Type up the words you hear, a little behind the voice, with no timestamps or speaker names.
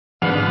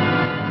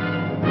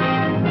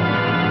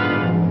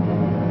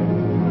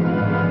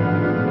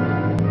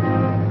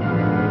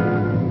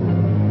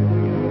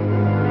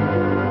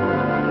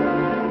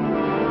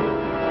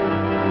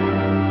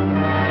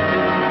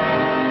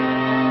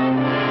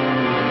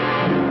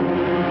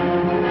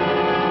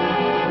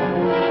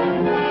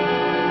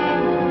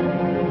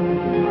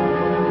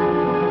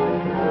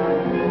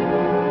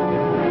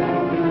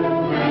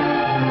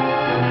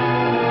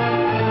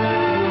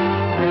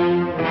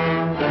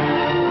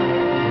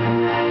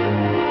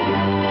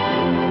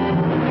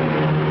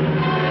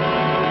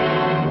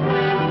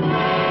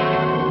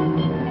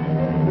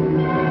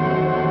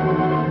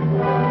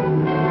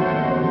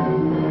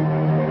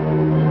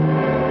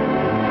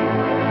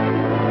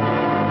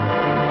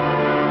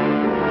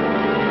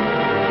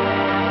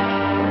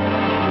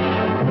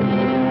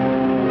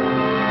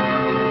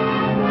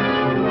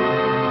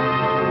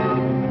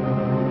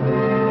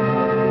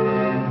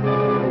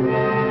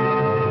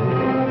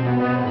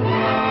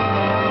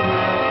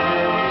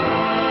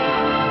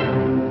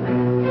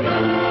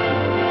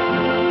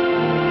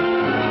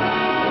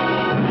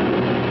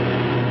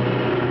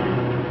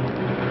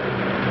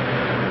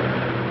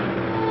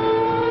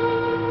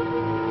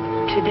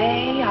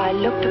I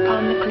looked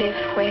upon the cliff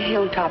where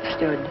Hilltop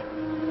stood.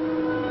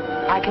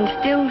 I can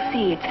still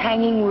see its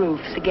hanging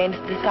roofs against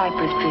the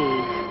cypress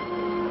trees.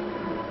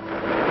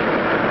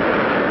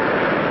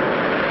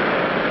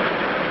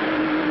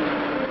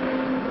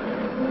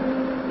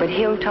 But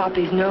Hilltop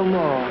is no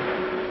more.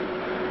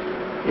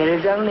 There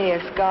is only a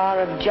scar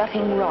of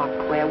jutting rock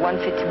where once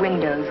its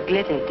windows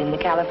glittered in the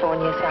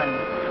California sun.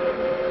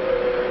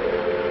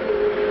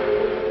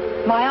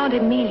 My Aunt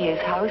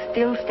Amelia's house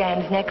still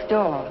stands next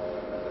door.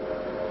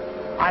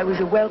 I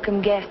was a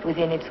welcome guest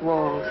within its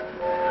walls,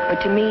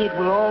 but to me it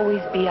will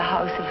always be a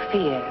house of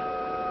fear.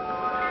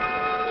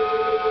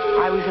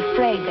 I was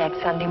afraid that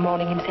Sunday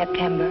morning in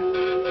September.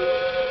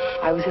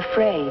 I was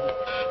afraid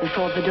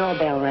before the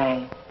doorbell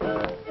rang.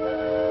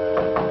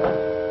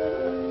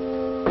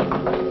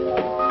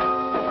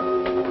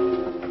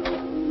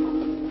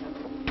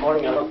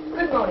 Morning, Ellen.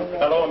 Good morning, Ed.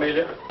 Hello,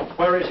 Amelia.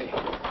 Where is he?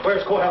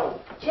 Where's Cohalan?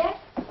 Jeff?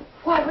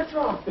 Why, what's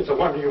wrong? It's a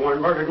wonder you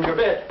weren't murdered in your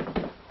bed.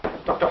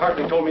 Dr.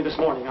 Hartley told me this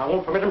morning. I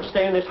won't permit him to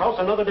stay in this house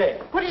another day.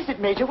 What is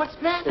it, Major? What's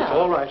the matter? It's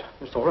all right.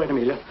 It's all right,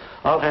 Amelia.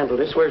 I'll handle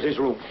this. Where's his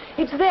room?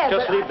 It's there,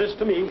 Just leave this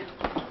to me.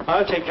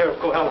 I'll take care of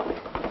Cohalan.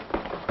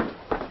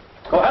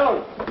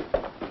 Cohalan!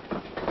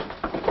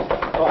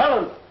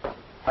 Cohalan!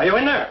 Are you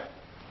in there?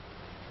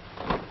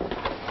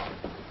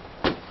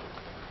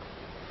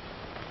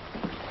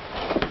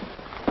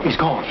 He's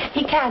gone.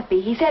 He can't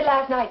be. He said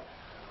last night...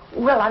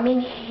 Well, I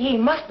mean, he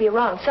must be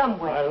around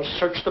somewhere. I'll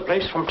search the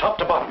place from top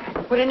to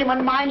bottom. Would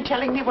anyone mind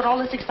telling me what all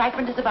this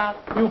excitement is about?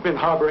 You've been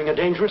harboring a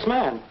dangerous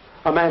man.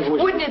 A man who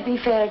is... Wouldn't it be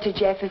fair to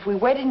Jeff if we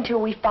waited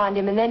until we find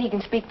him and then he can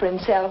speak for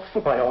himself?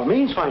 Well, by all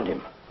means, find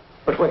him.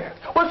 But where?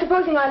 Well,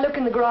 supposing I look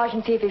in the garage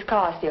and see if his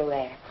car's still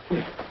there.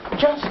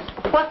 Just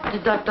what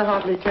did Dr.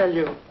 Hartley tell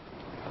you?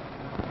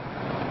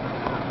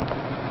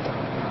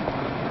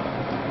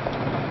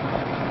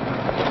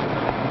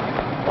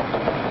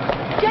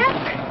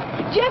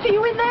 Jeff, are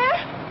you in there?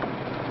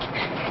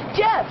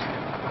 Jeff!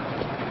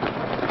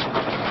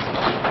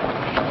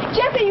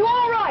 Jeff, are you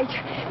all right?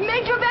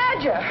 Major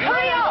Badger,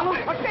 hurry up!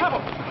 What's the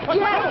trouble?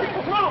 What's the trouble?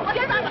 What's wrong?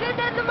 Jeff, I'm sitting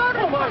in the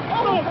motor. Oh, my.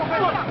 Oh,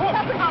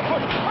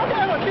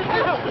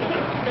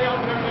 stay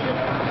out there, Amelia.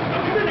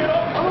 Come in here,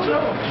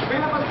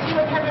 We haven't seen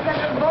a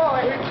little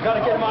boy.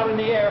 Gotta get him out in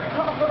the air.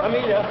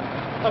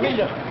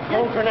 Amelia,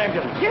 phone for an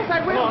ambulance. Yes,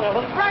 I will. Come on,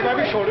 Ellen. Right grab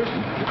away. his shoulders.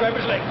 You grab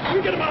his legs. You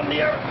get him out in the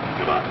air.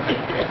 Come on.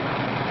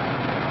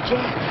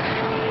 Jeff,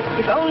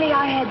 if only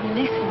I had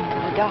listened to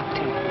the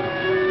doctor.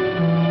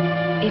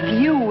 If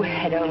you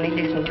had only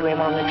listened to him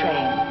on the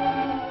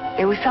train.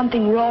 There was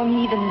something wrong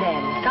even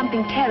then,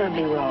 something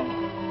terribly wrong.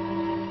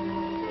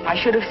 I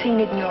should have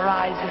seen it in your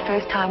eyes the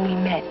first time we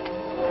met.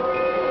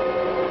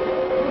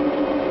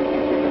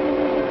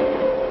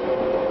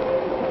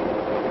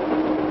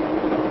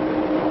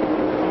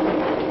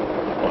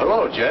 Well,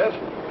 hello, Jeff.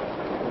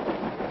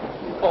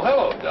 Oh,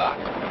 hello, Doc.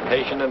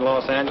 Patient in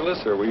Los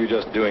Angeles, or were you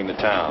just doing the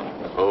town?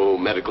 Oh,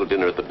 medical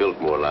dinner at the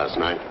Biltmore last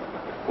night.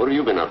 What have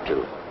you been up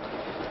to?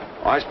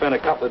 I spent a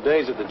couple of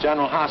days at the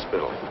General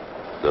Hospital.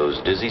 Those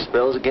dizzy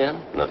spells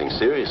again? Nothing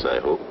serious, I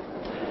hope.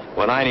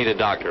 When I need a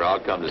doctor, I'll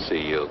come to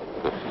see you.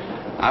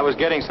 I was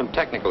getting some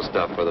technical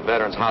stuff for the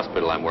Veterans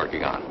Hospital I'm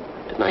working on.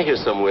 Didn't I hear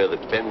somewhere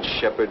that Ben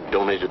Shepard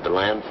donated the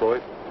land for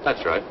it?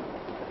 That's right.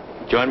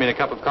 Join me in a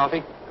cup of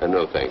coffee?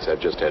 No, thanks. I've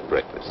just had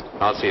breakfast.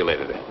 I'll see you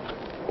later then.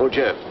 Oh,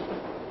 Jeff.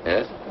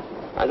 Yes?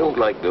 I don't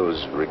like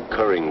those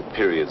recurring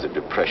periods of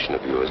depression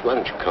of yours. Why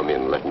don't you come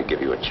in and let me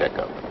give you a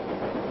checkup?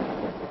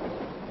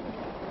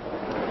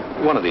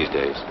 One of these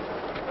days.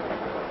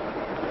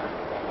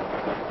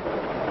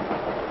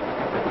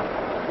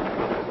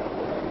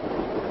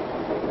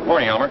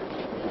 Morning, Elmer.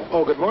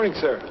 Oh, good morning,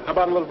 sir. How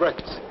about a little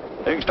breakfast?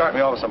 You can start me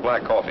off with some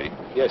black coffee.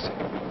 Yes, sir.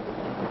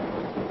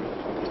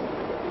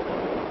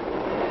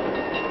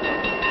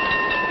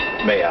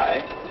 May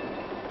I?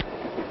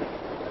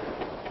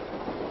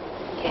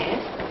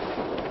 Yes?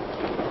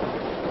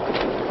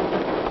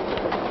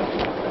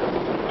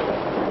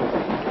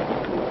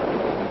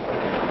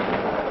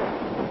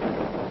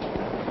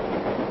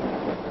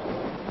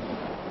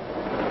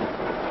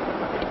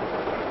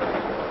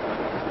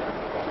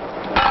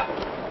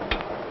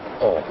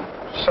 Oh,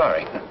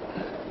 sorry.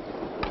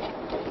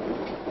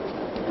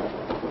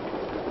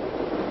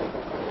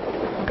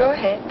 Go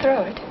ahead,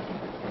 throw it.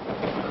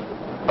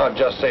 I'll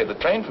just save the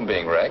train from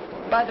being wrecked.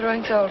 By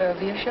throwing salt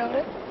over your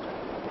shoulder?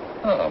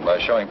 Oh, by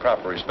showing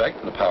proper respect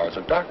to the powers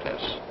of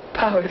darkness.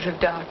 Powers of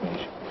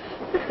darkness.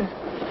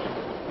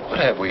 What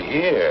have we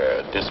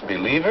here?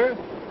 Disbeliever?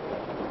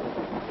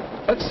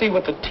 Let's see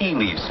what the tea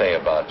leaves say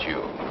about you.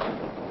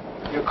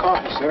 Your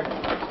coffee, sir.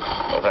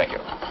 Oh, thank you.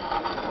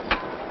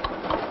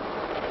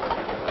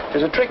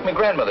 There's a trick my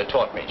grandmother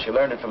taught me. She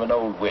learned it from an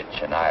old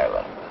witch in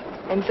Ireland.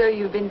 And so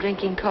you've been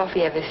drinking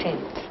coffee ever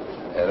since?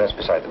 That's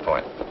beside the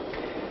point.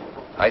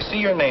 I see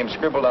your name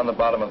scribbled on the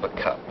bottom of the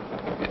cup.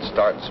 It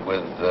starts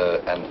with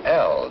an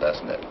L,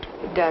 doesn't it?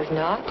 It does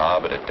not. Ah,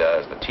 but it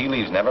does. The tea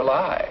leaves never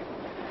lie.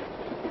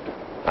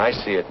 I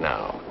see it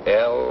now.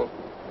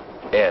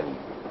 L-N.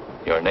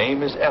 Your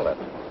name is Ellen.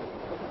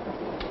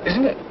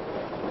 Isn't it?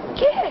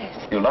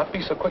 Yes. You'll not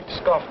be so quick to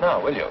scoff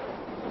now, will you?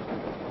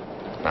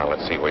 Now,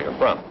 let's see where you're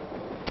from.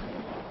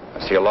 I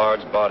see a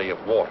large body of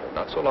water,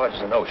 not so large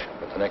as an ocean,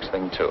 but the next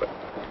thing to it.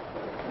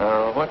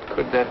 Now, what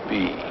could that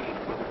be?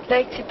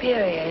 Lake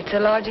Superior. It's the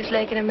largest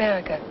lake in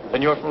America.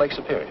 Then you're from Lake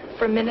Superior?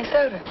 From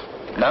Minnesota.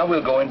 Now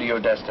we'll go into your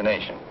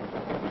destination.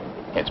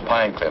 It's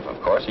Pine Cliff,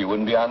 of course. You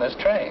wouldn't be on this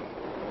train.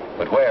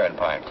 But where in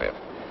Pine Cliff?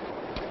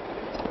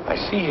 I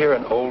see here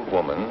an old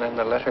woman and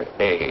the letter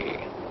A.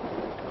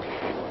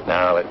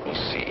 Now, let me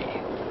see.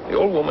 The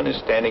old woman is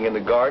standing in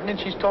the garden and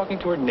she's talking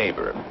to her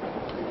neighbor.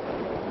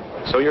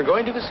 So you're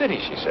going to the city,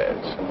 she says.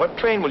 And what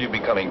train will you be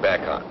coming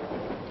back on?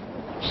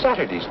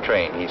 Saturday's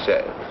train, he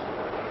says.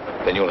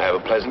 Then you'll have a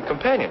pleasant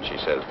companion, she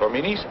says, for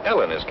my niece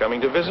Ellen is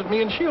coming to visit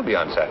me and she'll be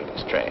on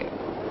Saturday's train.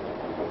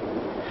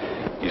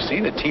 You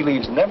see, the tea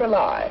leaves never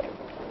lie.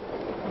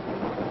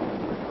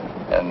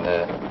 And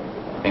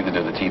neither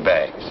do the tea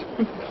bags.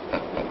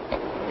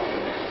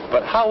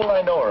 But how will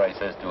I know her, I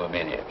says to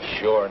Amelia.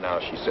 Sure, now,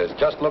 she says,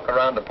 just look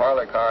around the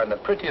parlor car and the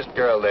prettiest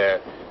girl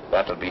there,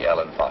 that'll be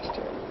Ellen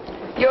Foster.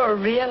 You're a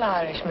real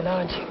Irishman,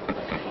 aren't you?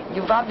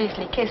 You've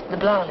obviously kissed the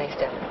blonde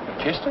still.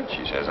 Kissed it,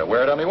 she says. I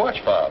wear it on my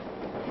watch fob.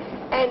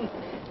 And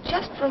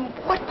just from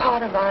what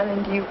part of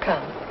Ireland do you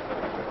come?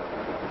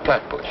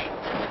 Flatbush.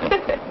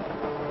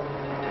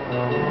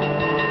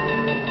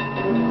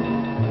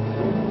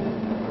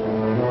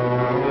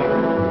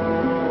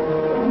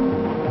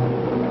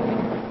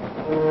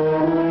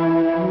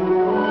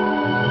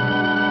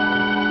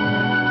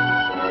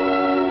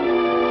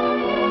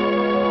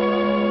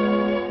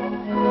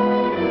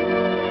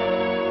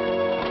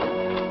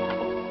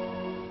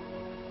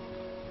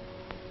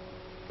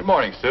 Good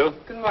morning, Sue.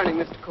 Good morning,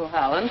 Mr.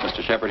 Cohalan.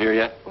 Mr. Shepard here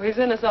yet? Well, he's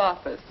in his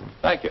office.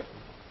 Thank you.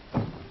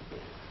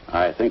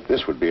 I think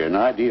this would be an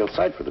ideal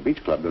site for the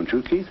beach club, don't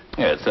you, Keith?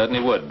 Yeah, it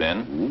certainly would,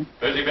 Ben.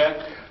 Busy, Ben?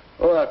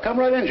 Oh, come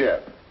right in,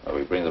 Jeff. Well,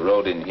 we bring the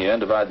road in here and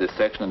divide this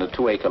section into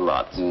 2-acre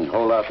lots.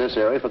 Hold out this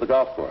area for the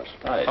golf course.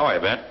 Hi. How are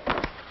you, Ben?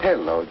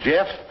 Hello,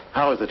 Jeff.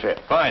 How was the trip?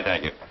 Fine,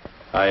 thank you.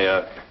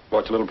 I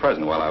bought you a little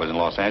present while I was in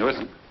Los Angeles.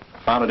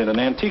 Found it in an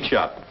antique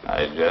shop.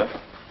 Hi, Jeff.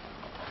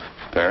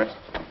 Parents?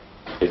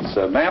 It's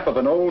a map of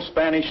an old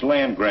Spanish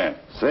land grant.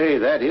 Say,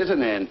 that is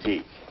an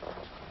antique.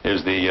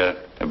 Here's the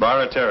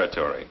Ibarra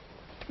territory.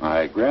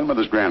 My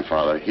grandmother's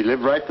grandfather, he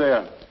lived right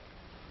there.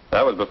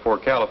 That was before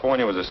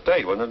California was a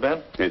state, wasn't it,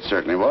 Ben? It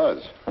certainly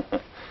was.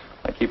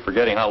 I keep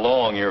forgetting how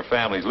long your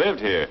family's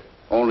lived here.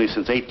 Only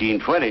since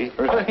 1820.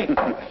 Really?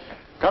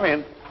 Come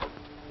in.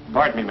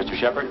 Pardon me, Mr.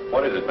 Shepard.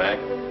 What is it, Mac?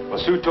 Well,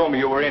 Sue told me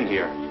you were in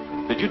here.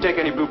 Did you take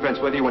any blueprints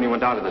with you when you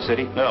went down to the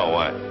city? No,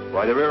 why?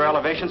 Why, the rear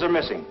elevations are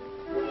missing.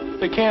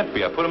 They can't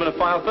be. I put them in a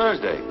file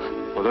Thursday.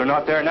 Well, they're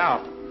not there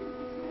now.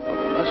 Well,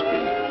 there must be.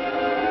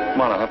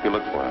 Come on, I'll help you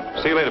look for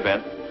them. See you later,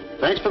 Ben.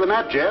 Thanks for the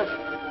map, Jeff.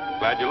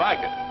 Glad you like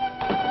it.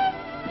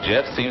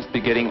 Jeff seems to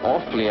be getting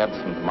awfully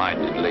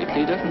absent-minded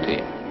lately, doesn't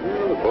he?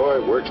 Well, the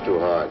boy works too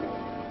hard.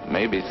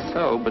 Maybe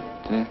so, but...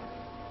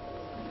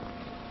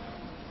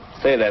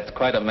 Say, that's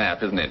quite a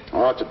map, isn't it?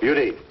 Oh, it's a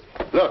beauty.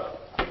 Look,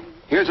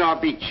 here's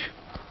our beach.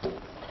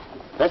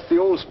 That's the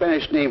old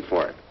Spanish name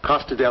for it,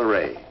 Costa del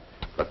Rey,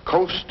 the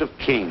Coast of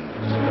Kings.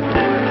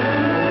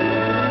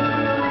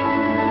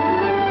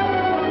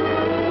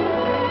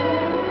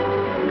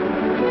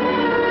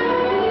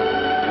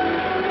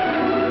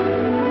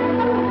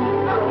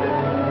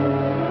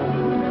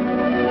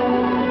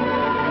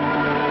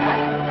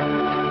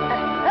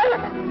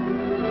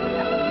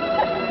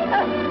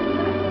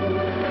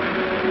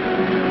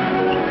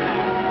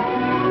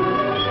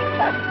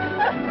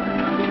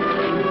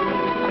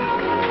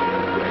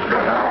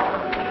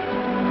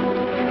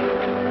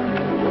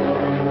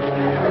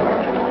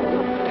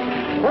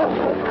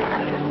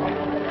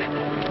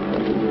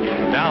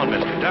 Down,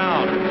 mister,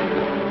 down.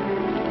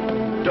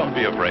 Don't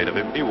be afraid of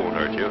him. He won't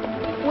hurt you.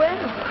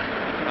 Well,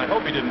 I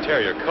hope he didn't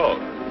tear your coat.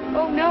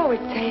 oh, no,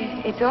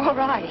 it's all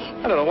right.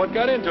 I don't know what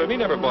got into him. He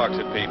never barks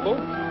at people.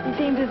 He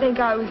seemed to think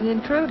I was an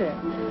intruder.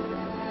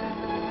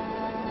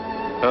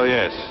 Oh,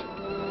 yes.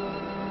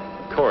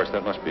 Of course,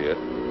 that must be it.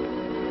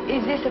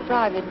 Is this a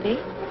private beach?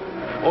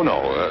 Oh, no.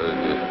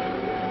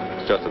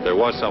 It's just that there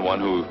was someone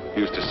who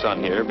used to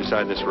sun here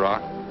beside this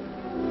rock.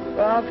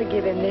 Well, I'll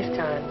forgive him this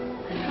time.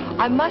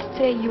 I must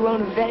say you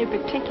own a very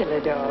particular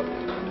dog.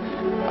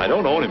 I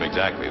don't own him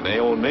exactly. They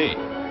own me.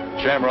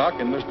 Shamrock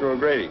and Mr.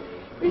 O'Grady.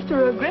 Mr.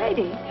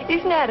 O'Grady?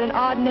 Isn't that an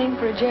odd name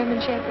for a German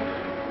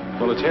Shepherd?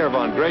 Well, it's Herr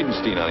von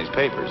Gradenstein on his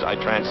papers. I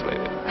translate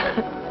it.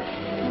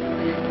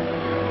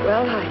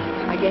 Well,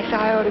 I guess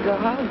I ought to go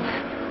home.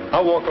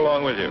 I'll walk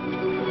along with you.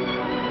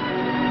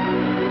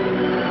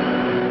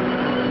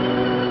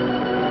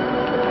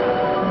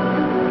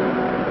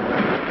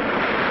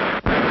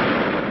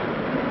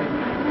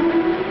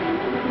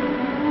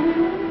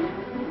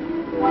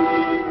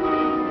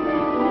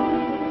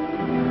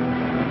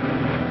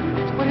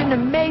 What an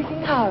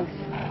amazing house.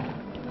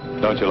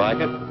 Don't you like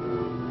it?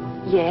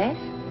 Yes,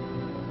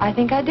 I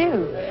think I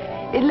do.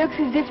 It looks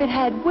as if it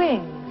had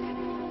wings.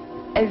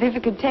 As if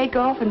it could take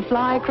off and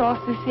fly across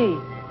the sea.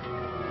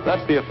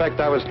 That's the effect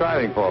I was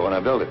striving for when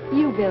I built it.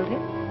 You built it?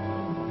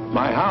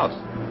 My house.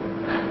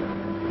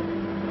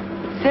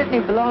 It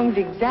certainly belongs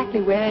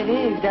exactly where it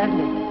is, doesn't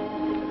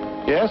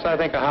it? Yes, I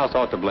think a house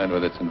ought to blend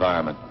with its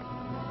environment.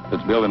 If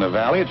it's built in a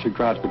valley, it should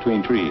crouch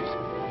between trees.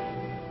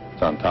 If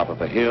it's on top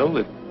of a hill,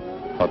 it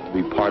ought to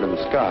be part of the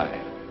sky.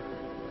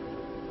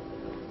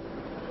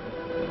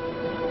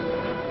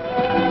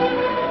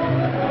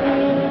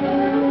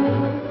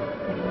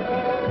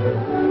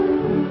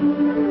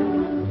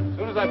 As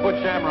soon as I put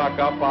Shamrock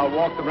up, I'll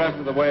walk the rest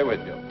of the way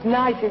with you. It's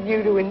nice of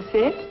you to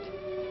insist.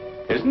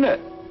 Isn't it?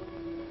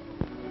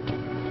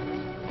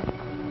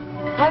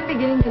 I'm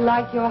beginning to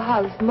like your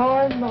house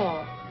more and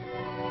more.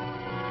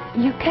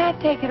 You can't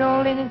take it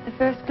all in at the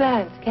first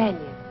glance, can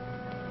you?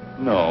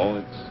 No,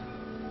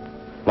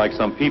 it's like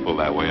some people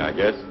that way, I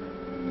guess.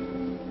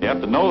 You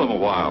have to know them a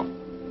while.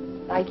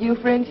 Like you,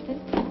 for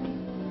instance?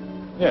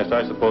 Yes,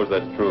 I suppose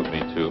that's true of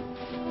me, too.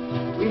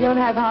 We don't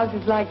have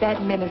houses like that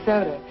in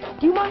Minnesota.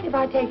 Do you mind if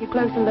I take a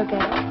closer look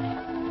at it?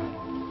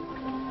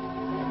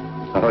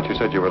 I thought you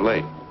said you were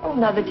late. Oh,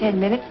 another 10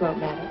 minutes won't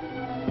matter.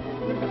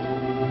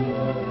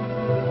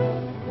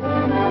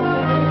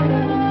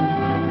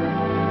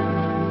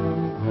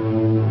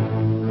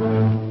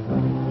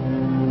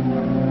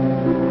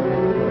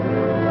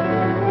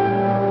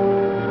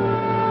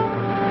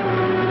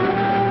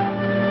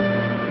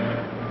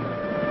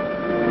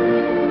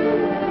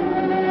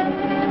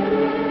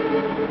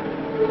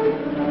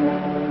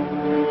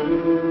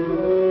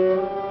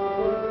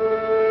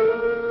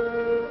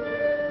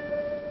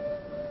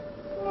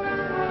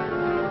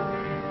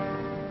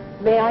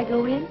 May I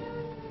go in?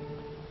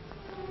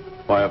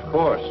 Why, of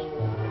course.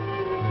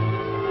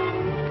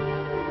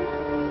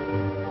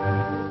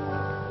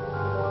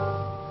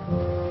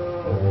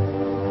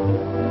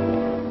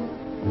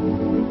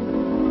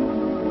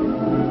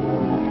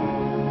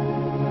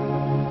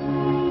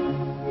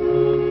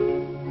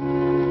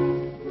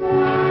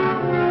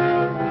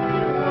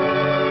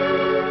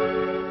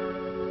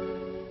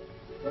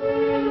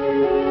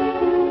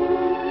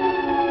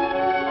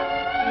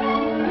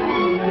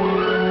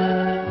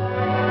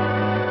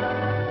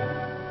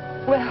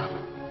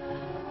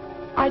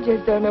 I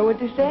just don't know what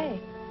to say.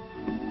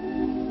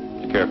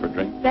 You care for a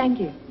drink? Thank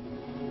you.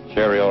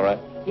 Sherry, all right?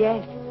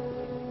 Yes.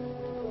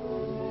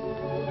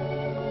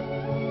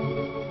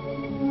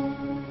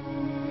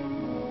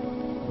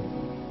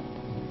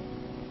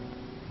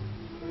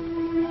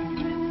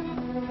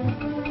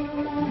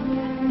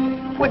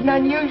 What an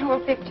unusual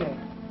picture.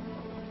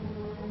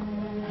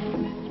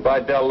 It's by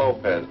Del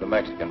Lopez, the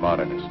Mexican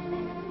modernist.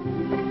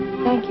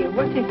 Thank you.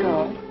 What's it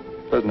called?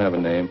 Doesn't have a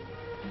name.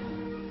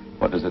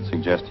 What does it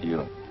suggest to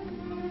you?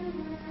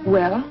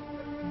 Well,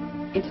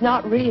 it's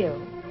not real,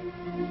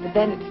 but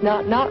then it's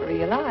not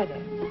real either.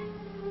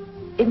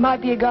 It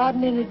might be a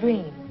garden in a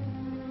dream.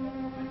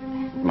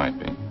 It might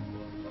be.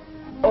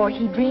 Or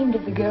he dreamed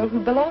of the girl who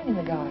belonged in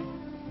the garden.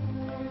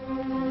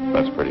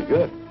 That's pretty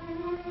good.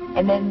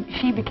 And then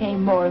she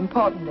became more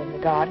important than the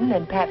garden,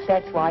 and perhaps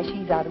that's why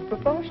she's out of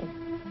proportion.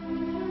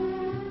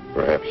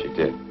 Perhaps she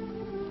did.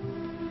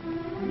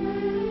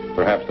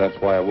 Perhaps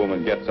that's why a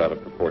woman gets out of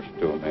proportion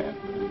to a man.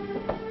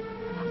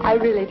 I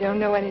really don't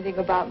know anything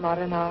about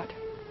modern art.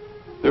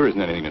 There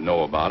isn't anything to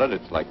know about it.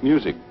 It's like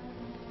music.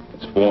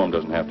 Its form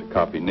doesn't have to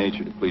copy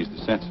nature to please the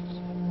senses.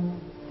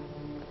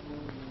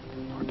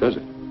 Or does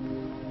it?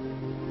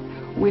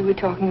 We were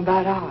talking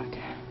about art.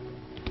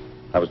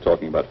 I was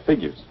talking about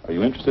figures. Are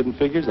you interested in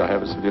figures? I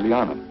have a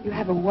Sedigliano. You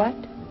have a what?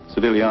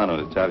 Sedigliano,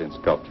 an Italian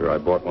sculptor. I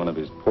bought one of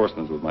his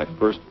porcelains with my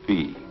first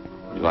fee.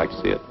 Would you like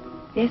to see it?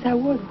 Yes, I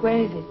would. Where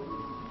is it?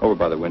 Over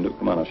by the window.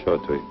 Come on, I'll show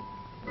it to you.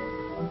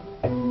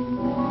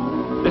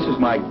 This is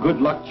my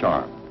good luck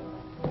charm.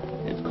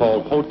 It's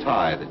called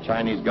Hotai, the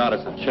Chinese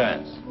goddess of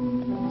chance.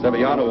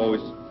 Sedigliano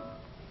always...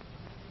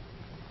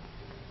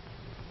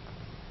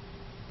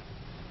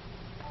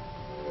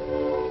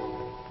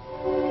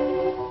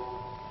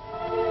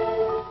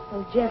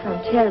 Oh, Jeff,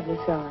 I'm terribly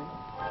sorry.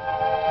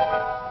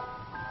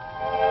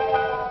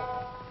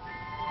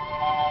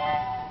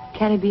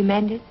 Can it be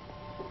mended?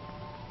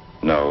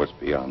 No, it's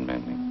beyond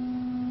mending.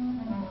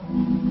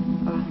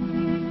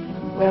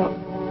 Well,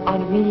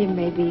 Aunt Amelia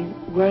may be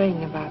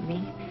worrying about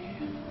me.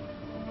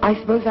 I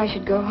suppose I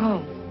should go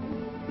home.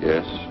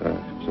 Yes,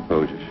 I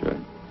suppose you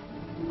should.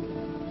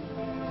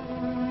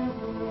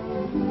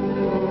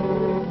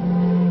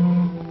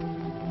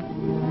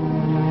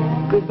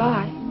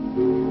 Goodbye.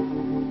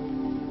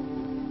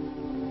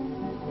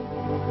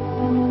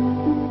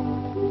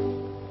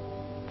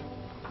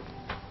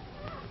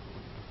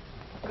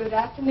 Good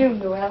afternoon,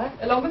 Luella.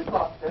 Hello, Miss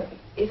Foster.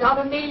 Is Aunt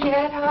Amelia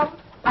at home?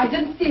 I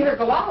didn't see her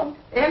go out.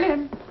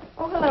 Ellen.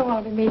 Oh, hello,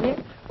 Aunt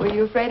Amelia. Were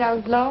you afraid I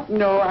was lost?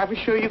 No, I was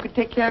sure you could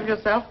take care of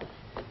yourself.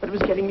 But it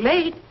was getting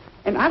late,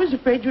 and I was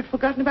afraid you'd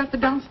forgotten about the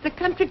dance at the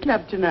country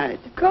club tonight.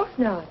 Of course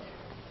not.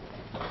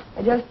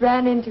 I just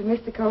ran into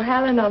Mr.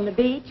 Cohalan on the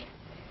beach,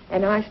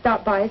 and I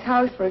stopped by his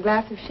house for a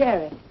glass of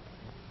sherry.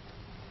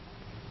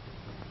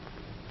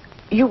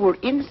 You were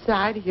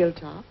inside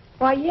Hilltop?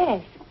 Why,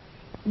 yes.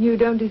 You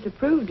don't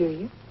disapprove, do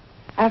you?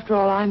 After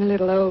all, I'm a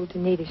little old to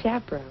need a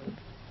chaperone.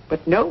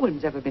 But no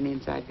one's ever been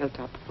inside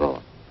Hilltop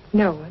before.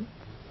 No one.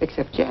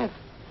 Except Jeff.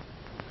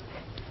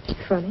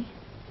 It's funny.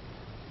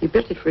 He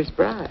built it for his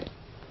bride.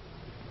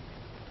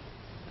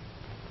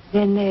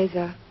 Then there's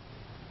a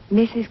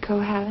Mrs.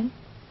 Cohalan.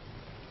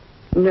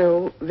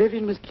 No,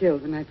 Vivian was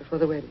killed the night before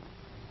the wedding.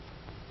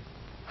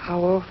 How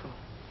awful.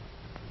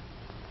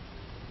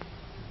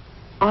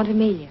 Aunt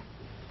Amelia.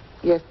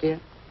 Yes, dear.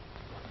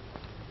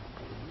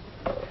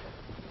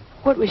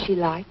 What was she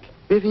like?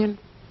 Vivian,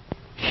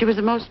 she was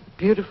the most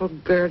beautiful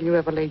girl you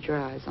ever laid your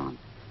eyes on.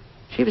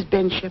 She was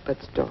Ben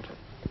Shepherd's daughter.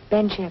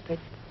 Ben Shepherd.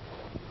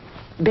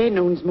 Ben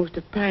owns most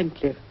of Pine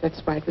Cliff.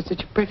 That's why it was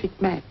such a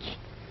perfect match.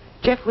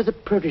 Jeff was a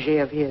protege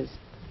of his,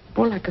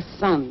 more like a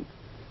son.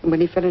 And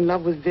when he fell in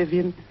love with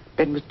Vivian,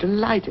 Ben was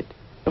delighted.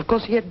 Of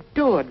course, he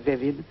adored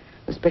Vivian,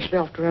 especially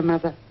after her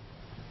mother.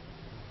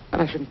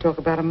 But I shouldn't talk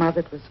about her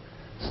mother. It was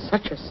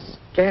such a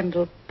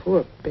scandal.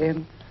 Poor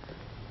Ben.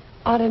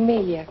 Aunt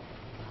Amelia,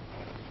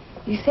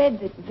 you said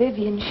that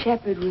Vivian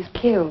Shepherd was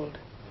killed.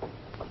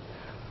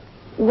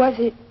 Was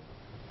it?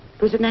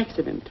 It was an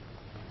accident.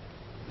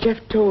 Jeff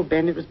told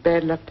Ben it was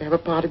bad luck to have a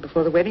party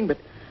before the wedding, but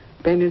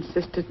Ben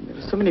insisted. There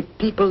were so many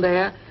people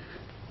there.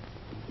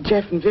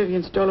 Jeff and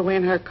Vivian stole away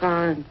in her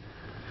car, and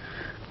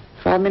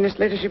 5 minutes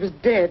later she was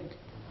dead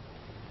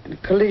in a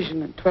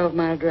collision on 12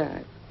 Mile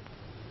Drive.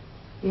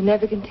 You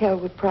never can tell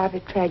what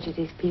private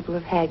tragedies people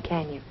have had,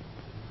 can you?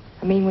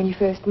 I mean, when you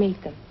first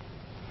meet them.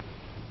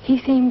 He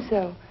seemed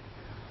so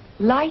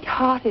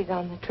light-hearted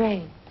on the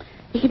train.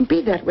 He can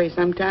be that way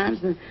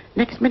sometimes, and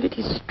next minute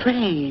he's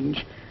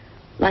strange.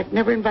 Like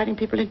never inviting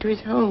people into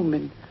his home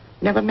and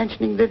never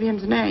mentioning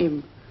Vivian's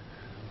name.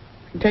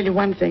 I can tell you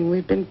one thing,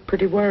 we've been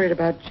pretty worried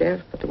about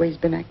Jeff, but the way he's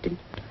been acting.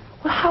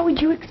 Well, how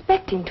would you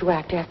expect him to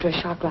act after a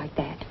shock like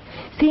that?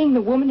 Seeing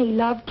the woman he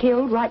loved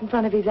killed right in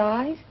front of his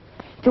eyes?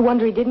 It's a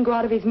wonder he didn't go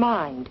out of his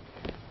mind.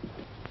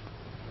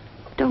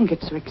 Don't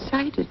get so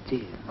excited,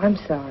 dear. I'm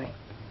sorry.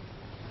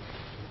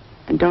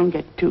 And don't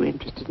get too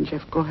interested in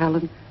Jeff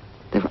Cohalan.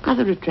 There are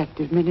other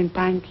attractive men in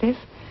Pine Cliff.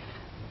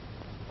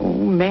 Oh,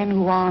 men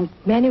who aren't...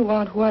 Men who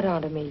aren't what,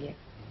 Aunt Amelia?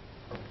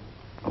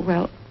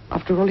 Well,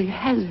 after all, he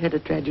has had a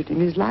tragedy in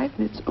his life,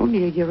 and it's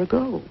only a year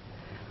ago.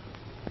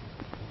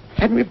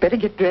 Hadn't we better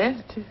get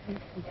dressed?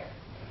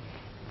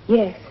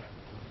 Yes.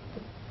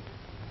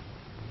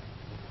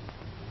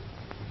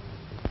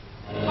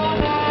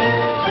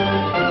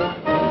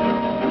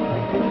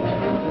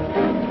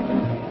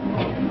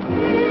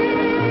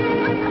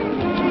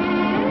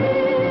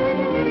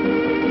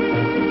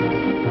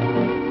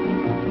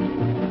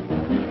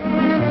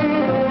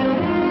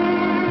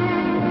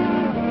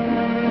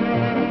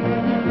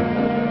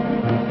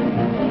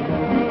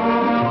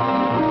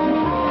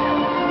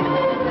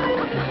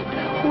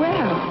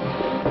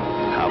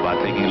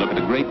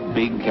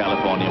 Big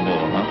California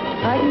wall,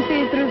 huh? I can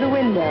see it through the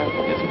window.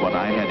 Yes, what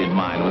I had in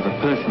mind was a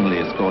personally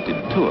escorted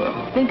tour.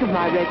 Think of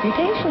my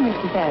reputation,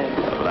 Mr. Ferris.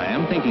 Well, I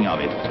am thinking of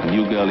it. A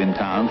new girl in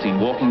town seen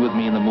walking with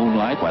me in the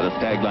moonlight, why the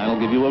stag line will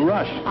give you a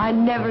rush. I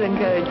never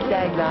encourage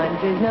stag lines.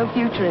 There's no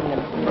future in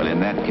them. Well, in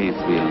that case,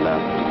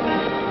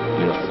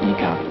 we'll sneak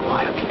out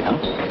quietly,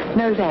 huh?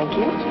 No, thank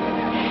you.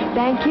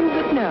 Thank you,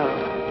 but no.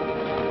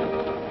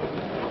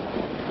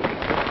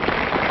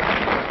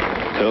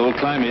 Cold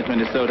climate,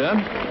 Minnesota.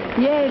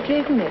 Yes,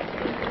 isn't it?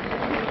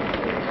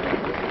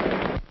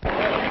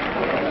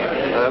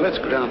 Let's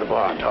go down to the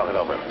bar and talk it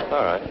over.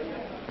 All right.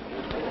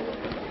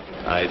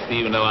 I see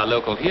you know our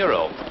local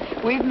hero.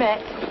 We've met.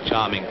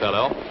 Charming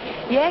fellow.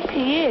 Yes,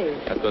 he is.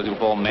 I suppose you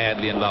fall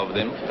madly in love with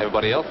him.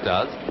 Everybody else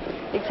does.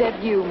 Except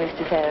you,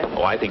 Mr. Ferris.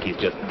 Oh, I think he's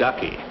just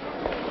ducky.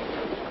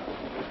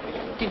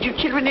 Did you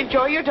children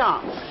enjoy your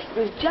dance?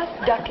 It was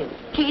just ducking.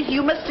 Keith,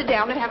 you must sit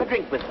down and have a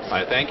drink with us.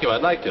 I thank you.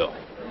 I'd like to.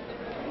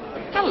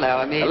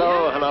 Hello, Amelia.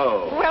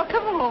 Hello.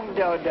 Welcome home,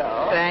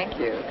 Dodo. Thank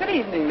you. Good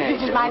evening, Major.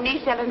 This is my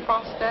niece, Ellen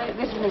Foster.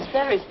 This is Miss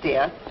Ferris,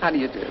 dear. How do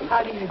you do?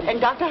 How do you do?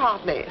 And Dr.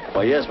 Hartley.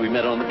 Why, yes, we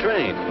met on the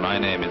train. My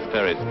name is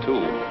Ferris,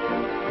 too.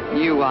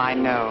 You, I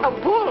know. A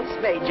waltz,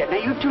 Major. Now,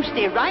 you two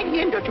stay right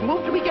here and don't you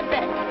move till we get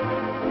back.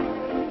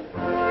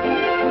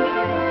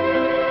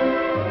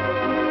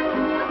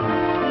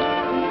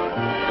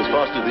 Miss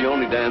Foster, the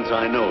only dance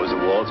I know is a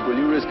waltz. Will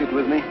you risk it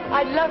with me?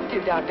 I'd love to,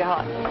 Dr.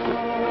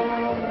 Hartley.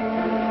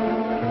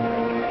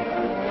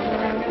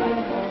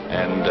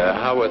 And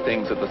how were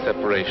things at the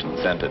separation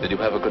center? Did you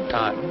have a good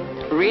time?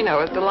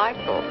 Reno is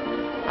delightful.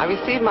 I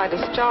received my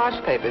discharge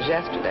papers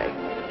yesterday.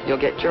 You'll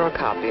get your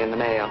copy in the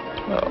mail.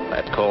 Well,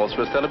 that calls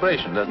for a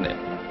celebration, doesn't it?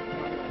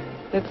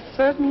 It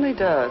certainly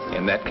does.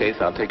 In that case,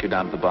 I'll take you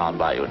down to the bar and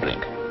buy you a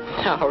drink.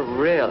 Oh,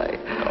 really?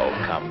 Oh,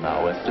 come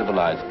now. We're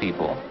civilized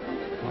people,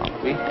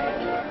 aren't we?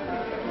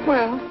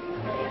 Well,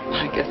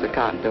 I guess it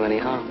can't do any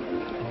harm.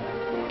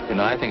 You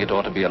know, I think it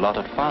ought to be a lot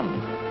of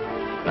fun,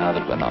 now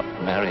that we're not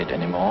married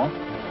anymore.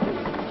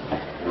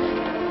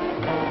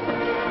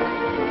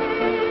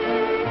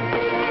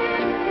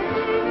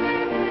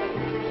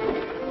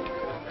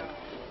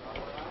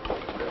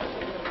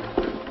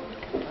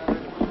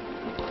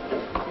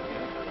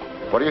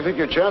 What do you think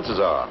your chances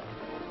are?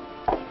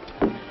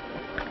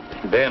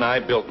 Ben, I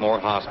built more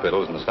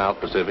hospitals in the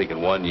South Pacific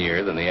in 1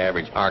 year than the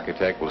average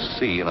architect will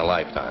see in a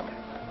lifetime.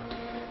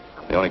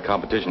 The only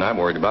competition I'm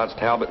worried about is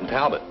Talbot and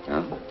Talbot.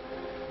 Huh?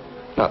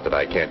 Not that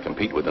I can't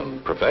compete with them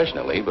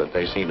professionally, but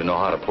they seem to know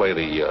how to play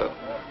the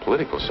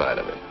political side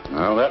of it.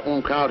 Well, that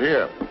won't count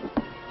here.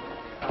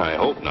 I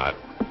hope not.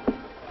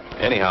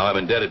 Anyhow, I'm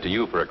indebted to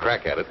you for a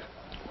crack at it.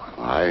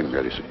 I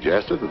merely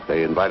suggested that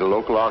they invite a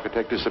local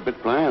architect to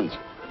submit plans.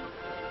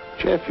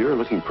 Jeff, you're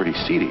looking pretty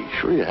seedy.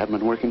 Sure you haven't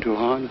been working too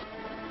hard?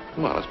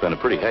 Well, it's been a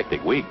pretty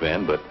hectic week,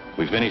 Ben, but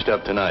we finished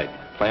up tonight.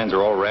 Plans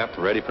are all wrapped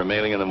and ready for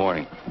mailing in the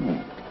morning.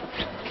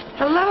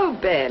 Hello,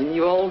 Ben,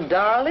 you old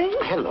darling.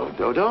 Hello,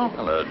 Dodo.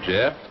 Hello,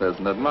 Jeff. There's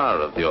an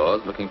admirer of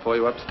yours looking for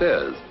you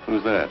upstairs.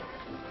 Who's that?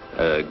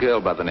 A girl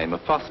by the name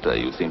of Foster.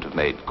 You seem to have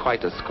made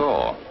quite a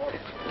score.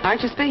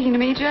 Aren't you speaking to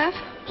me, Jeff?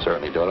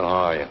 Certainly, Dodo. How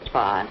are you?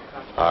 Fine.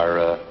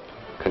 Are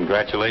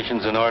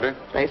congratulations in order?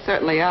 They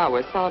certainly are.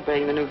 We're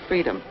celebrating the new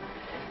freedom.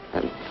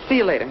 See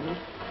you later.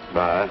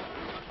 Bye.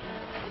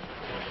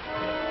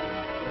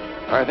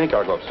 I think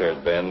I'll go upstairs,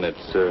 Ben.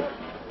 It's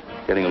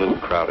getting a little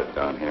crowded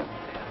down here.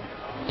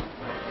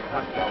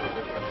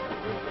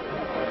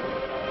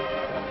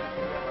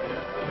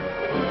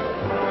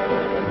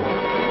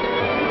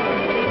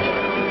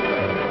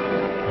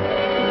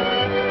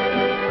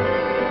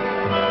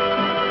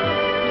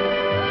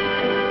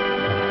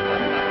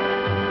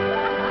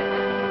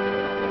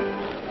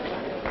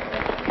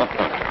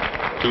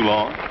 Too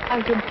long?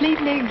 I'm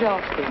completely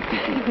exhausted.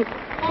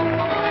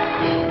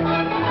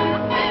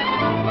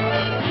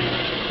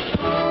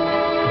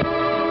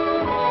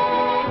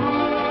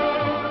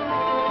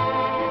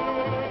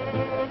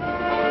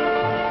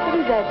 What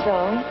is that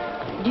song?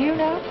 Do you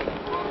know?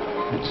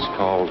 It's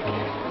called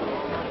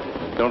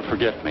Don't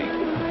Forget Me.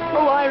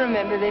 Oh, I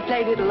remember. They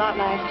played it a lot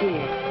last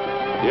year.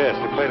 Yes,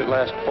 they played it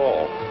last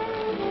fall.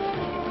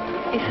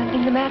 Is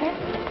something the matter?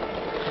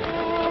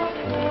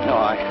 No,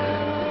 I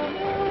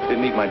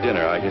didn't eat my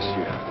dinner. I guess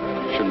you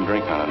shouldn't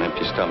drink on an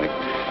empty stomach.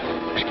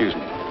 Excuse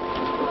me.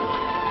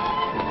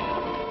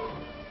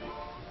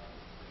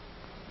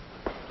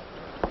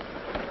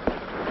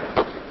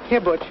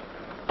 Here, Butch.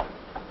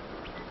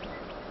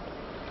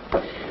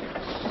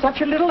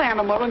 Such a little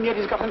animal, and yet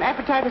he's got an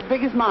appetite as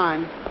big as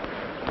mine.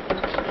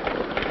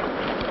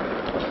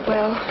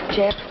 Well,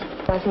 Jeff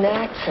wasn't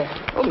that, sir.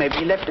 Oh, maybe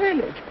he left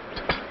early.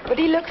 But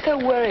he looked so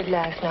worried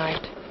last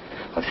night.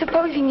 Well,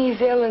 supposing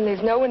he's ill and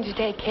there's no one to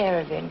take care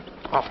of him.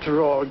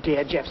 After all,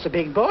 dear, Jeff's a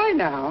big boy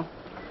now.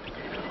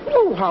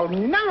 Oh, how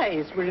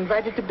nice. We're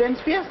invited to Ben's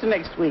fiesta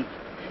next week.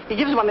 He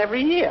gives one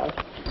every year.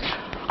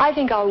 I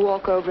think I'll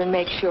walk over and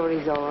make sure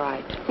he's all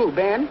right. Who,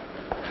 Ben?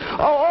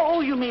 Oh,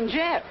 you mean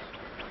Jeff?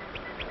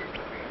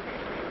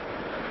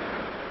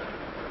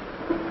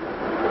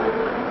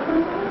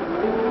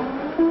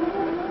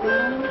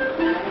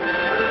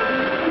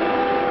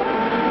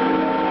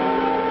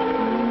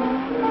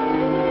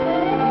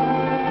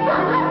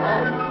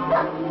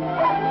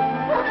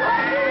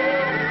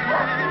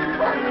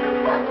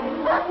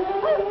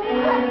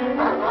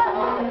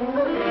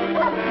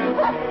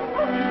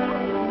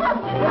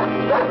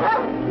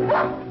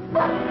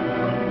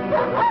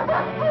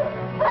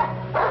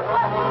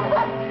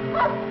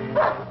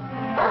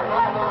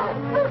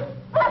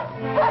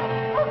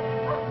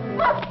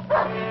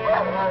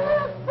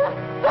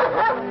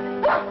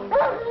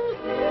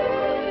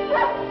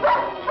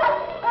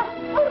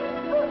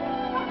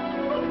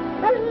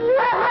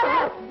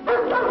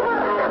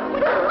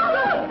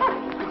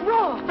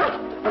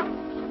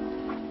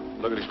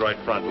 Look at his right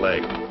front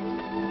leg.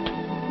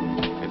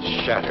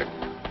 It's shattered.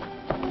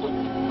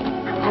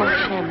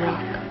 Oh,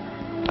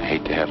 Shamrock. I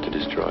hate to have to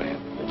destroy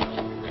him.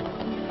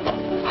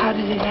 How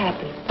did it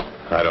happen?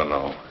 I don't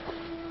know.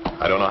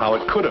 I don't know how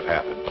it could have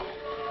happened.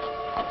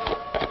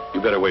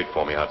 You better wait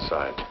for me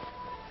outside.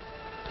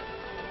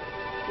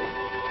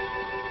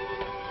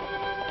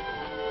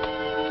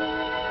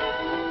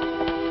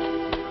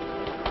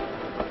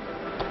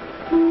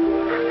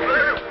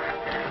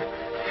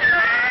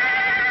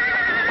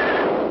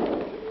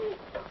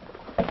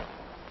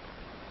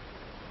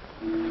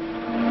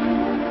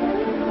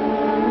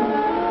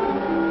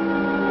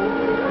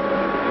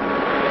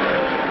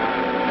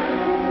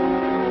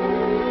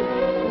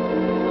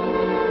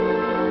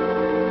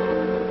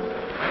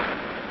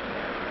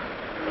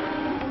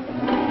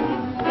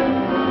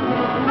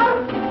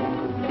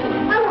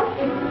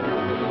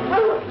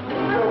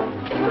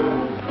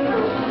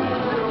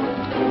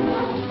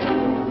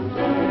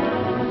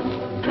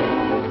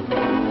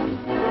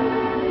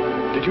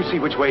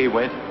 Which way he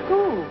went?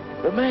 Who?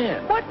 The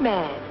man. What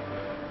man?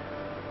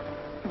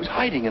 He was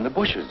hiding in the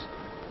bushes.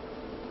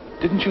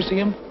 Didn't you see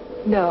him?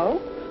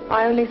 No.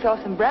 I only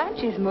saw some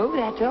branches move,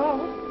 that's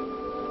all.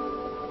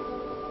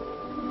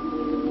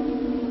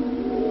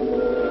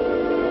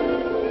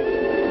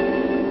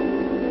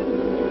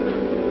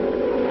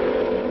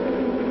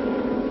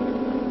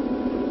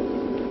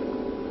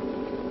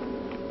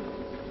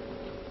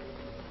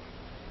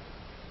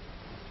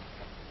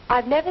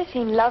 I've never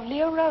seen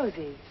lovelier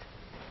roses.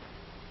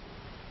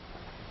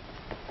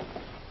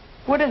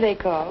 What are they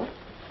called?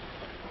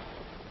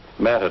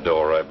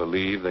 Matador, I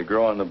believe. They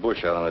grow on the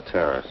bush out on a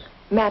terrace.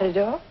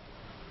 Matador?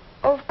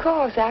 Of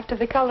course, after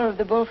the color of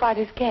the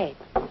bullfighter's cape.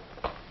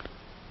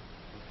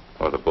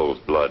 Or the bull's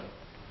blood.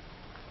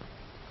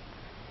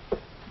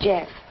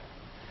 Jeff,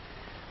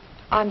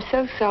 I'm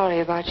so sorry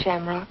about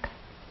Shamrock.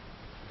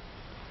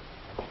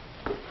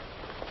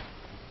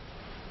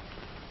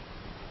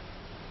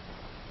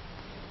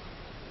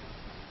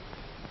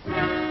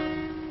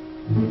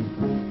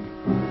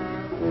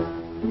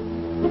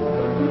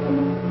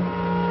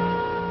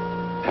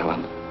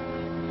 Ellen,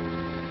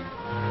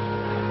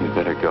 you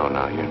better go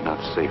now. You're not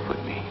safe with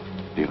me.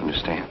 Do you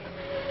understand?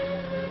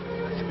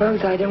 I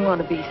suppose I don't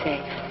want to be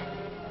safe.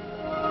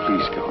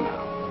 Please go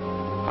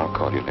now. I'll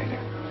call you later.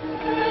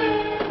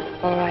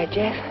 All right,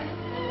 Jeff.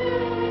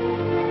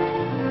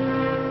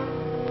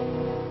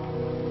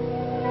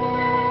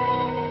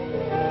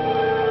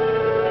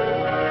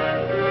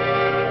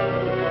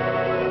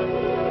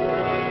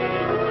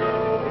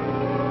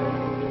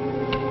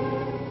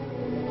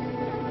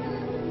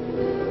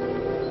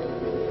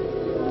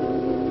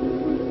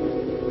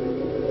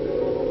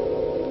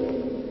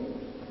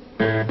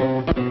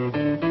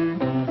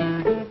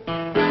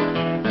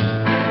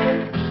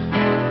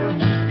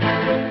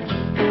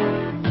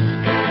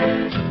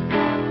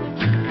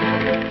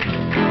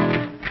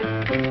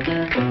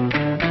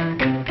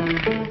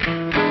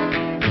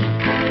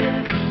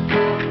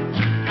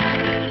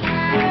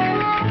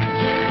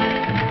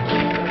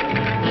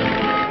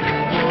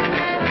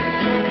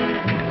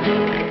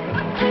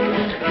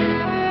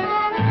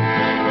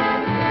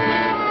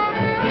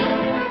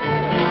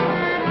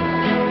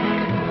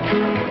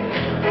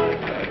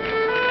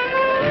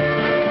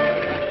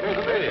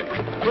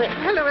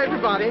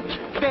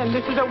 Ben,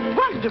 this is a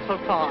wonderful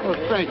part. Oh,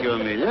 thank you,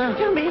 Amelia.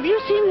 Tell me, have you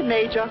seen the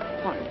Major?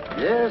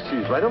 Yes,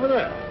 he's right over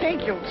there.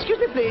 Thank you. Excuse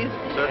me, please.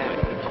 Certainly.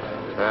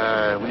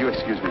 Will you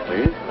excuse me,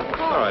 please?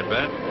 All right,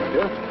 Ben.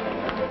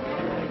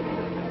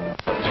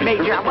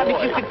 Major, I wonder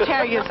if you could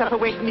tear yourself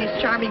away from these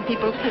charming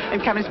people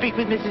and come and speak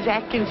with Mrs.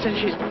 Atkinson.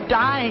 She's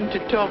dying to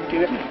talk to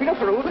you. You know,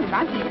 for over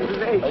 90 years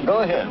of age.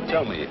 Go ahead.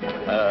 Tell me,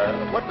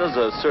 what does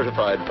a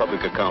certified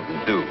public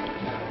accountant do?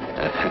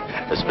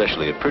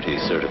 Especially a pretty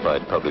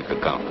certified public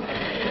accountant.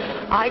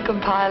 I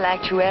compile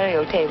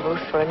actuarial tables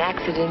for an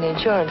accident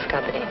insurance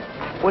company.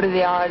 What are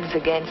the odds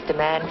against a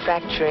man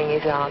fracturing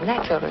his arm?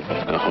 That sort of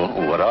thing.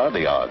 Oh, what are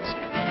the odds?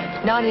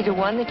 90 to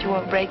 1 that you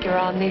won't break your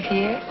arm this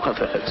year. Well,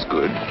 that's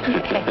good.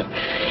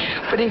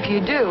 But if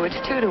you do, it's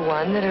 2 to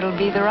 1 that it'll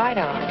be the right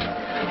arm.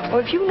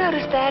 Or have you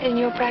noticed that in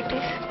your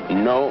practice?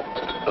 No.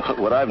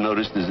 What I've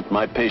noticed is that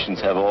my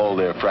patients have all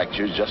their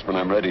fractures just when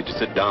I'm ready to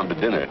sit down to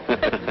dinner.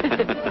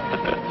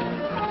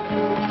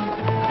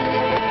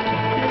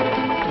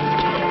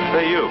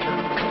 Hey, you.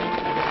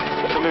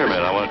 Come here,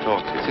 man. I want to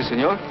talk to you. Si,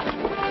 senor.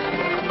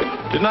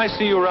 Didn't I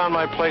see you around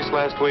my place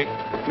last week?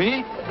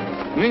 Me?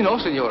 Me, no,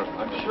 senor.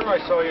 I'm sure I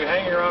saw you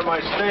hanging around my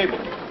stable.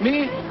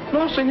 Me?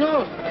 No,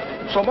 senor.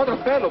 Some other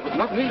fellow, but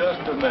not me.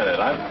 Just a minute.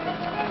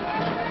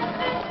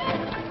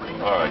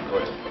 All right, go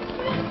ahead.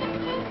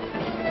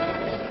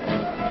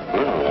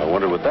 Well, I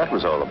wonder what that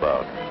was all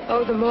about.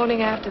 Oh, the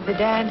morning after the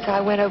dance, I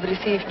went over to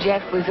see if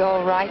Jeff was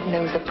all right, and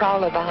there was a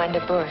prowler behind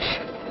a bush.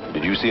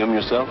 Did you see him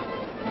yourself?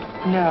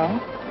 No,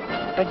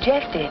 but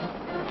Jeff did.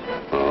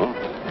 Oh.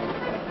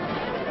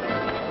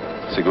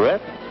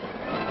 Cigarette?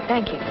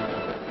 Thank you.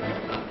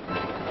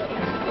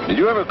 Did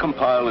you ever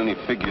compile any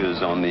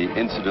figures on the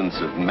incidence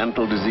of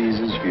mental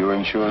diseases for your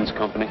insurance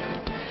company?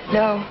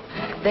 No,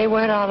 they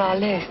weren't on our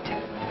list.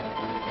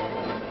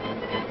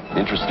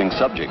 Interesting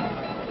subject.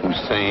 Who's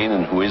sane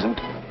and who isn't?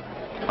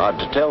 Hard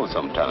to tell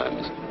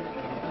sometimes.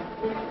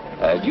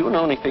 Do you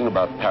know anything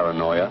about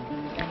paranoia?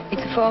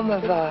 It's a form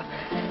of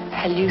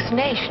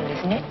hallucination,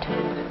 isn't it?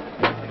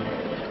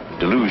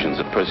 Delusions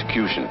of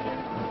persecution.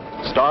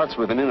 Starts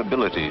with an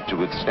inability to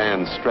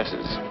withstand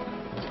stresses.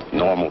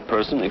 Normal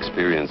person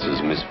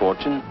experiences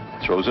misfortune,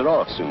 throws it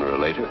off sooner or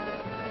later.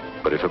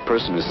 But if a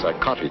person is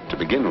psychotic to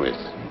begin with,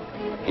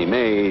 he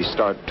may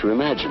start to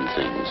imagine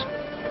things.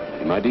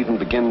 He might even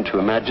begin to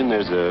imagine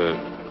there's a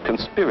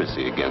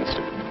conspiracy against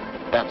him.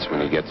 That's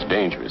when he gets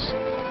dangerous.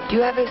 Do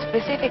you have a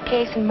specific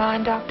case in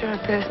mind, Doctor, a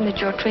person that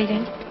you're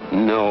treating?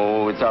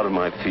 No, it's out of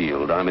my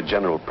field. I'm a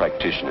general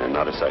practitioner,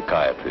 not a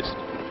psychiatrist.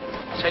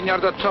 Senor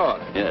Doctor.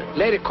 Yes.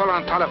 Lady call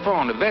on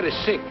telephone, very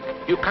sick.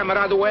 You come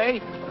right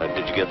away?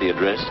 Did you get the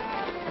address?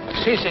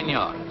 Si,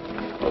 senor.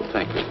 Oh,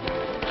 thank you.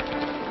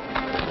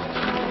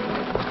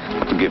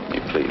 Forgive me,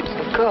 please.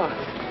 Of course.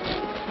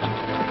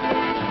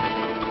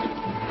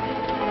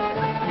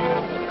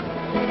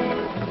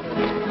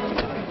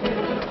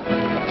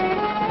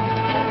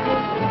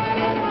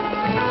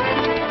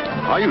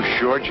 Are you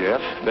sure,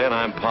 Jeff? Ben,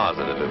 I'm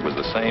positive it was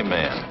the same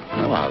man.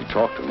 Well, I'll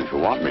talk to him if you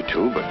want me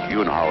to, but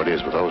you know how it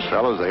is with those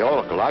fellows. They all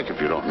look alike if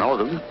you don't know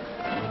them.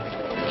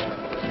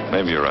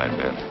 Maybe you're right,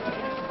 Ben.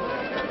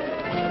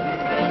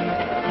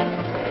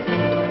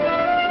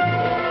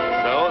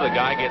 So the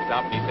guy gets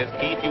up and he says,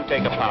 Keith, you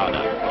take a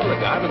powder. Oh,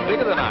 the guy was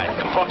bigger than I.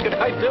 What could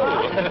I do?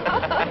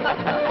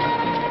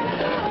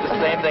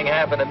 Same thing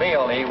happened to me,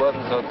 only he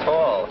wasn't so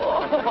tall.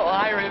 Oh,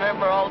 I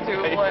remember all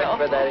too well.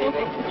 For that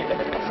evening.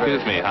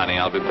 Excuse me, honey.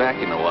 I'll be back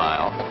in a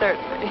while.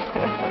 Certainly.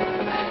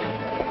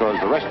 Because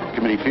the rest of the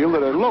committee feel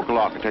that a local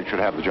architect should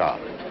have the job.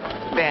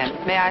 Ben,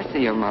 may I see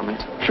you a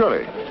moment?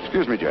 Surely.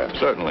 Excuse me, Jeff.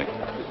 Certainly.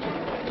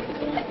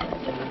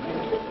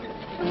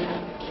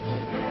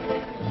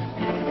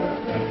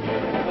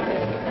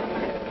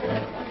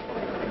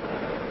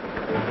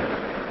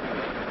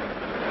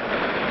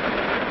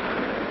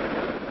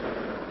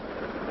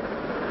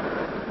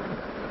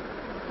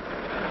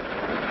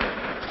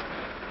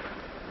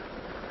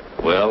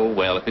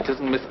 Well, if it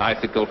isn't Miss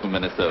Icicle from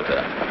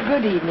Minnesota.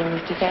 Good evening,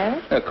 Mr.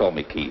 Ferris. Call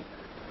me Keith.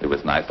 It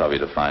was nice of you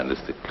to find this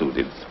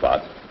secluded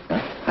spot.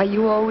 Are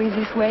you always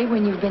this way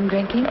when you've been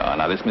drinking? Oh,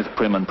 now, this Miss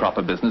Prim and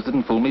Proper business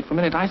didn't fool me for a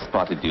minute. I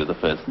spotted you the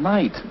first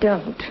night.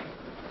 Don't.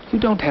 You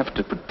don't have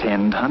to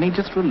pretend, honey.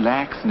 Just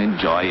relax and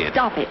enjoy it.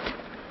 Stop it.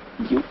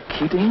 You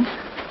kidding?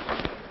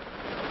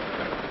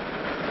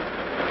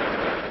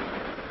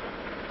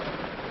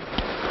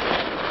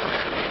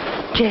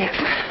 Jeff.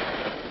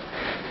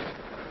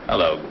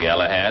 Hello,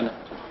 Galahad.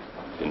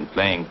 Been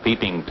playing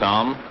Peeping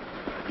Tom?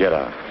 Get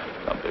out.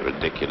 Don't be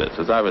ridiculous.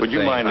 As I was Would you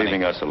saying, mind honey,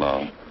 leaving us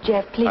alone?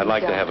 Jeff, please I'd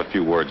like to don't. have a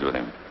few words with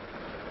him.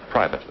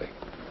 Privately.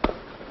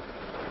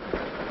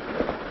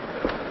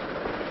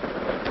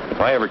 If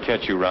I ever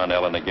catch you around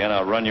Ellen again,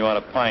 I'll run you out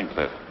of Pine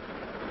Cliff.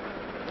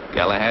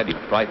 Galahad, you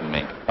frighten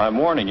me. I'm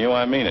warning you,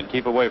 I mean it.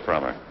 Keep away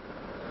from her.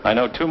 I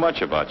know too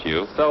much about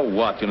you. So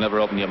what? You'll never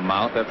open your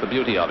mouth. That's the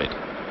beauty of it.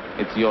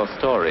 It's your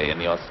story,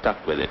 and you're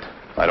stuck with it.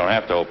 I don't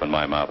have to open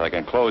my mouth. I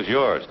can close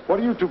yours. What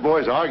are you two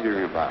boys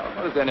arguing about?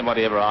 What does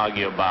anybody ever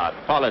argue about?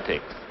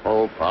 Politics.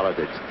 Oh,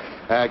 politics.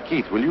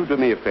 Keith, will you do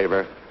me a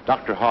favor?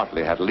 Dr.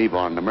 Hartley had to leave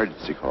on an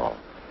emergency call.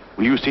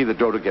 Will you see that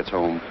Dodo gets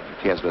home?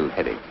 She has a little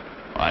headache.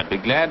 I'd be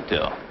glad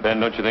to.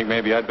 Ben, don't you think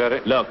maybe I'd better?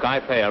 Look, I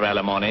pay her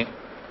alimony.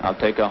 I'll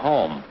take her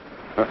home.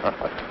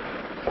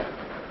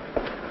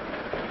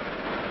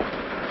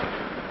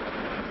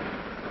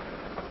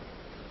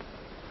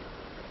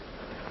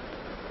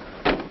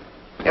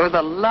 It was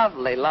a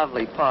lovely,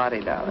 lovely party,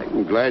 darling.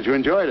 I'm glad you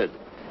enjoyed it.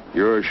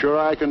 You're sure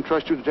I can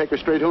trust you to take her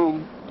straight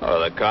home? Oh,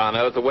 the car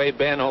knows the way,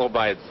 Ben, all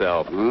by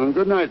itself.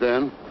 Good night,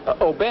 then.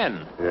 Oh,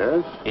 Ben.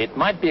 Yes? It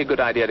might be a good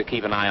idea to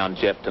keep an eye on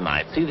Jeff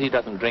tonight. See that he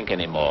doesn't drink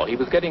anymore. He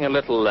was getting a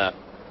little out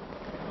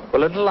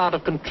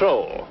of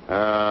control.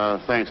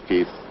 Thanks,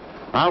 Keith.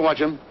 I'll watch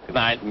him. Good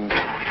night.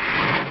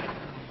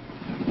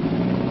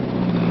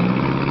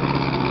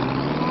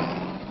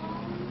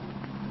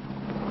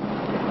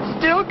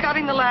 Still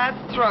cutting the lad's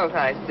throat,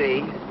 I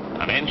see.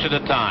 An inch at a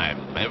time.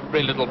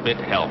 Every little bit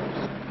helps.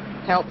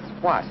 Helps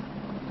what?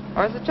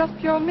 Or is it just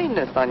pure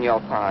meanness on your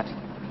part?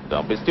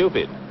 Don't be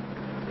stupid.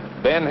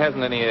 Ben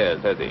hasn't any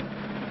heirs, has he?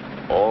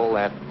 All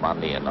that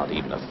money and not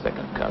even a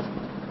second cousin.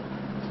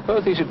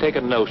 Suppose he should take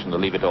a notion to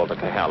leave it all to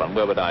Cohalan.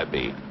 Where would I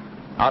be?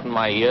 Out in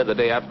my ear the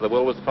day after the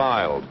will was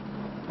filed.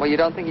 Well, you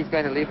don't think he's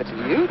going to leave it to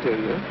you, do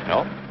you?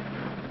 No.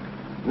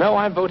 No,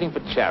 I'm voting for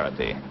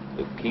charity,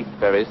 with Keith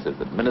Ferris as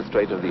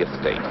administrator of the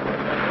estate.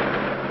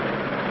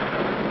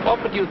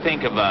 What would you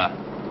think of a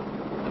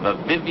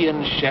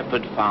Vivian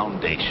Shepherd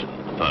Foundation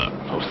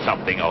for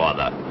something or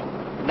other?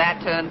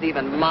 That turns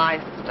even my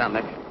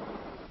stomach.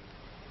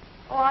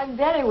 Oh, I'm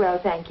very well,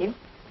 thank you.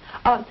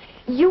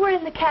 You were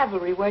in the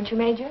cavalry, weren't you,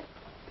 Major?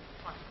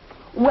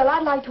 Well,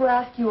 I'd like to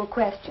ask you a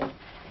question.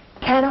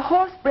 Can a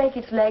horse break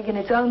its leg in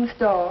its own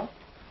stall?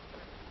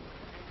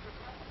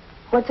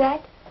 What's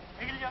that?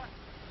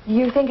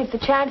 You think it's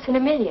a chance in a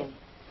million?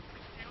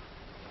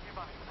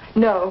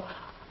 No,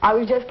 I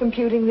was just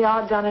computing the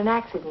odds on an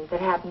accident that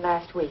happened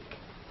last week.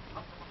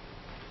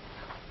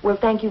 Well,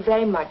 thank you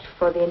very much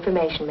for the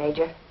information,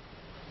 Major.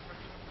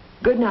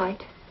 Good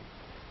night.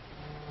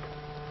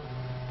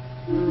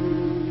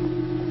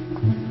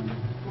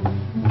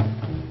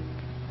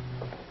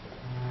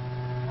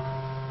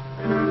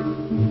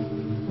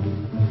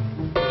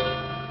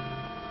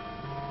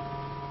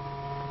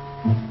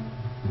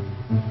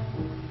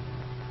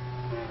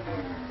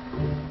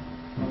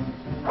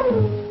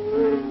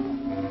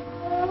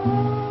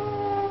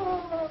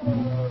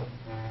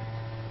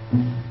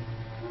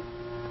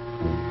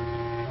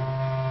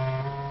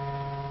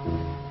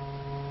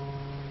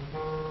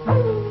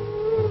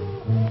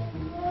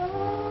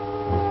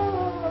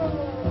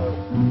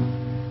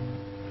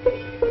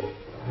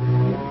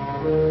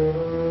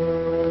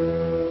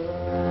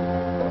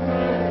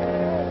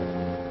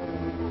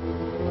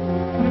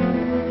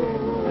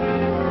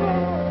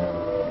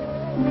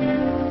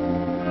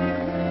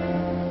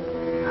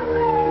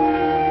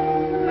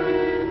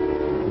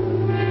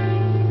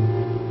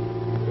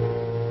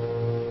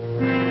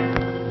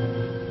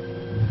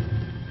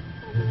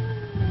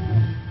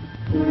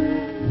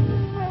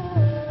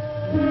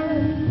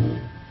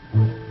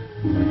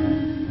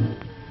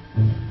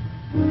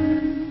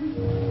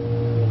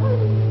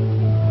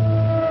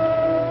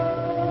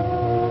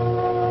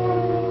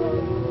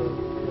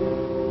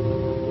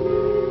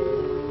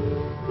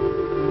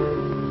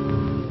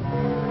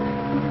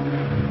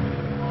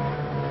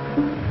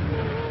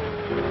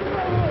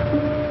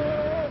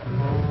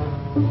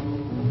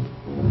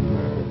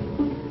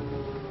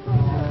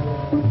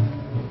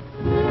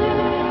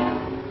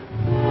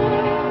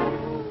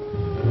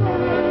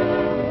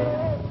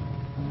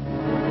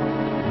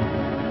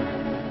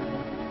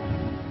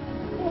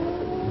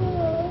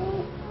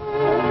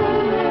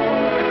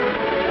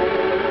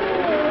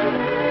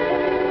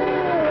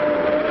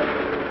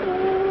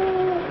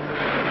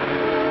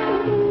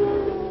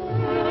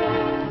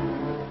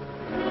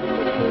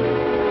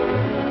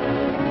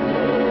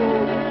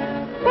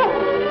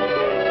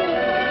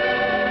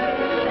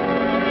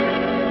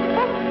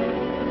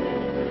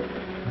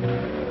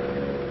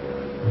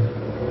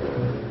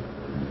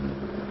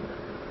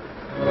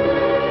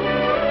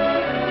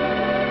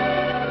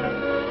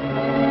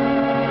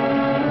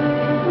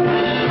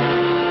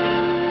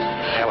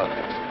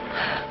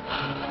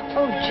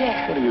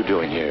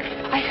 doing here?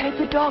 I heard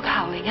the dog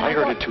howling. And I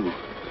heard it too.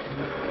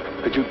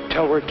 Could you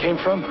tell where it came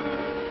from?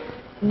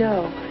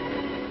 No.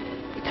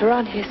 It's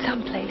around here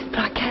someplace, but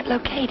I can't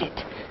locate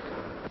it.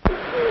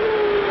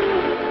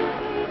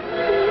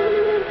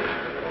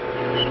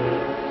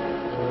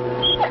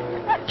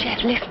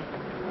 Jeff, listen.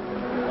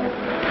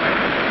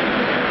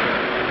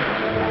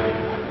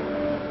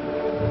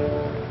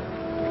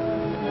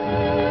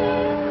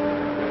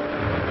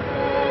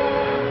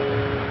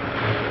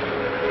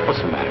 What's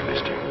the matter,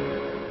 mister?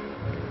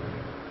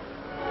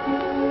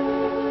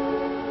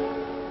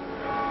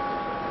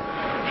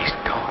 He's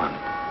gone.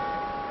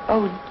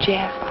 Oh,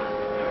 Jeff.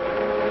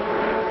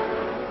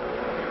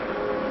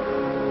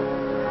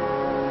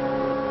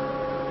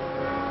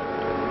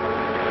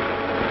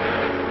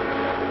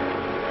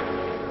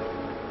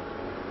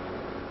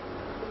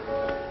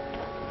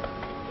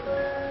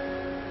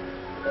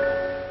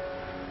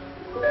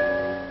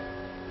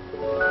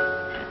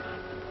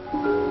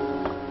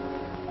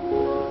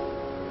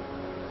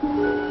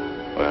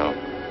 Well,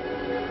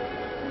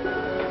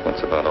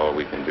 that's about all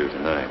we can do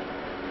tonight.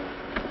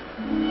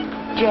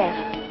 Jeff,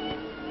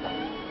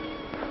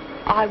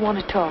 I want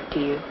to talk to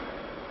you.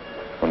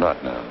 Well,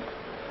 not now.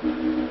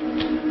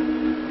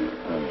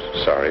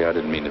 I'm sorry, I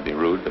didn't mean to be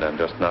rude, but I'm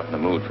just not in the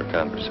mood for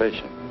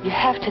conversation. You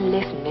have to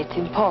listen. It's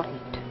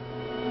important.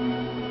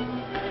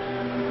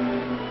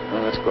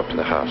 Well, let's go up to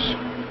the house.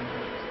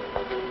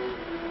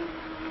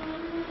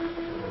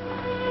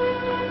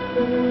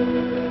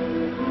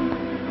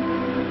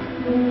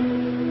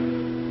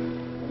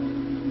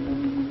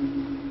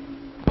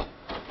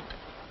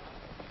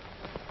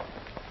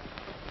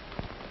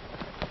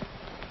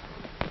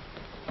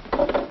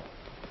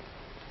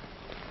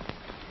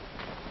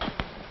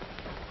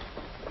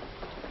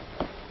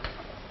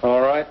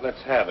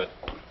 Let's have it.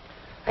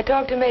 I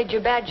talked to Major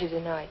Badger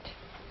tonight.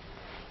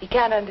 He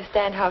can't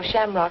understand how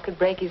Shamrock could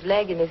break his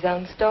leg in his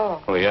own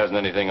stall. Well, he hasn't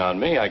anything on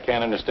me. I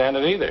can't understand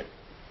it either.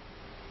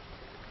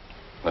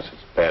 Unless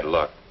it's bad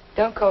luck.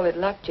 Don't call it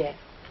luck, Jeff.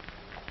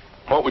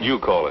 What would you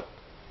call it?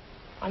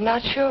 I'm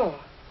not sure.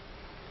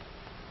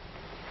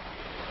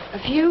 A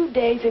few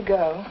days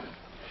ago,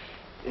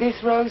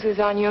 this rose was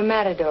on your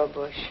matador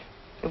bush.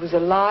 It was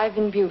alive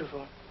and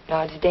beautiful.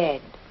 Now it's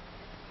dead.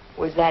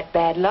 Was that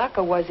bad luck,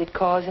 or was it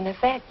cause and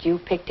effect? You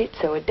picked it,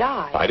 so it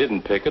died. I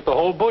didn't pick it. The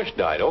whole bush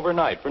died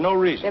overnight for no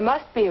reason. There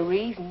must be a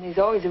reason. There's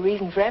always a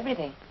reason for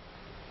everything.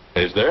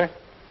 Is there?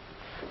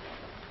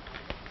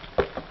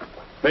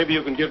 Maybe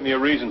you can give me a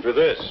reason for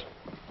this.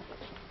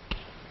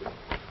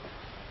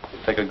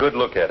 Take a good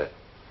look at it.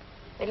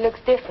 It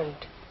looks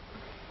different.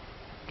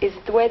 Is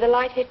it the way the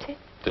light hits it?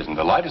 It isn't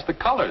the light, it's the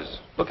colors.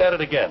 Look at it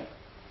again.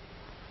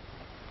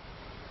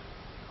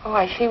 Oh,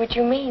 I see what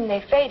you mean. They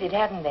faded,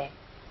 haven't they?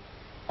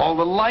 All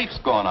the life's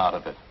gone out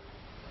of it.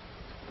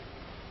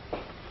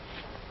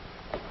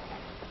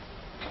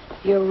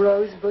 Your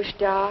rose bush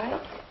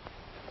died.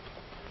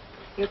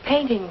 Your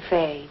painting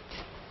fades.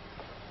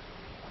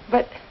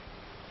 But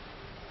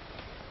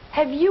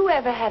have you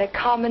ever had a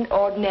common,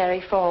 ordinary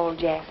fall,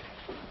 Jeff?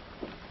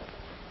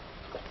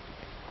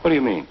 What do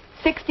you mean?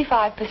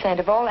 65%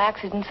 of all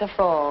accidents are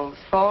falls.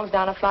 Falls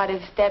down a flight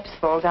of steps,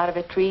 falls out of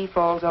a tree,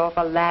 falls off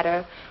a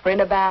ladder, or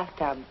in a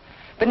bathtub.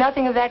 But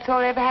nothing of that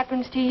sort ever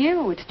happens to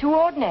you. It's too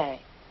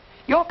ordinary.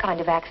 Your kind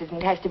of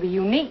accident has to be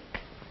unique.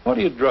 What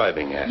are you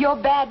driving at? Your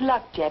bad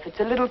luck, Jeff. It's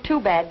a little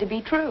too bad to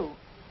be true.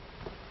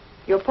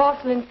 Your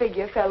porcelain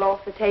figure fell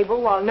off the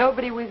table while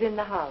nobody was in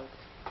the house.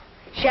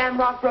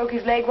 Shamrock broke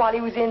his leg while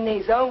he was in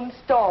his own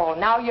stall.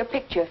 Now your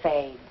picture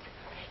fades.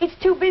 It's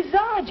too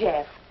bizarre,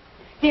 Jeff.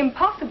 The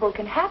impossible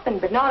can happen,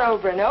 but not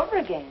over and over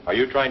again. Are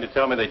you trying to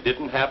tell me they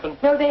didn't happen?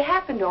 No, they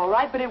happened all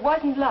right, but it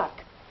wasn't luck.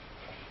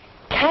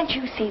 Can't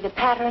you see the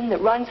pattern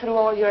that runs through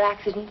all your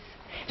accidents?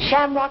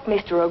 Shamrock,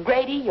 Mr.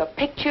 O'Grady, your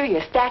picture,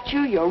 your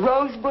statue, your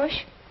rose bush,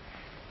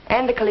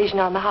 and the collision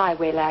on the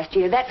highway last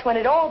year. That's when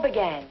it all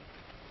began.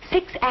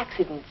 6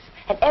 accidents,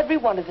 and every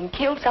one of them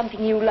killed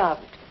something you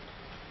loved.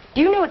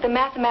 Do you know what the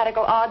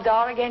mathematical odds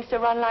are against a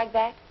run like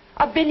that?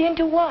 1 billion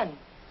to 1.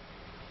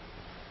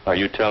 Are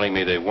you telling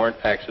me they weren't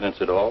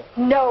accidents at all?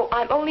 No,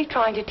 I'm only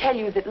trying to tell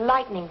you that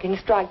lightning can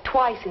strike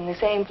twice in the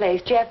same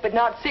place, Jeff, but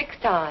not 6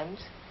 times.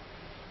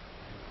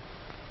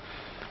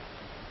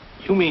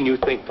 You mean you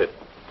think that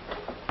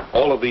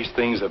all of these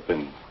things have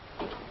been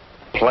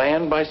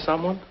planned by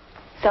someone?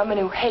 Someone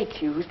who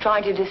hates you, who's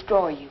trying to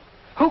destroy you.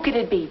 Who could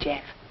it be,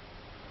 Jeff?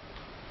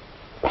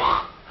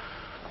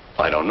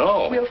 I don't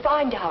know. We'll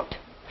find out.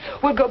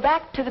 We'll go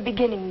back to the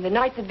beginning, the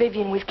night that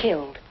Vivian was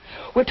killed.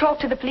 We'll talk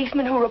to the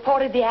policeman who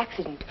reported the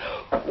accident.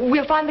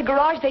 We'll find the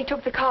garage they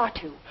took the car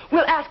to.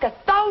 We'll ask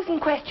 1,000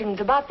 questions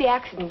about the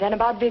accident and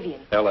about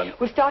Vivian. Ellen.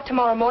 We'll start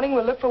tomorrow morning.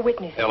 We'll look for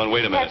witnesses. Ellen,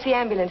 wait a minute. Perhaps the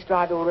ambulance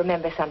driver will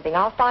remember something.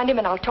 I'll find him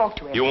and I'll talk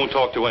to him. You won't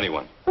talk to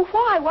anyone. Well,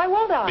 why? Why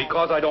won't I?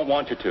 Because I don't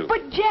want you to.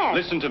 But, Jeff...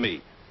 Listen to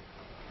me.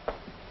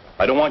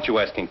 I don't want you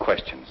asking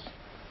questions.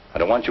 I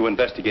don't want you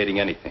investigating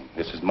anything.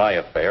 This is my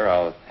affair.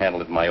 I'll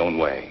handle it my own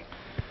way.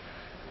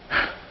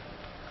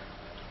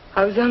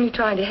 I was only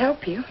trying to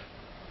help you.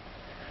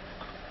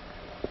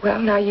 Well,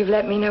 now you've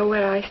let me know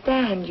where I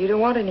stand. You don't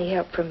want any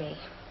help from me.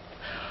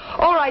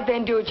 All right,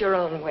 then, do it your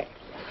own way.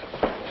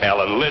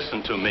 Ellen,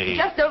 listen to me.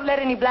 Just don't let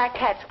any black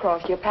cats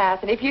cross your path.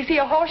 And if you see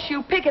a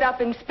horseshoe, pick it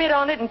up and spit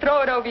on it and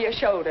throw it over your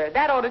shoulder.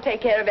 That ought to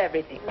take care of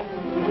everything.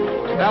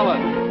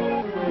 Ellen.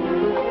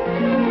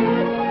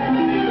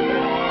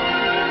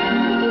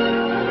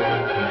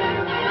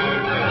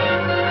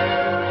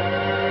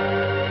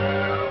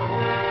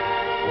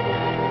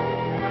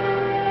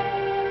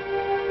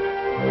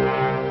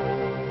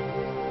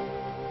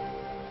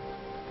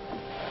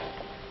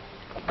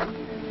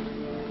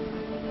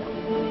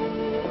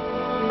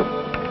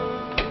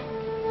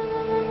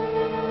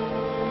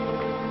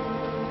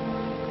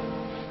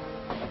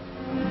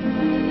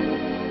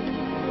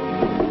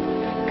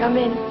 Come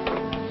in.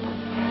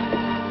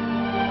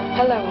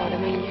 Hello, Aunt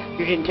Amelia.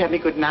 You didn't tell me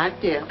good night,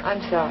 dear.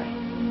 I'm sorry.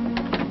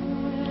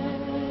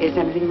 Is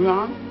anything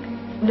wrong?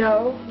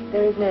 No,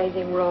 there isn't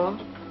anything wrong.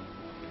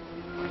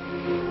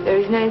 There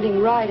isn't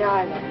anything right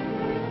either.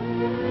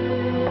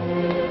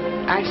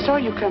 I saw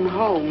you come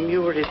home.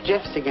 You were at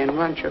Jeff's again,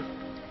 weren't you?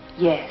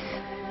 Yes.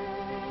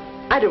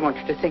 I don't want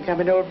you to think I'm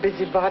an old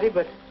busybody,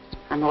 but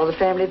I'm all the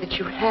family that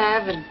you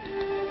have, and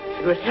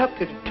it would help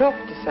you to talk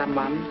to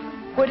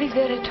someone. What is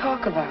there to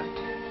talk about?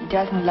 He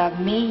doesn't love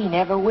me. He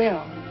never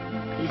will.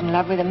 He's in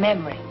love with a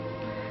memory.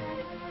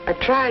 I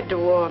tried to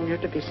warn you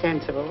to be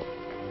sensible.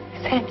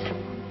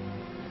 Sensible?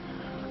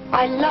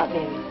 I love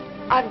him.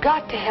 I've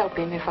got to help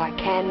him if I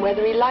can,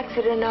 whether he likes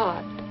it or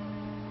not.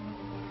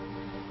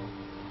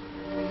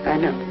 I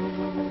know.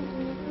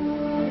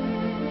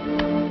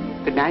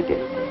 Good night,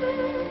 dear.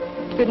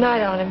 Good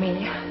night, Aunt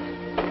Amelia.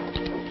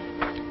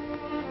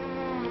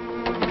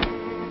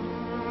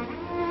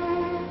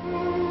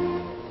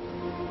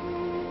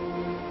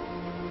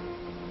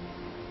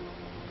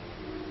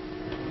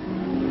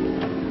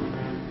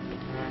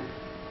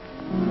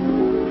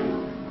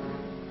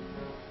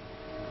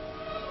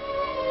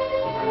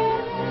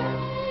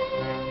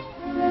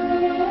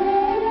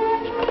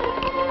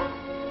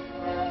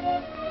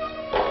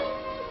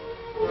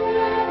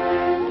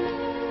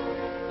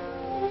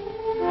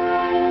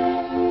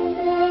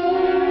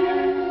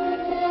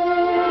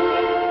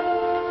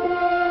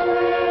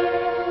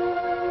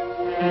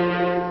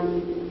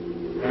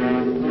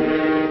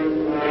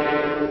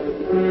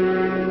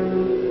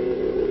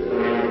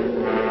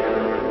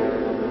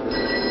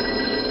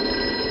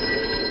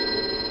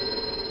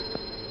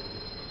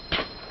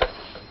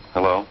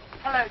 Hello?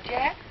 Hello,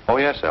 Jeff. Oh,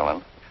 yes,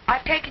 Ellen.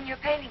 I've taken your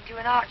painting to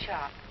an art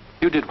shop.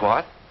 You did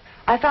what?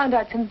 I found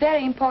out some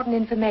very important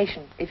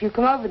information. If you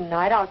come over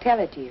tonight, I'll tell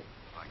it to you.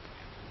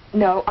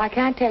 No, I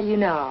can't tell you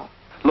now.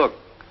 Look,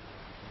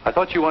 I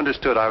thought you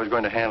understood I was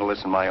going to handle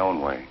this in my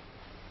own way.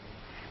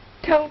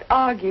 Don't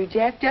argue,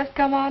 Jeff. Just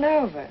come on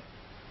over.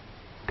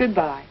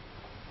 Goodbye.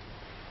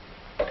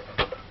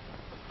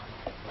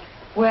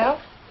 Well,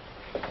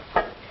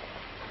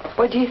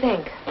 what do you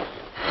think?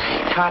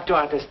 It's hard to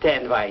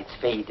understand why it's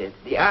faded.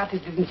 The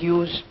artist didn't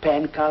use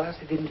pen colors.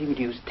 He didn't even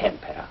use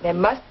tempera. There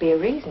must be a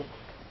reason.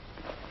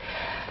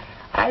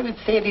 I would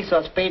say this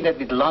was painted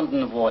with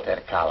London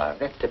watercolor.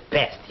 That's the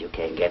best you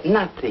can get.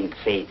 Nothing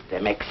fades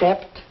them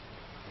except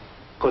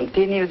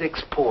continuous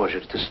exposure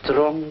to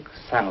strong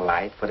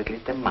sunlight for at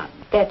least a month.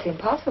 That's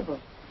impossible.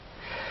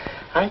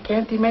 I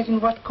can't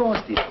imagine what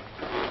caused it.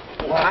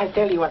 Well, I'll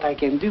tell you what I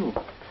can do.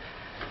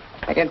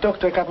 I can talk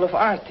to a couple of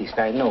artists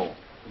I know.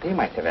 They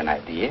might have an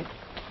idea.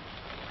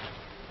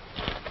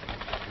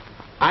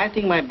 I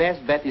think my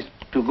best bet is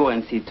to go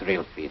and see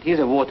Trilfield. He's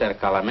a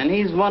watercolor man.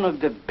 He's one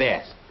of the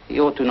best. He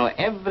ought to know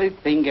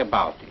everything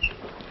about it.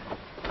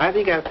 I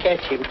think I'll catch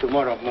him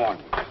tomorrow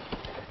morning.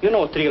 You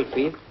know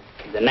Trilfield,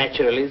 the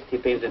naturalist. He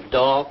paints the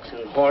dogs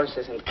and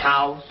horses and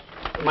cows.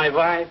 My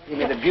wife, he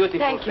made a beautiful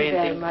Thank you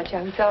painting. very much.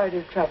 I'm sorry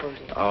to have troubled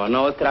you. Oh,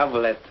 no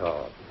trouble at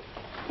all.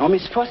 Oh,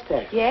 Miss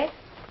Foster. Yes?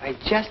 I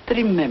just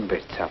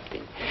remembered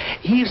something.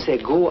 Years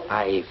ago,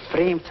 I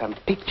framed some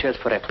pictures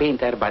for a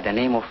painter by the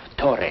name of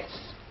Torres,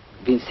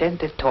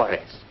 Vicente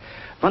Torres.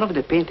 One of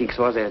the paintings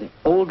was an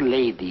old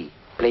lady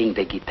playing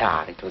the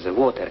guitar. It was a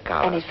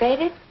watercolor. And it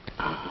faded?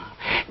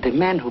 The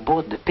man who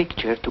bought the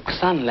picture took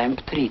sun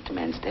lamp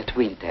treatments that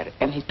winter,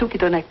 and he took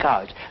it on a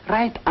couch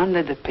right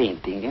under the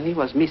painting, and he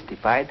was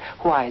mystified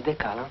why the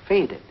color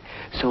faded.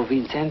 So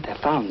Vicente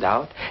found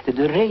out that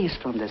the rays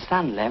from the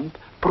sun lamp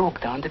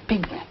broke down the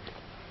pigment.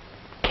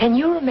 Can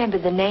you remember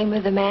the name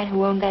of the man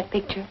who owned that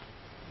picture?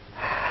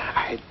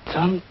 I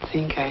don't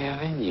think I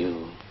ever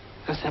knew.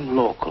 It was some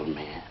local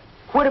man.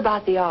 What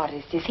about the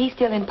artist? Is he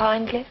still in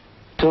Pine Cliff?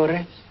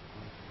 Torres?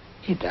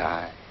 He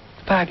died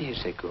 5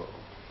 years ago.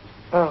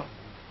 Oh.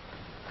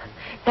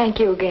 Thank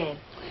you again.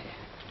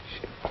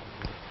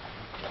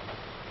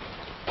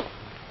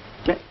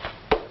 Sure.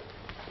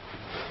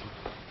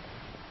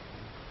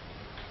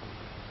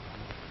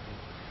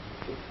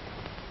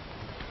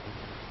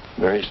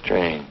 Very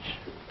strange.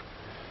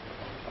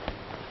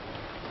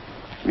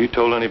 Have you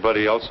told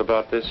anybody else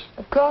about this?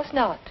 Of course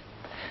not.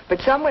 But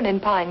someone in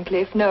Pine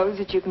Cliff knows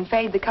that you can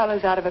fade the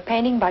colors out of a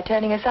painting by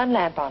turning a sun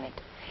lamp on it.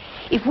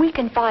 If we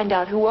can find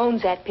out who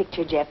owns that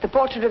picture, Jeff, the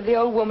portrait of the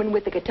old woman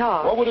with the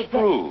guitar... What would it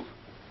prove?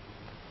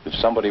 If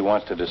somebody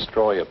wants to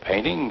destroy a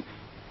painting,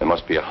 there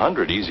must be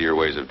 100 easier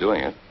ways of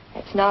doing it.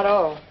 That's not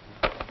all.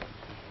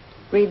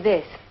 Read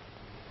this.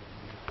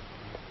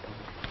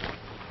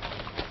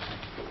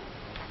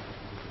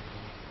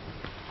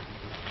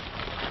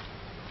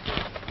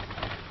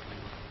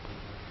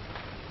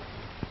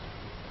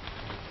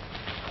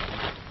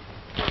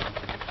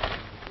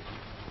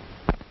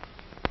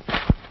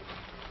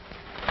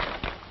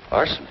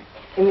 Arsenic?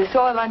 In the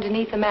soil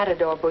underneath the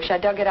matador bush. I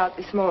dug it out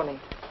this morning.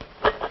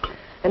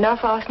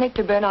 Enough arsenic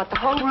to burn out the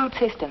whole root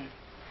system.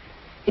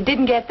 It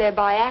didn't get there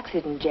by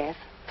accident, Jeff.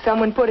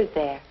 Someone put it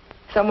there.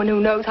 Someone who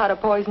knows how to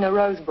poison a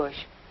rose bush.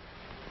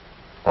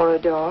 Or a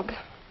dog.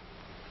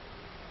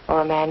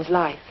 Or a man's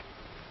life.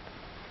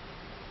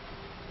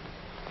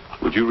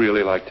 Would you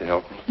really like to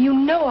help me? You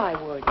know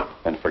I would.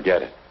 Then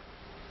forget it.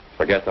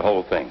 Forget the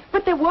whole thing.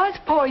 But there was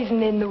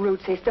poison in the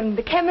root system.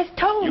 The chemist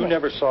told me. You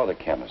never saw the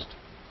chemist.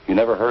 You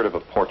never heard of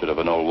a portrait of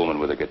an old woman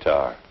with a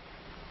guitar.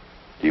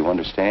 Do you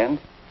understand?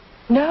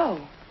 No.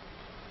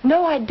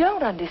 No, I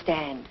don't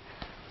understand.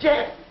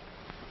 Jeff!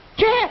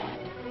 Jeff!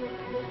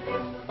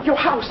 Your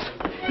house.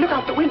 Look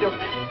out the window.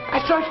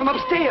 I saw it from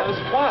upstairs.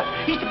 What?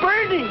 It's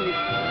burning.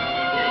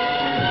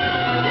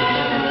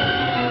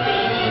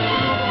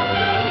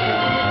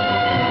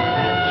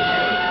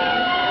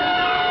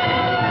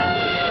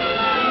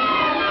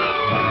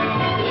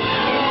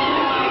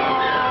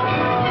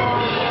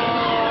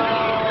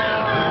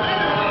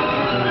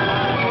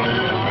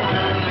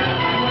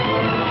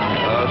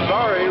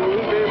 Sorry, we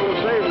won't be able to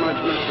save much,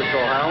 Mr.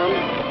 Cohalan.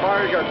 The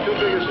fire's got too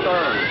big a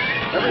stern.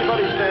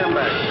 Everybody stand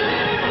back.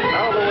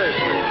 Out of the way,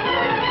 please.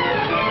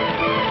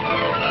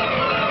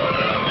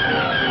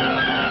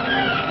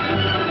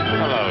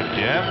 Hello,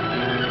 Jeff.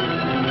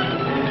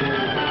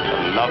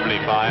 A lovely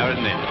fire,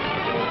 isn't it?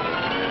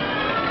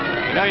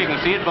 You know, you can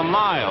see it for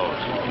miles.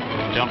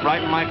 Jumped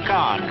right in my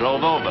car and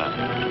drove over.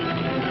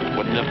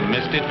 Wouldn't have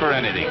missed it for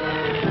anything.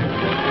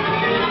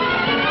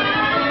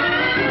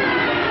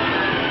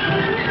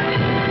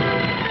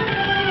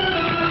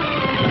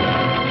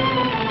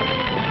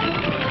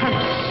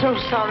 So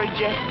sorry,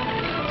 Jeff.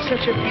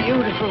 Such a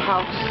beautiful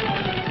house.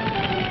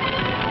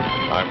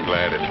 I'm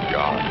glad it's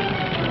gone.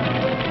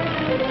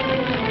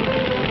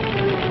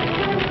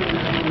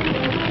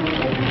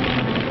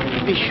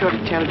 Be sure to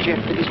tell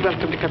Jeff that he's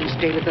welcome to come and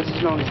stay with us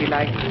as long as he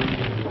likes.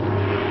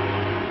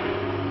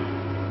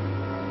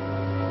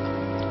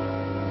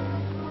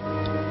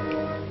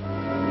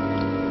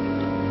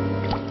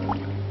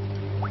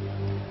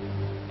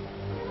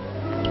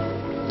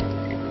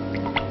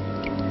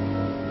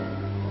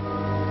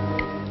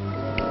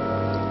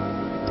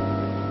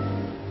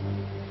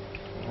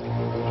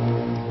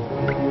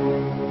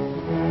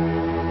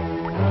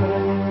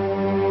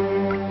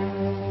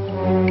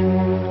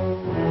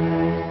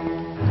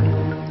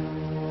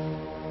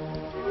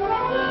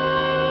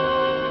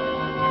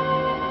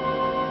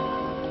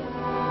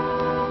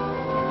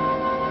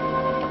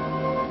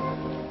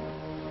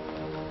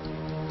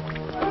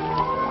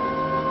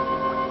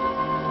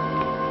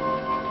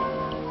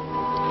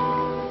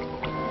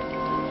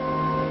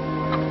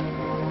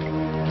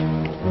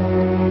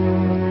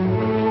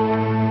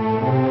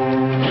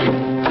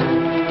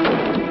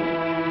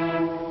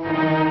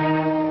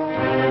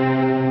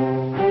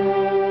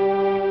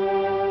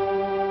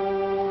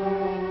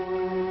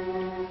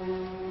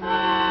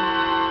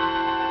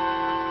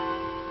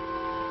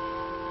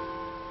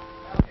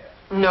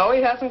 No,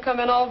 he hasn't come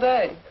in all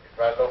day. Have you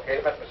tried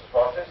locating him at Mrs.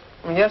 Foster's?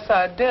 Yes,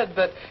 I did,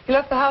 but he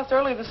left the house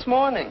early this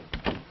morning.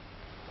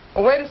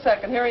 Well, wait a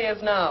second. Here he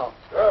is now.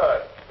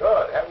 Good,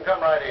 good. Have him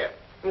come right in.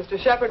 Mr.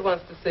 Shepard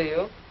wants to see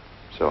you.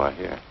 So I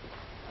hear.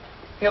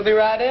 He'll be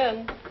right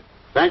in.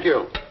 Thank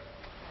you.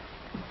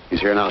 He's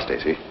here now,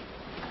 Stacy.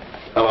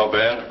 Hello,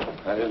 Ben.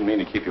 I didn't mean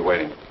to keep you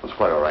waiting. It's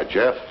quite all right,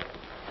 Jeff.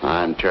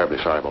 I'm terribly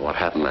sorry about what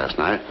happened last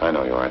night. I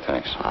know you are,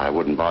 thanks. I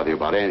wouldn't bother you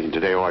about anything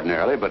today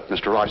ordinarily, but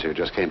Mr. Rogers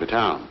just came to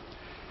town.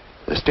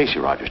 Stacy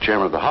Rogers,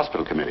 chairman of the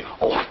hospital committee.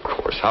 Oh, of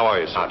course. How are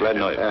you, sir? Glad to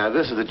know you.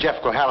 This is the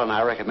Jeff Cohalan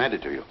I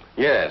recommended to you.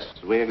 Yes,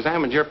 we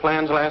examined your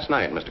plans last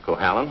night, Mr.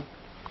 Cohalan.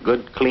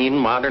 Good, clean,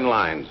 modern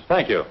lines.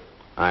 Thank you.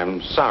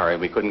 I'm sorry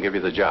we couldn't give you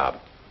the job.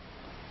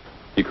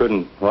 You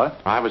couldn't what?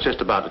 I was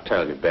just about to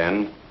tell you,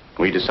 Ben.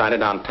 We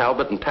decided on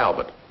Talbot and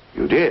Talbot.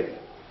 You did?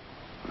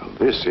 Well,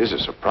 this is a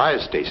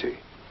surprise, Stacy.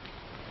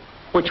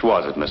 Which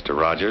was it, Mr.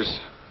 Rogers?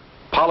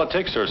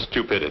 Politics or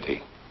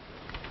stupidity?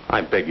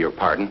 I beg your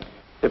pardon.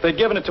 If they'd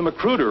given it to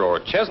Magruder or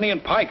Chesney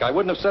and Pike, I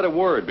wouldn't have said a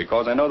word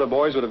because I know the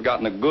boys would have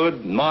gotten a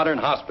good, modern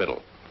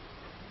hospital.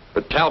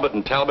 But Talbot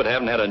and Talbot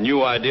haven't had a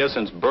new idea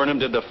since Burnham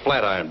did the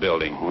Flatiron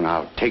Building. Oh,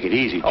 now, take it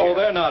easy, Jeff. Oh,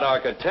 they're not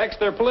architects.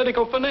 They're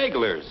political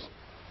finaglers.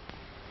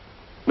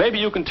 Maybe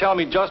you can tell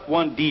me just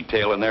one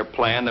detail in their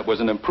plan that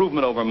was an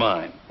improvement over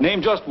mine.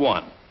 Name just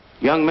one.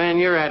 Young man,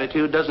 your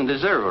attitude doesn't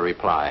deserve a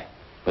reply.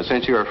 But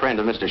since you're a friend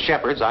of Mr.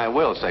 Shepard's, I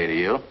will say to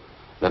you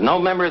that no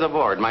member of the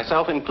board,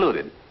 myself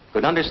included,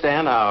 could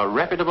understand how a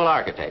reputable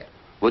architect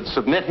would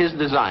submit his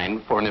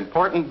design for an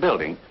important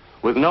building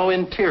with no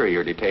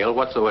interior detail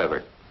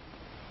whatsoever.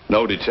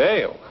 No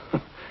detail.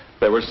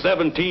 There were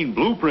 17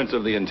 blueprints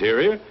of the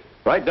interior,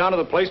 right down to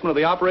the placement of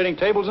the operating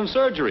tables and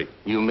surgery.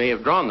 You may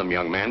have drawn them,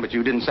 young man, but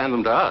you didn't send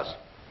them to us.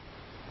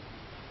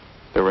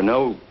 There were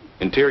no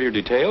interior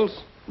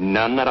details?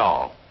 None at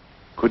all.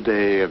 Could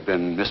they have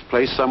been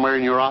misplaced somewhere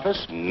in your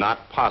office?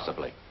 Not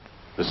possibly.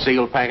 The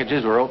sealed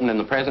packages were opened in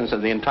the presence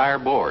of the entire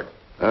board.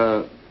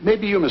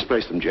 Maybe you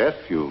misplaced them, Jeff.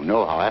 You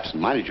know how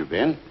absent-minded you've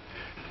been.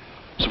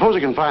 Suppose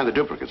you can find the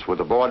duplicates. Would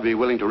the board be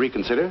willing to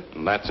reconsider?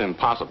 That's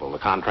impossible. The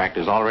contract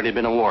has already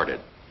been awarded.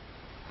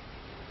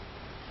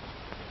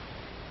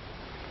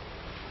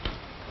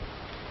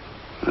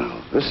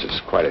 Well, this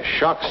is quite a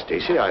shock,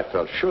 Stacy. I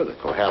felt sure that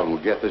Cohalan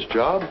would get this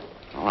job.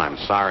 Oh, I'm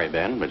sorry,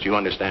 Ben, but you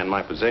understand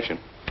my position.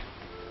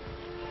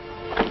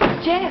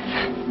 Jeff,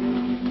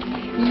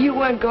 you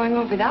weren't going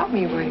home without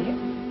me, were you?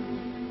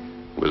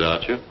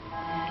 Without you?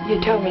 You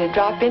told me to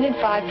drop in at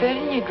 5:30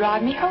 and you'd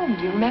drive me home.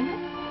 Do you remember?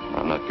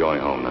 I'm not going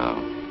home now.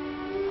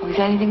 Oh, is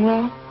anything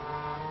wrong?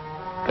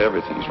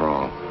 Everything's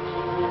wrong.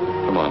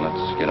 Come on,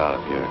 let's get out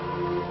of here.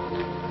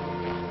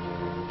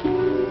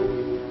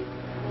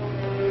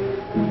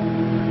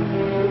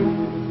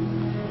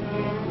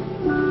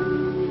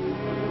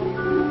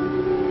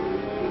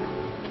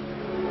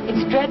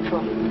 It's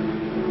dreadful.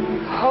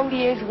 A whole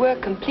year's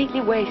work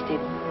completely wasted.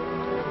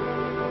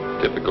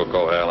 Typical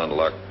Cohalan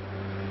luck.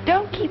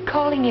 Don't keep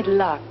calling it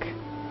luck.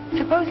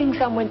 Supposing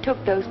someone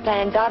took those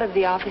plans out of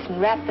the office and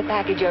wrapped the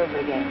package over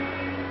again.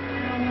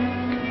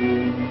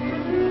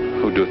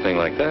 Who'd do a thing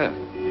like that?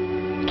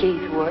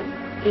 Keith would.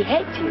 He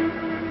hates you.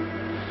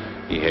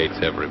 He hates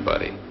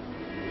everybody.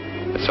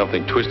 There's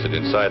something twisted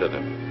inside of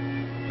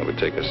him. It would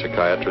take a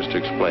psychiatrist to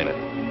explain it.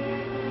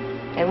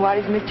 And why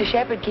does Mr.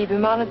 Shepard keep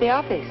him on at the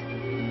office?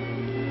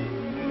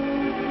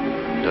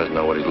 He doesn't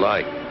know what he's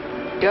like.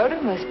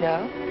 Dodo must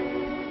know.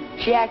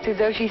 She acts as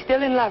though she's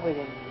still in love with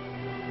him.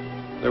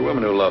 There are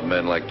women who love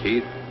men like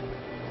Keith.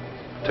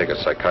 Take a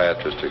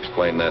psychiatrist to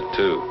explain that,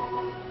 too.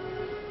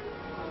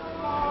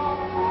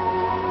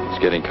 It's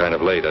getting kind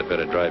of late. I'd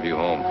better drive you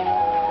home.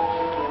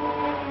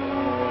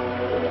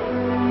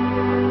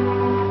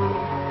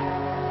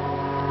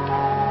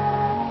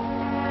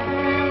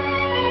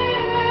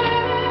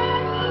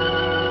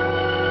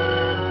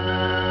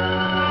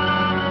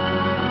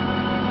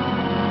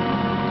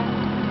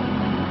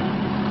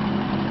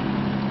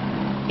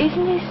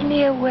 Isn't this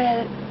near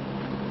where...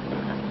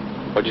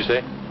 What'd you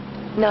say?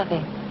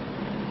 Nothing.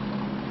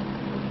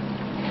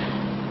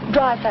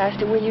 Drive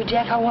faster, will you,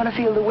 Jeff? I want to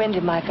feel the wind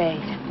in my face.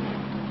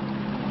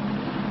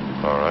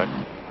 All right.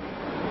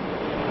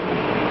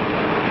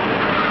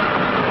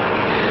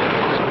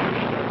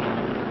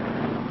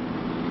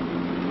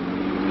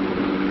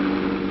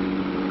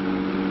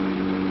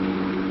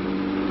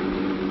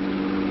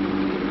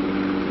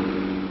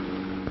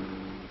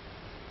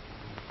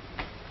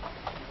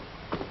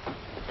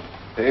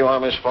 Here you are,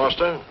 Miss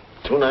Foster.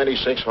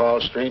 296 Hall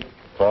Street,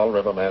 Fall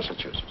River,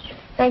 Massachusetts.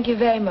 Thank you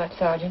very much,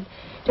 Sergeant.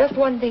 Just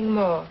one thing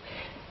more.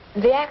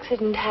 The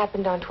accident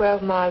happened on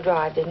 12 Mile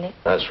Drive, didn't it?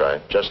 That's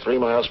right. Just 3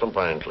 miles from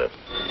Pine Cliff.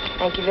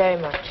 Thank you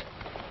very much.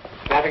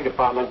 Traffic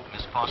department.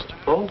 Miss Foster.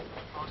 Who?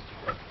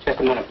 Just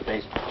a minute,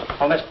 please.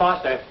 Oh, Miss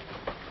Foster.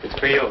 It's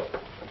for you.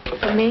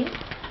 For me?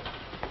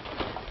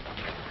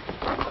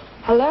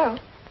 Hello?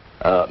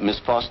 Miss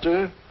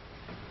Foster?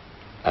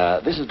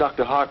 This is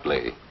Dr.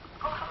 Hartley.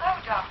 Oh,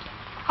 hello, Doctor.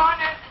 How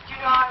on earth did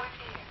you know I was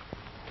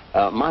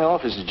here? My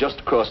office is just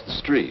across the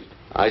street.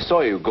 I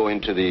saw you go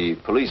into the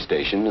police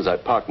station as I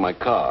parked my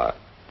car.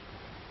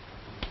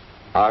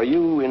 Are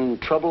you in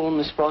trouble,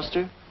 Miss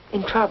Foster?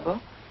 In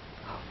trouble?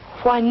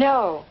 Why,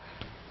 no.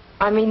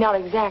 I mean, not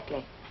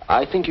exactly.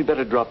 I think you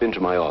better drop into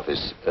my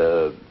office.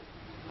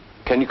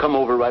 Can you come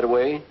over right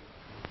away?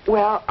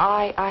 Well,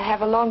 I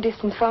have a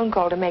long-distance phone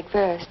call to make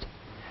first.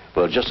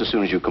 Well, just as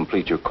soon as you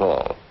complete your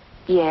call.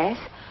 Yes.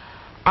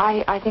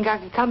 I think I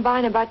could come by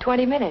in about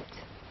 20 minutes.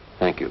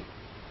 Thank you.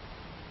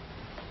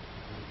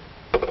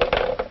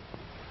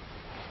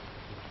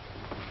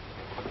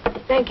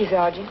 Thank you,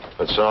 Sergeant.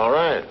 That's all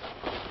right.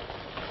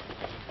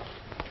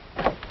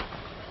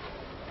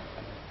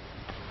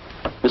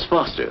 Miss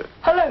Foster.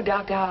 Hello,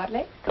 Dr.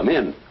 Hartley. Come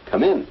in.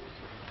 Come in.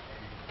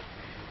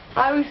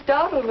 I was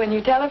startled when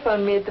you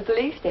telephoned me at the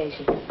police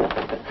station.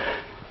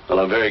 Well,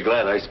 I'm very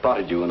glad I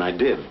spotted you when I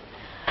did.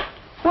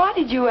 Why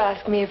did you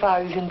ask me if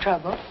I was in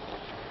trouble?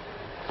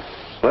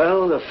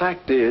 Well, the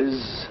fact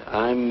is,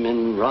 I'm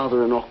in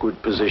rather an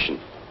awkward position.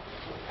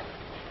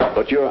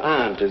 But your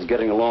aunt is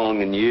getting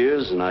along in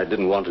years, and I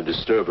didn't want to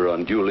disturb her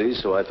unduly,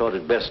 so I thought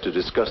it best to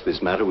discuss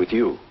this matter with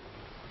you.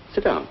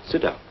 Sit down,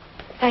 sit down.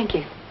 Thank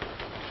you.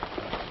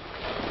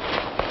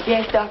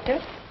 Yes, Doctor?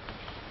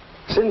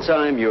 Since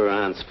I'm your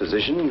aunt's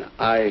physician,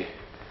 I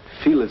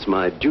feel it's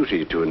my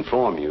duty to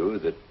inform you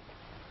that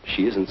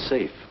she isn't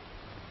safe.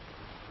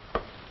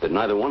 That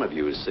neither one of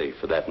you is safe,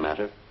 for that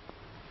matter.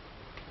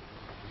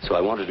 So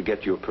I wanted to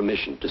get your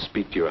permission to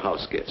speak to your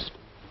house guest.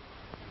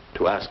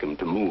 To ask him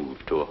to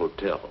move to a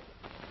hotel.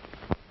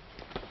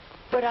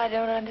 But I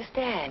don't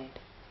understand.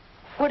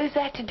 What has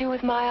that to do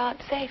with my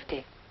aunt's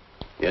safety?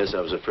 Yes,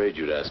 I was afraid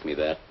you'd ask me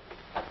that.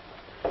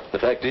 The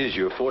fact is,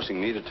 you're forcing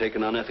me to take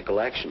an unethical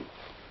action.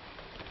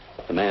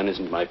 The man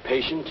isn't my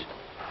patient,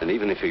 and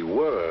even if he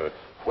were...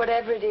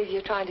 Whatever it is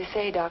you're trying to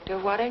say, Doctor,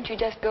 why don't you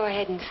just go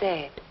ahead and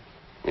say it?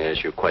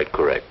 Yes, you're quite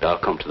correct. I'll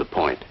come to the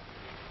point.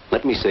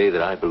 Let me say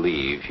that I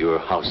believe your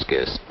house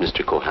guest,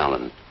 Mr.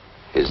 Cohalan,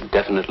 is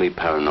definitely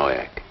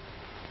paranoiac.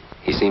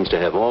 He seems to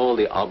have all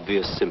the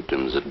obvious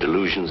symptoms of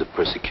delusions of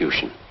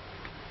persecution.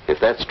 If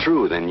that's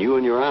true, then you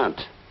and your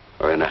aunt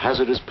are in a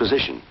hazardous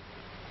position.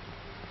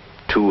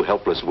 Two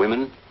helpless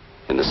women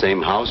in the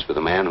same house with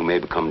a man who may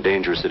become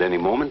dangerous at any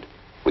moment.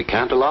 We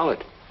can't allow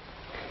it.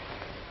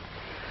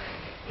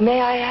 May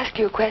I ask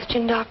you a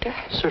question, Doctor?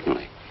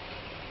 Certainly.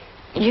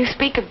 You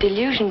speak of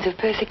delusions of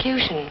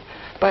persecution,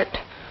 but...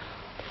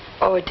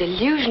 Oh, a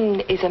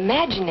delusion is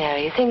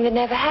imaginary, a thing that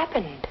never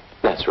happened.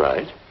 That's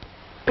right.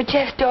 But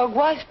Jeff's dog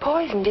was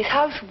poisoned. His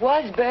house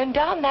was burned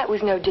down. That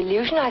was no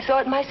delusion. I saw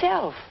it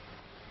myself.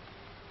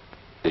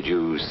 Did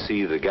you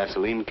see the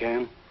gasoline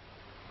can?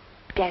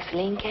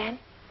 Gasoline can?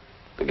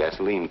 The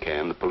gasoline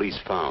can the police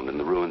found in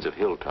the ruins of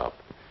Hilltop.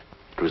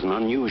 It was an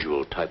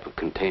unusual type of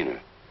container.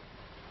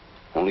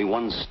 Only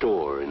one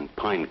store in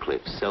Pine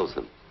Cliff sells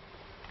them.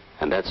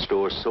 And that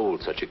store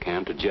sold such a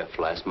can to Jeff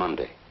last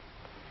Monday.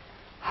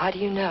 How do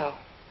you know?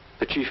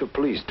 The chief of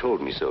police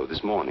told me so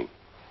this morning.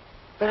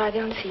 But I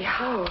don't see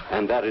how.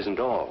 And that isn't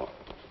all.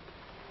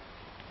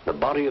 The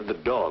body of the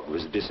dog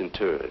was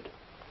disinterred.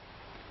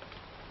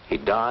 He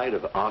died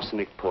of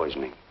arsenic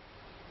poisoning.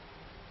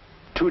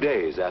 2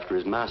 days after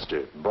his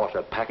master brought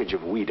a package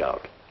of weed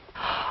out.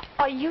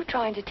 Are you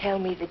trying to tell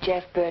me that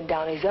Jeff burned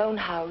down his own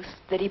house,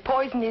 that he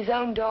poisoned his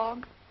own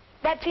dog?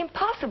 That's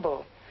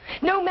impossible.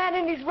 No man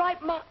in his right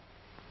mind...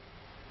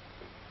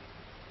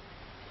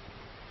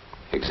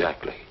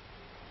 Exactly.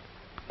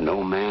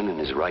 No man in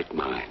his right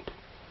mind.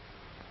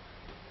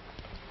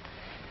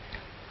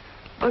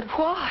 But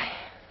why?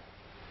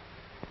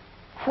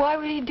 Why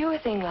would he do a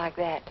thing like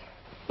that?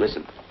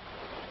 Listen.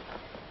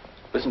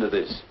 Listen to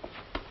this.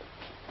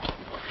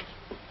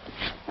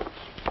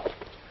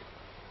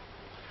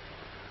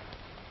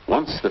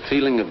 Once the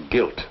feeling of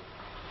guilt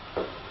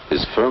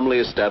is firmly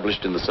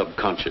established in the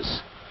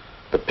subconscious,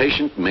 the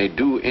patient may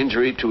do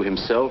injury to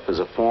himself as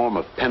a form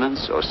of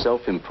penance or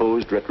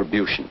self-imposed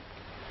retribution.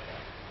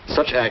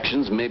 Such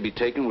actions may be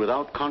taken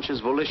without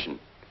conscious volition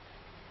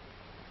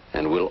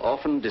and will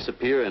often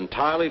disappear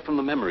entirely from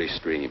the memory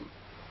stream,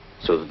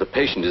 so that the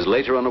patient is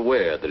later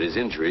unaware that his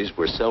injuries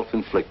were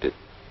self-inflicted.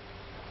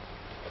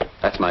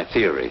 That's my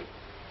theory,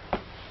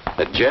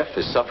 that Jeff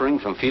is suffering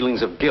from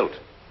feelings of guilt,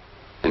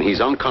 and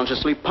he's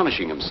unconsciously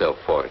punishing himself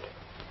for it.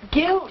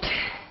 Guilt?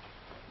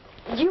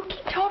 You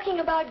keep talking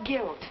about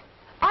guilt.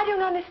 I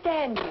don't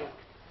understand you.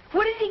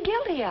 What is he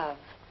guilty of?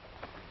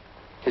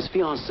 His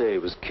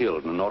fiancée was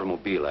killed in an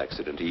automobile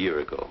accident a year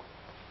ago,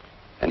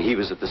 and he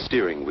was at the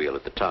steering wheel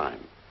at the time.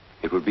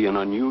 It would be an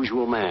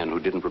unusual man who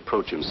didn't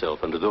reproach himself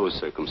under those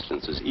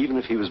circumstances, even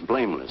if he was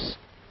blameless.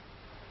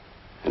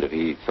 And if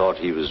he thought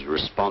he was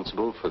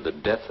responsible for the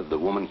death of the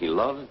woman he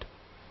loved,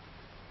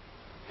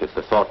 if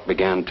the thought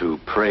began to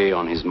prey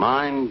on his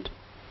mind,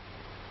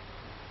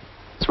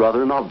 it's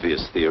rather an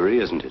obvious theory,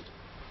 isn't it?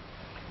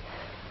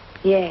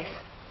 Yes.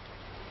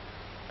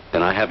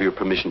 Then I have your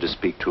permission to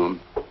speak to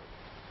him.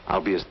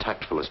 I'll be as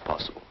tactful as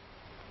possible.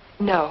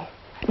 No,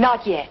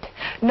 not yet.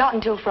 Not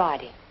until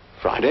Friday.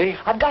 Friday?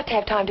 I've got to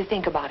have time to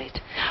think about it.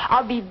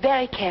 I'll be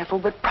very careful,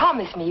 but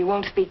promise me you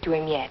won't speak to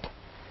him yet.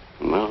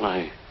 Well,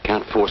 I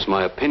can't force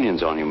my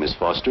opinions on you, Miss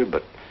Foster,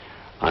 but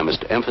I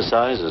must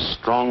emphasize as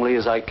strongly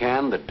as I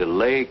can that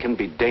delay can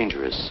be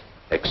dangerous.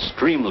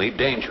 Extremely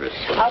dangerous.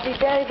 I'll be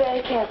very,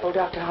 very careful,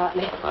 Dr.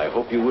 Hartley. I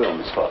hope you will,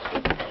 Miss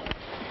Foster.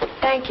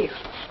 Thank you.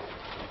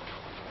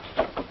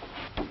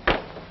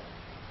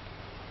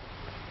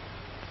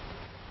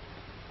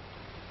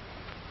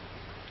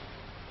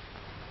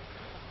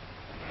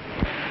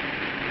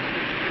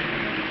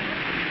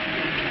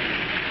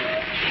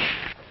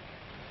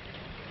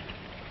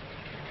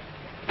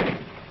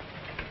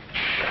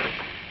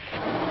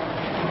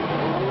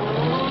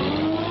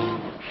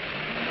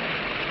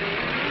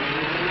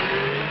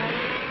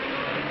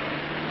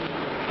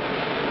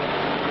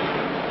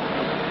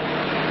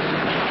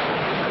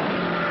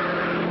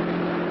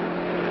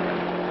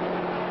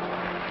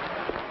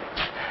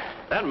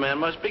 That man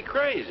must be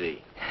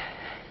crazy.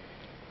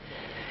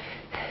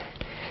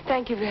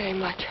 Thank you very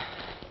much.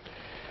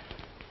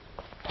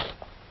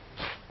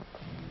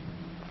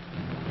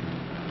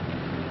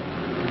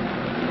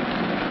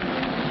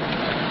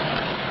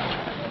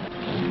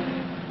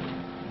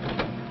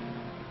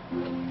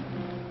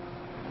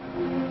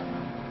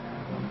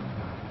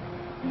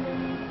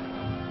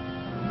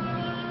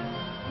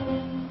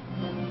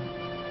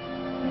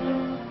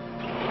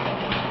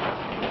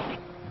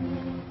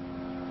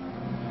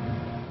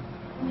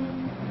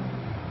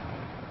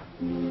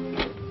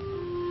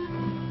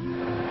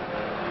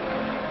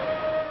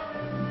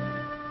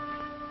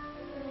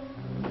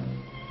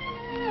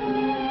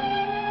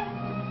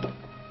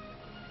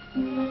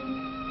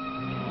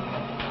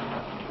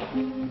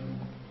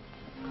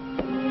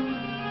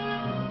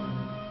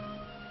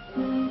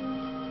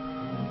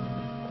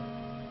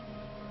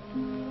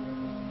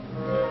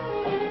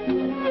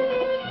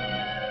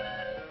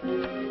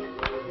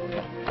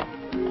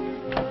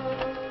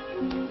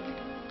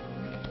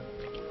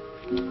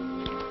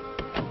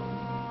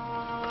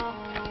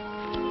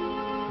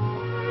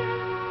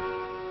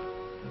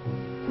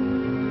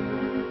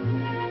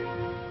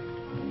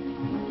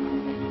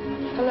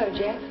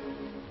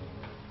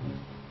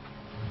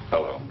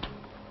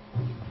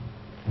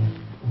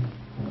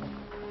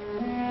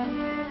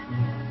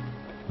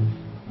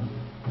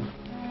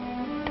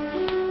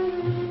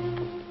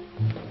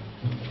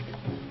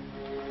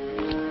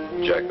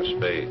 Jack of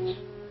spades.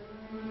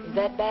 Is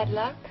that bad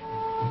luck?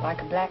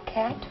 Like a black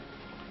cat?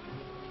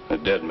 A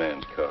dead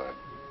man's card.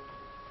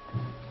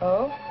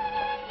 Oh?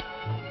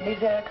 Is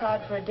there a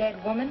card for a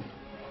dead woman?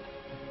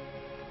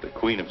 The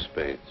Queen of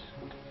Spades.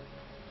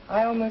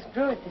 I almost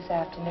drew it this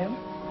afternoon.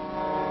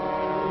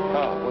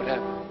 Oh, what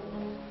happened?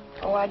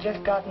 Oh, I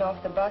just gotten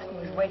off the bus and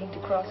was waiting to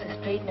cross the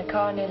street and a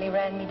car nearly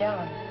ran me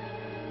down.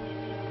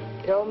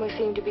 It almost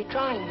seemed to be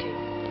trying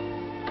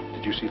to.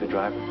 Did you see the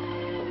driver?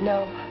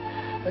 No.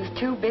 I was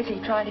too busy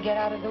trying to get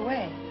out of the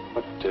way.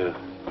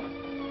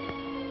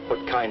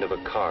 What kind of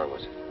a car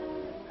was it?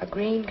 A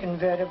green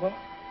convertible.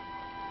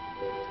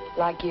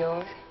 Like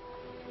yours.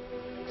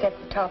 Except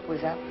the top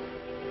was up.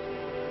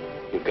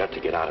 You've got to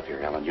get out of here,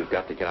 Ellen. You've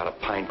got to get out of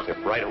Pine Cliff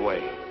right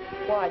away.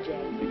 Why,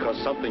 James?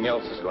 Because something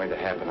else is going to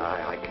happen.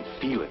 I can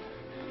feel it.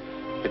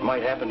 It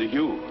might happen to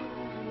you.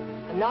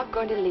 I'm not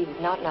going to leave,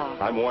 not now.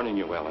 I'm warning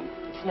you, Ellen.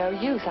 It's no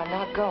use, I'm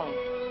not going.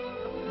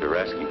 You're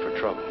asking for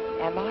trouble.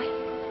 Am I?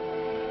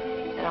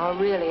 Then I'll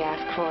really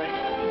ask for it.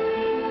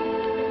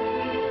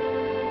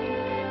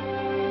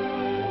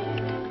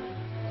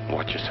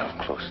 Watch yourself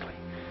closely.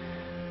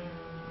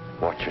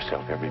 Watch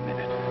yourself every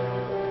minute.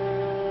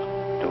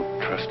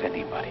 Don't trust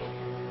anybody.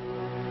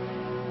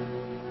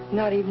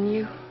 Not even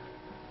you?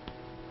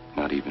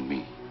 Not even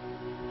me.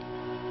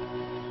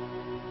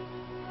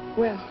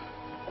 Well,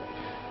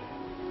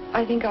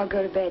 I think I'll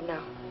go to bed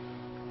now.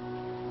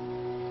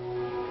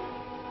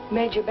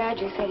 Major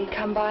Badger said he'd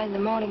come by in the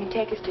morning and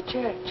take us to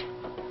church.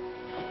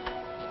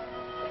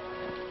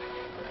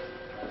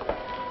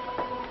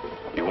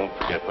 You won't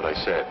forget what I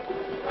said.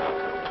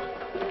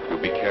 You'll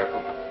be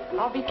careful.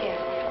 I'll be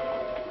careful.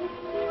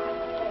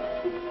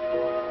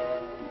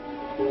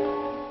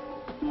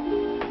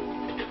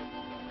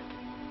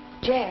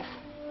 Jeff.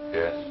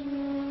 Yes?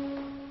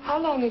 How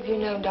long have you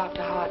known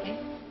Dr. Hartley?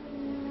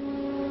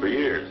 For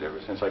years,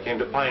 ever since I came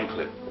to Pine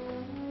Cliff.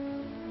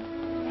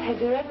 Has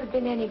there ever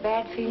been any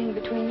bad feeling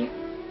between you?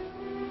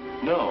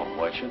 No,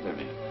 why should there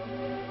be?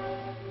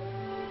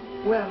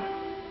 Well,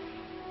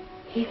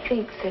 he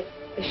thinks that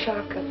the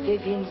shock of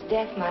Vivian's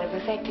death might have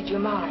affected your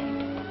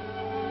mind.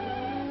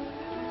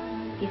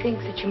 He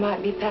thinks that you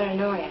might be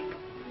paranoid.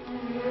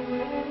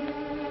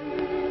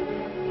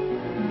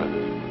 But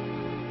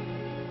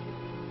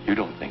you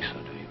don't think so,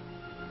 do you?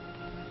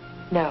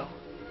 No.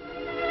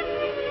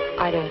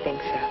 I don't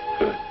think so.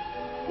 Good.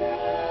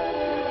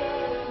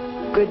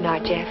 Good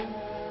night, Jeff.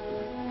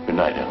 Good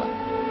night, Ellen.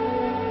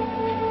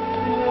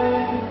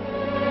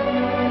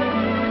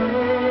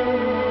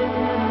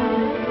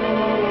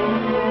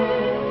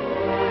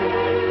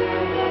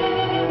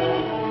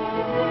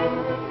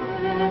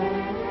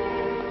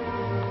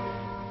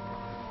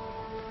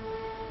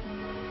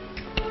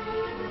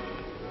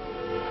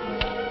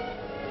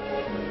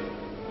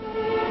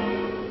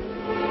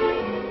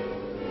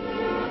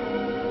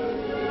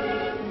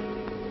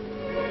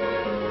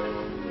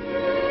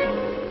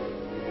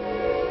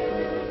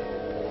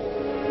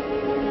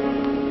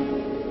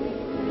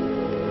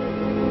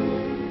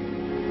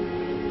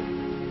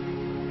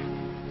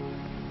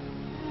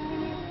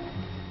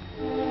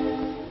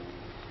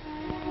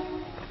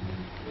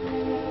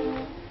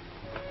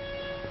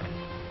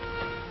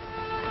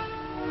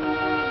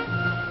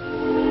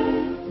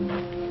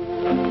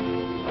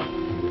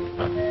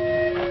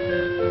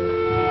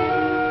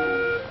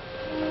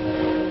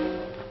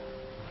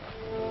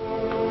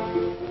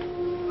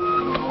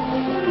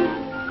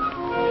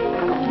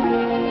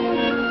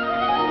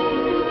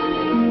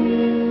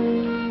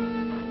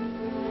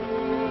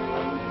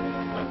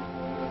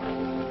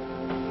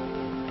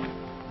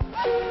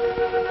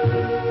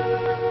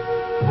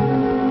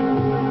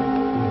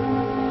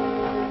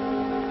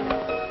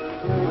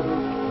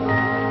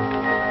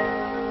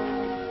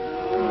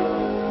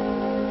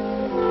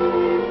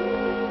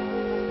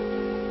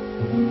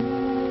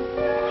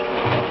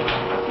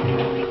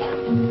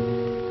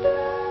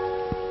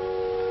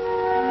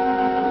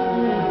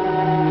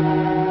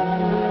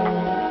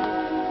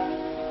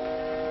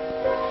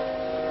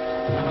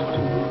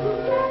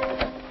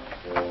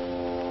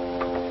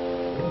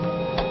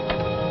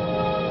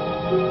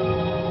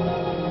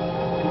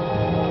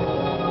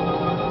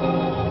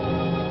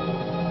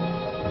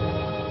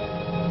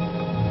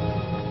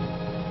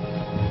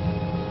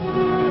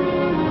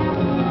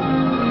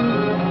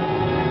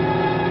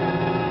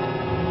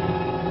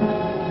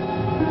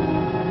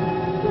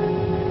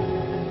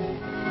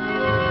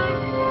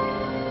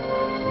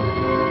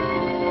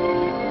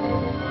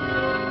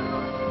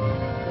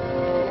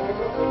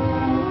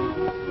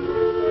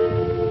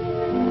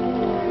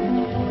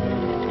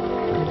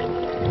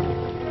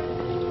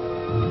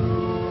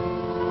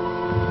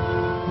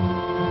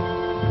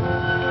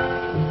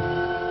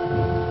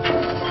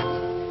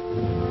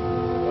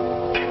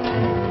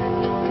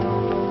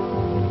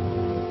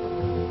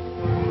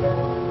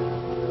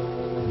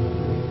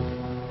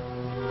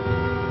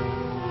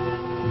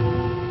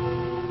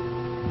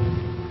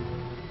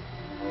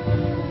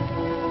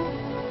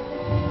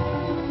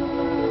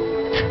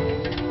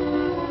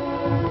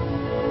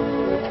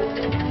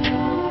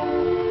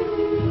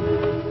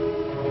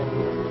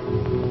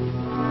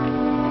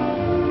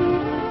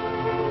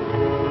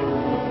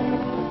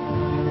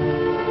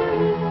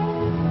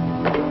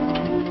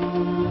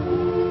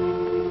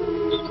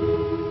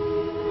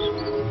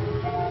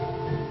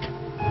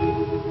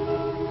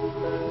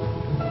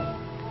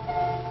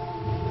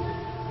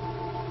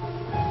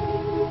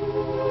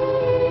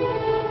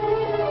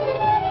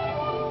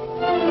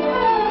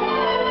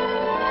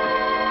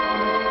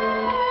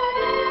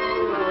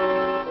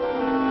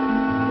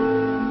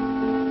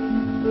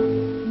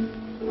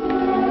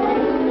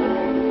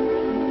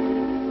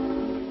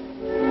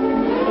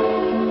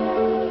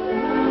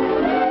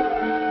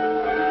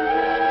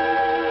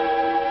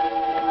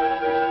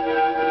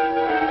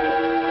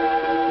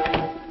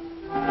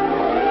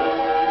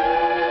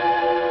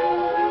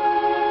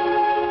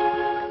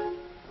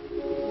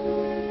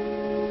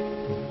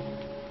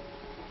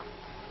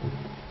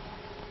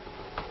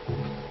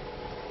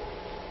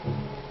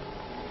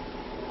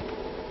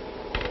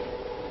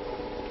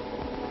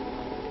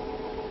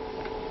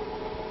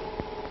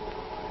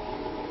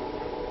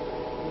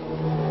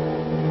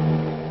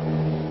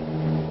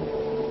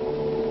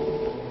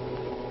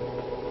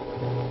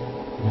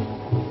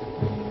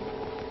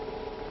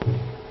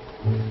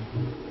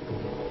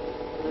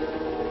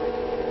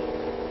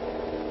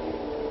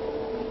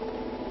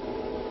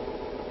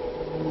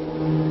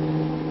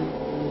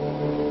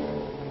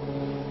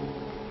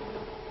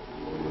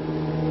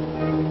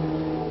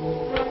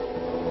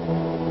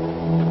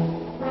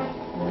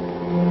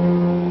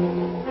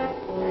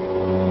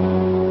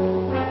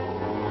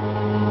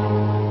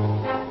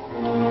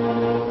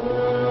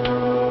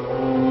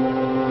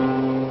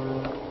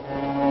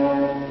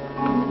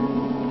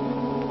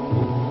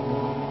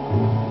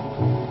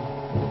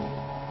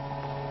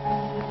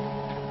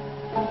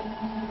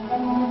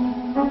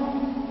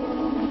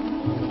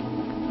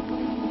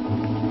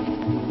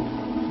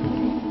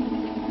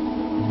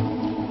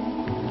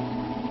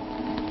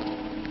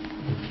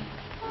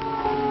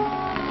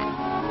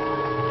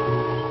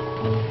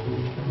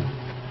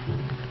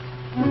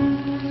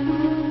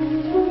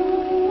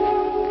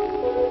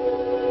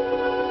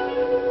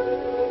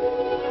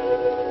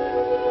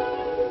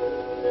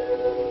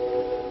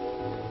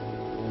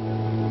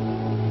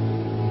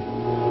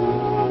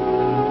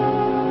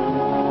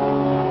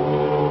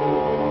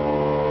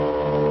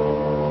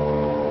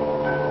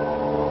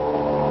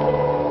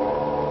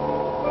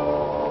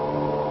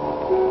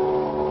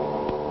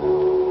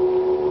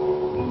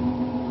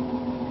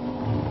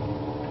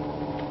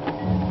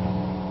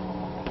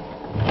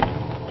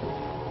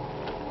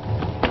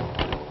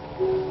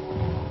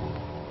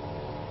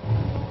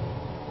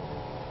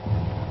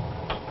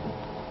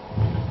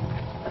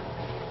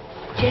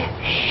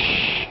 Jeff.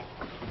 Shh.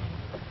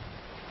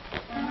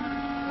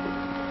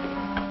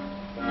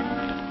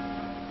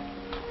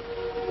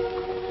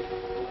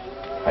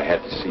 I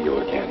had to see you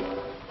again.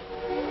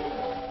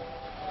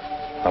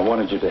 I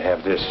wanted you to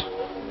have this.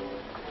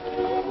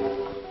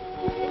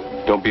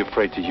 Don't be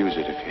afraid to use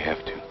it if you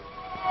have to.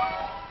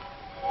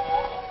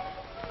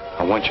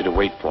 I want you to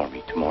wait for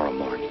me tomorrow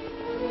morning.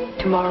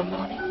 Tomorrow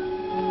morning?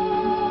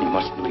 You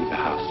mustn't leave the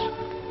house.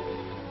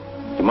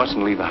 You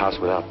mustn't leave the house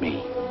without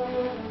me.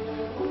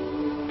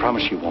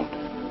 Promise you won't.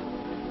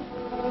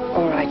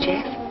 All right,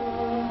 Jeff.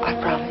 I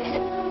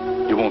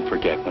promise. You won't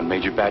forget when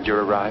Major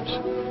Badger arrives?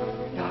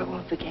 No, I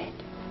won't forget.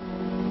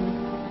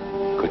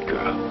 Good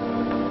girl.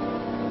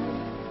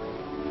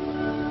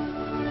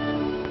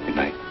 Good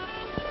night.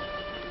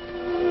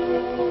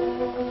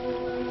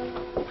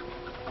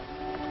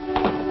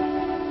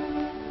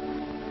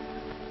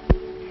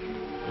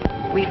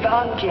 We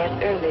found Jeff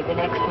early the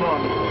next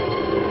morning.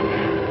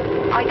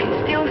 I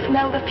can still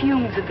smell the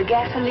fumes of the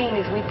gasoline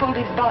as we pulled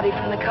his body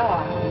from the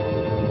car.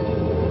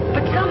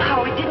 But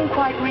somehow it didn't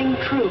quite ring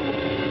true.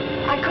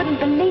 I couldn't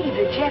believe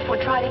that Jeff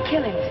would try to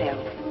kill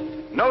himself.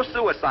 No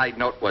suicide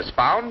note was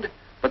found,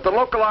 but the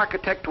local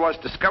architect was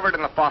discovered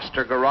in the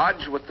Foster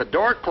garage with the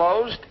door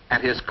closed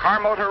and his car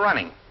motor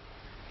running.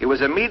 He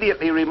was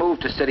immediately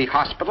removed to City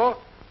Hospital,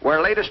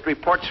 where latest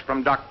reports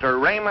from Dr.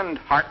 Raymond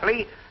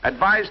Hartley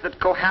advised that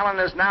Cohalan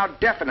is now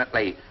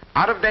definitely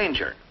out of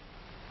danger.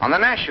 On the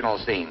national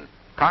scene,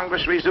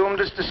 Congress resumed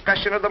its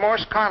discussion of the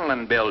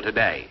Morse-Conlon bill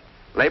today.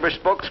 Labor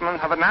spokesmen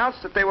have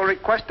announced that they will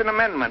request an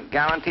amendment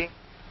guaranteeing...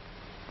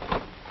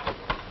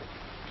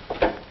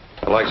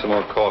 I'd like some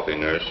more coffee,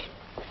 nurse.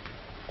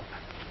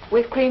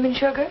 With cream and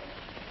sugar?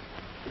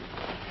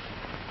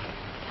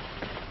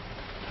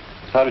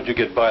 How did you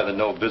get by the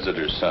no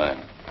visitors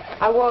sign?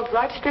 I walked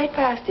right straight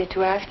past it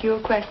to ask you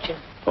a question.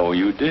 Oh,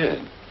 you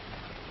did?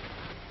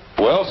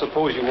 Well,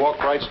 suppose you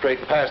walked right straight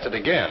past it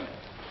again,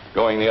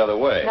 going the other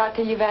way. Not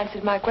till you've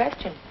answered my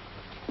question.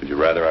 Would you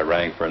rather I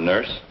rang for a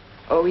nurse?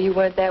 Oh, you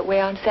weren't that way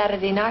on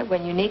Saturday night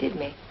when you needed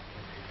me.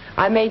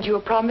 I made you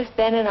a promise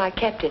then and I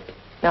kept it.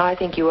 Now I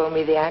think you owe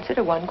me the answer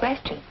to one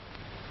question.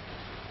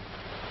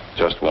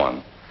 Just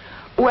one.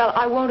 Well,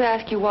 I won't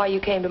ask you why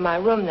you came to my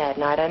room that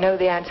night. I know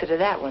the answer to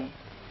that one.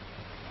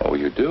 Oh,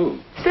 you do?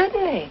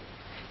 Certainly.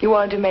 You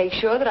wanted to make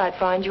sure that I'd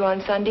find you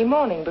on Sunday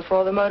morning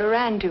before the motor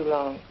ran too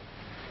long.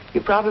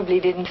 You probably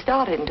didn't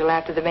start it until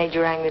after the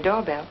major rang the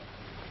doorbell.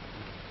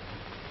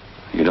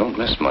 You don't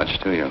miss much,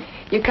 do you?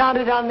 You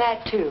counted on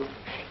that, too.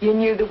 You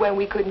knew that when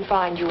we couldn't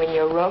find you in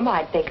your room,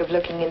 I'd think of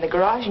looking in the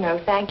garage, no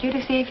thank you,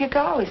 to see if your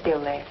car was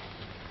still there.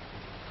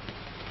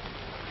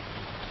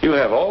 You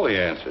have all the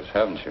answers,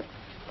 haven't you?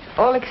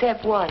 All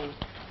except one.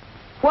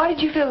 Why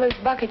did you fill those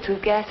buckets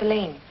with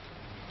gasoline?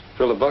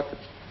 Fill the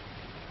buckets?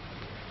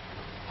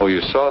 Oh,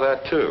 you saw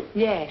that, too?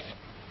 Yes.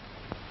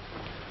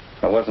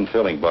 I wasn't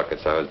filling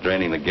buckets. I was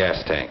draining the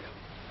gas tank.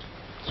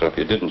 So if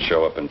you didn't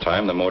show up in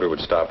time, the motor would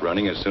stop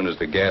running as soon as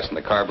the gas in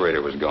the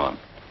carburetor was gone.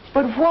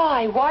 But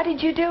why? Why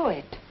did you do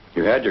it?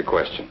 You had your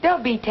question.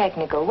 Don't be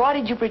technical. Why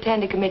did you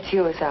pretend to commit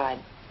suicide?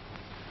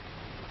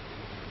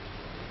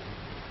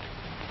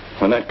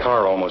 When that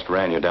car almost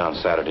ran you down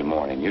Saturday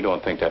morning, you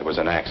don't think that was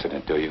an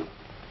accident, do you?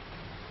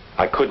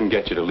 I couldn't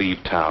get you to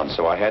leave town,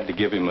 so I had to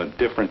give him a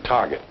different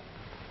target.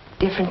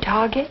 Different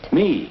target?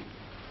 Me.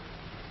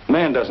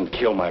 Man doesn't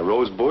kill my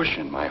rose bush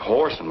and my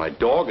horse and my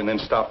dog and then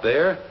stop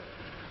there.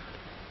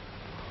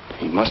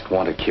 He must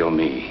want to kill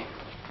me.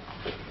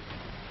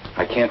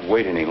 I can't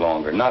wait any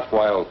longer, not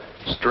while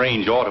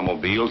strange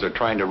automobiles are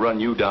trying to run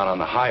you down on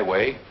the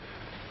highway.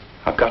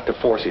 I've got to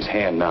force his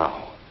hand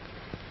now.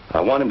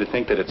 I want him to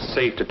think that it's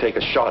safe to take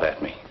a shot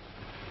at me.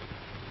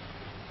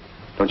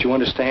 Don't you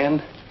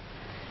understand?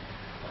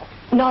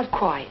 Not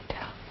quite.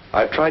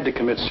 I've tried to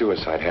commit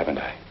suicide, haven't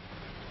I?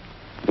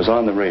 It was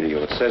on the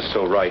radio. It says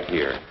so right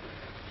here.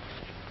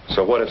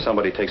 So what if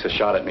somebody takes a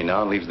shot at me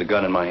now and leaves the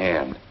gun in my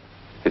hand?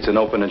 It's an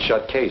open and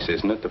shut case,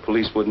 isn't it? The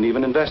police wouldn't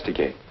even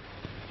investigate.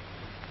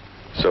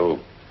 So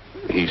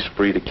he's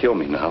free to kill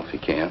me now if he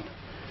can.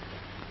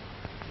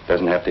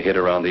 Doesn't have to hit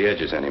around the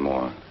edges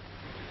anymore.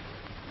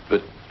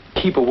 But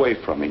keep away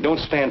from me. Don't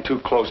stand too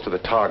close to the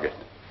target.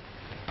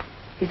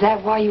 Is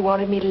that why you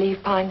wanted me to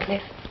leave Pine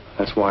Cliff?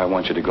 That's why I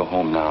want you to go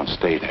home now and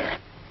stay there.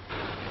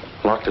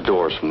 Lock the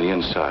doors from the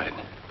inside.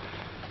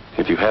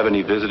 If you have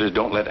any visitors,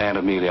 don't let Aunt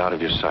Amelia out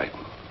of your sight.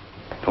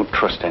 Don't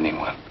trust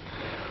anyone.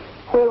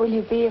 Where will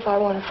you be if I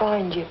want to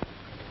find you?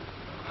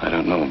 I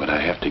don't know, but I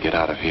have to get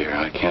out of here.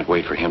 I can't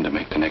wait for him to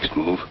make the next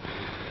move.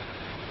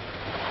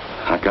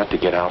 I've got to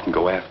get out and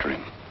go after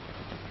him.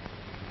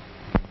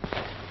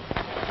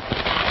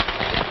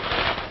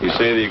 You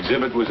say the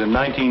exhibit was in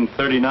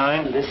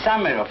 1939? The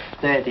summer of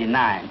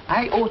 39.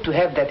 I ought to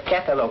have that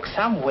catalog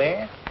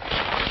somewhere.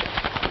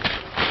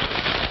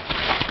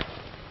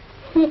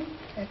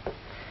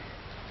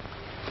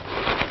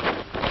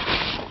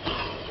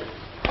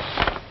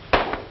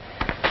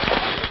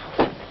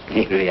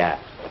 Here we are.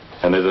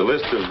 And there's a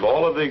list of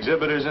all of the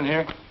exhibitors in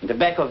here? In the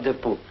back of the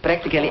book.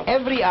 Practically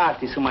every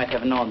artist who might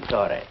have known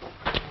Torre.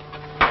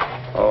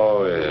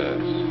 Oh, yeah.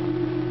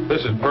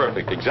 This is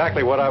perfect.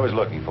 Exactly what I was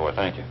looking for.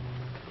 Thank you.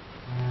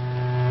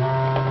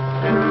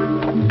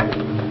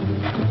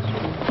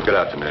 Good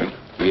afternoon.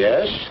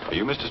 Yes? Are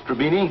you Mr.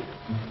 Strabini?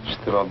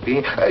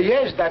 Strabini?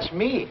 Yes, that's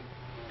me.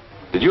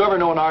 Did you ever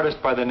know an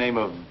artist by the name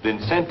of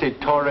Vincente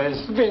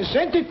Torres?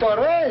 Vincente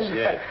Torres?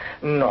 Yes.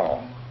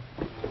 No.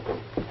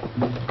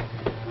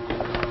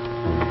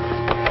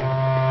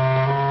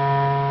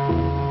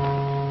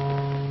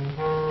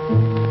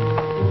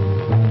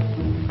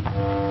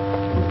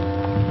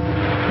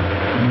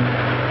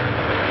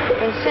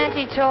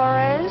 Vincente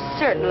Torres?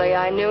 Certainly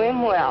I knew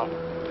him well.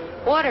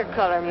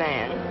 Watercolor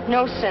man.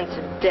 No sense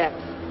of depth.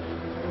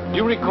 Do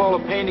you recall a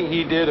painting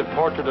he did, a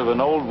portrait of an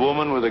old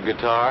woman with a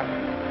guitar?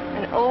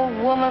 An old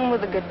woman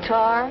with a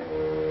guitar?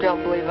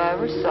 Don't believe I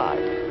ever saw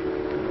it.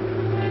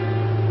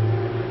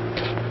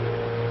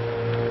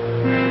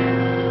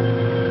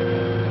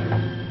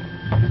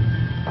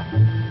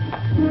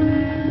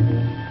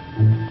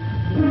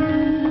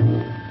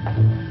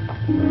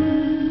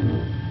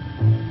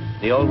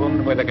 The old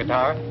woman with the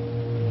guitar?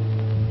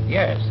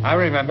 Yes, I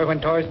remember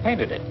when Torres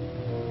painted it.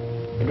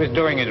 It was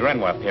during his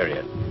Renoir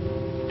period.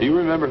 Do you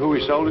remember who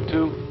he sold it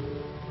to?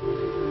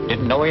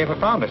 Didn't know he ever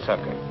found a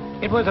sucker.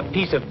 It was a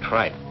piece of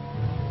tripe.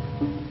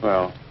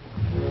 Well,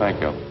 thank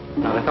you.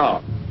 Not at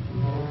all.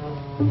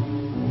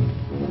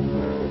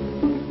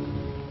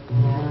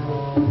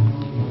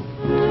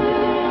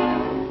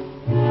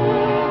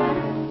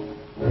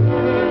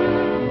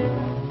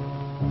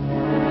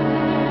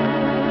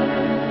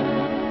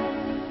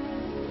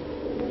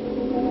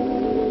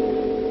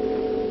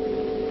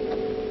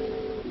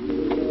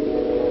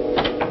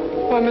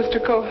 Why, Mr.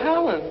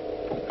 Cohalan,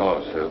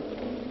 Hello, Sue.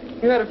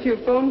 you had a few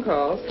phone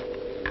calls.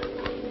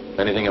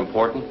 Anything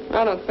important?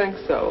 I don't think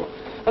so.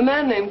 A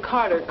man named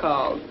Carter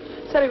called.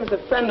 Said he was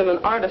a friend of an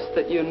artist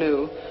that you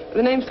knew.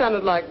 The name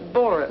sounded like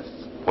Boris.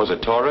 Was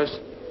it Torres?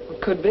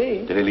 Could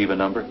be. Did he leave a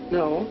number?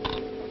 No.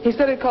 He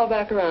said he'd call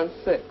back around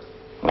 6.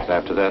 What's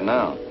after that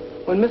now?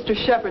 When Mr.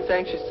 Shepard's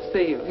anxious to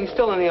see you. He's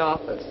still in the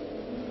office.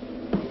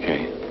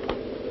 Okay.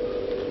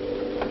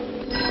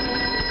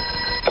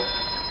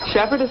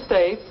 Shepard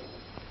Estate.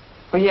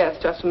 Oh,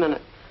 yes, just a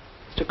minute.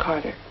 Mr.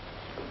 Carter.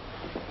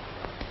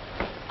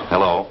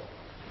 Hello?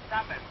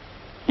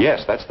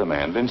 Yes, that's the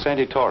man,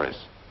 Vincente Torres.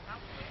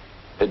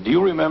 Do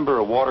you remember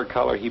a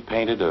watercolor he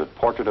painted, a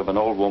portrait of an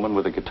old woman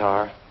with a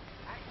guitar?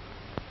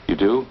 You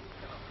do?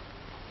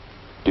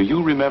 Do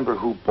you remember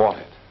who bought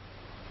it?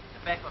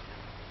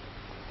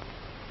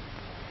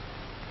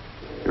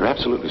 You're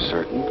absolutely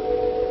certain?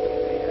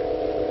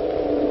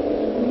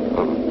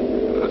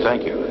 Oh,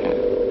 thank you.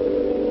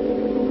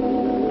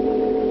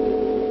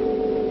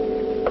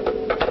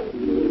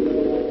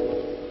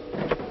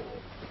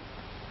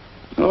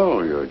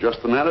 Oh, you're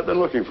just the man I've been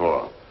looking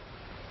for.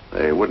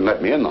 They wouldn't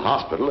let me in the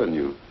hospital, and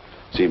you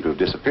seem to have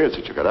disappeared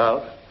since you got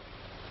out.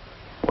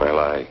 Well,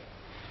 I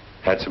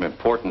had some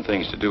important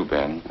things to do,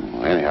 Ben.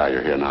 Well, anyhow,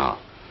 you're here now.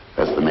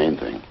 That's the main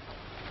thing.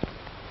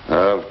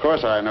 Of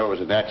course, I know it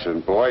was an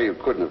accident, boy. You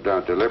couldn't have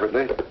done it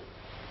deliberately.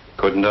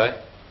 Couldn't I?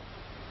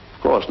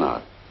 Of course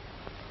not.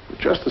 But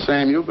just the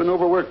same, you've been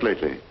overworked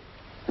lately.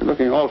 You're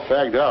looking all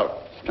fagged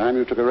out. It's time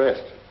you took a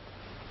rest.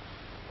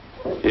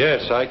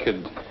 Yes, I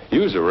could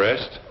use a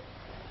rest.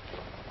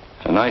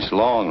 A nice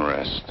long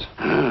rest.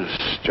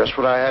 It's just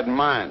what I had in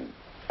mind.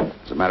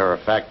 As a matter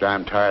of fact,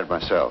 I'm tired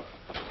myself.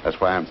 That's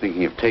why I'm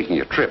thinking of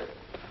taking a trip.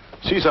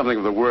 See something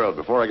of the world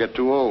before I get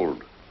too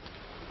old.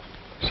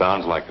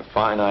 Sounds like a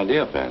fine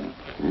idea, Ben.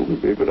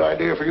 It'd be a good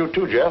idea for you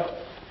too, Jeff.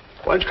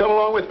 Why don't you come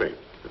along with me?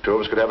 The two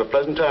of us could have a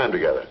pleasant time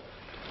together.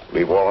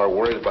 Leave all our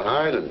worries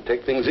behind and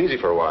take things easy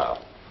for a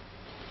while.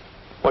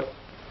 What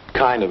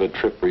kind of a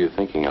trip were you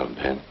thinking of,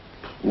 Ben?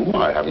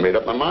 I haven't made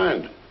up my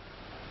mind.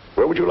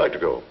 Where would you like to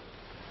go?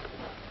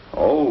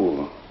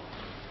 Oh,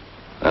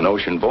 an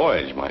ocean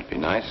voyage might be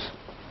nice.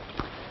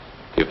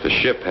 If the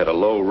ship had a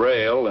low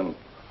rail and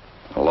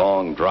a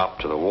long drop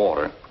to the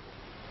water.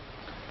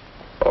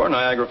 Or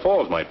Niagara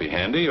Falls might be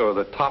handy, or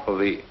the top of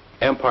the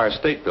Empire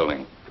State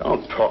Building.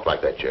 Don't talk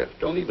like that, Jeff.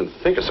 Don't even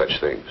think of such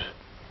things.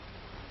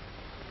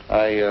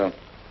 I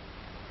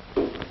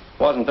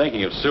wasn't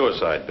thinking of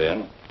suicide,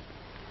 Ben.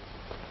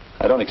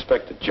 I don't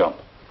expect to jump.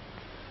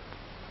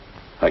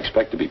 I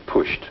expect to be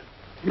pushed.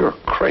 You're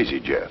crazy,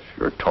 Jeff.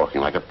 You're talking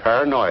like a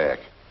paranoiac.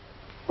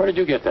 Where did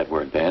you get that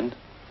word, Ben?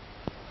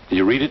 Did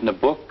you read it in a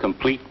book,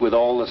 complete with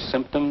all the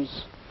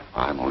symptoms?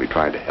 I'm only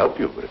trying to help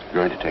you, but if you're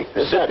going to take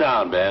this... Sit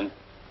down, Ben.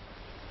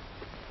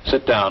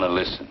 Sit down and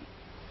listen.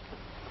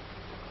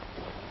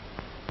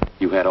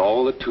 You had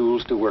all the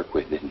tools to work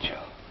with, didn't you?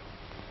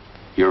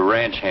 Your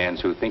ranch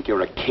hands who think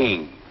you're a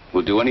king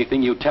will do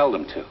anything you tell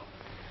them to.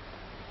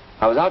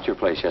 I was out your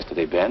place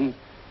yesterday, Ben,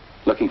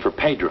 looking for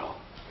Pedro.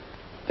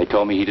 They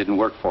told me he didn't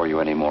work for you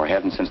anymore.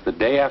 Hadn't since the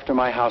day after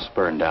my house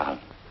burned down.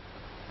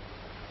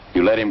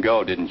 You let him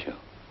go, didn't you?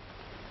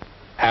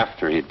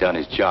 After he'd done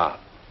his job.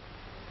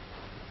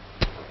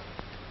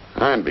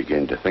 I'm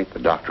beginning to think the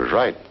doctor's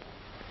right.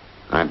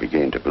 I'm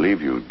beginning to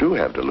believe you do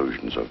have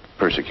delusions of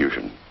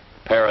persecution.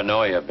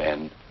 Paranoia,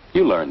 Ben.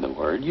 You learned the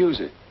word. Use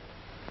it.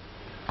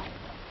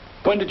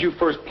 When did you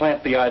first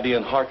plant the idea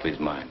in Hartley's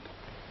mind?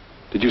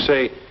 Did you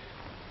say,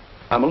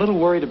 I'm a little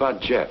worried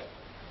about Jeff,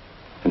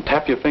 and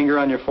tap your finger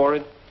on your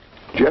forehead?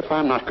 Jeff,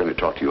 I'm not going to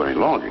talk to you any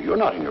longer. You're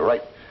not in your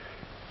right.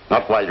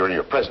 Not while you're in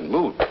your present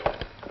mood.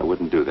 I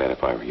wouldn't do that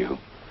if I were you.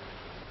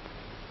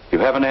 You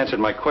haven't answered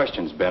my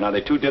questions, Ben. Are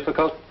they too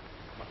difficult?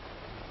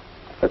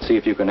 Let's see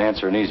if you can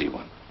answer an easy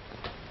one.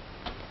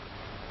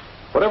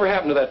 Whatever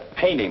happened to that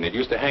painting that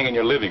used to hang in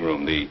your living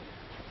room, the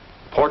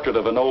portrait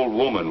of an old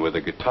woman with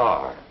a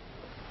guitar?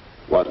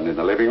 Wasn't in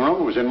the living room,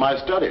 it was in my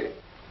study.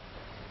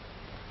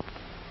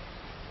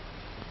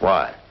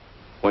 Why?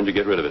 When'd you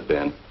get rid of it,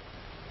 Ben?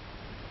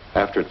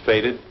 After it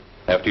faded?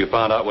 After you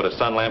found out what a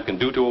sun lamp can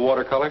do to a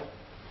watercolor?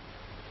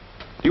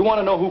 Do you want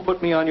to know who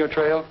put me on your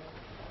trail?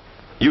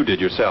 You did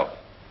yourself.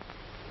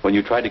 When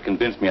you tried to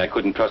convince me I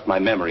couldn't trust my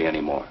memory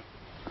anymore.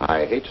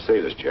 I hate to say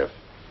this, Jeff,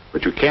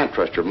 but you can't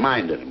trust your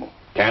mind anymore.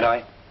 Can't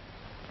I?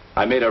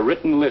 I made a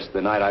written list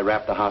the night I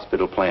wrapped the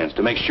hospital plans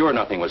to make sure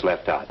nothing was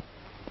left out.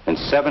 And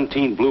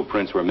 17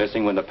 blueprints were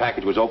missing when the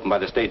package was opened by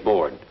the state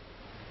board.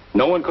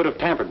 No one could have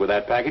tampered with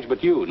that package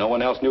but you. No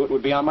one else knew it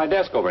would be on my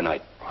desk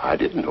overnight. I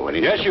didn't know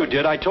anything. Yes, you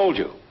did. I told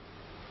you.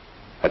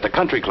 At the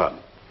country club.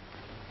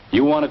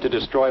 You wanted to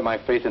destroy my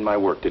faith in my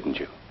work,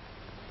 didn't you?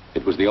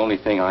 It was the only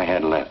thing I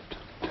had left.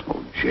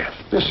 Oh, Jeff,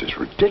 this is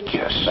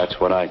ridiculous. That's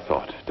what I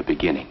thought at the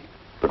beginning.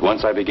 But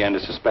once I began to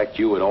suspect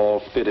you, it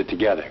all fitted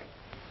together.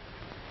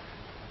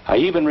 I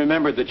even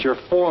remembered that your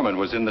foreman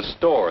was in the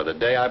store the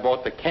day I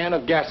bought the can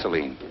of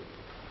gasoline.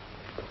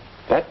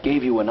 That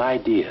gave you an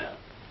idea,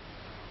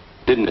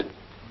 didn't it?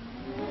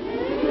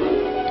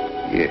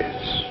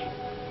 Yes.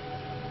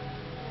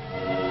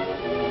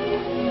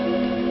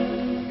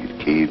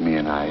 It gave me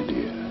an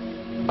idea.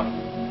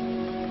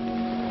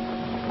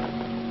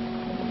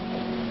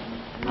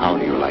 How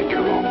do you like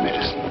your own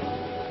medicine?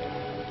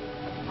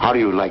 How do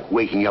you like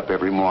waking up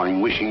every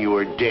morning wishing you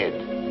were dead?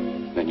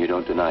 Then you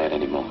don't deny it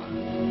anymore.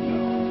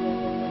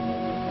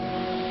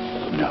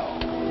 No.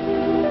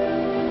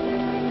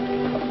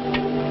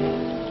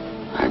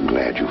 I'm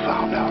glad you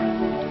found out.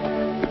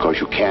 Because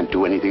you can't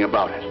do anything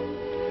about it.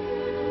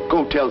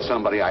 Go tell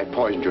somebody I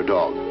poisoned your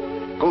dog.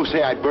 Go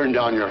say I burned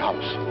down your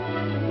house. You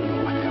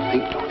know what they'll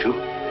think, don't you?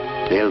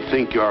 They'll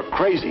think you're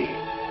crazy.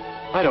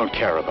 I don't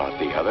care about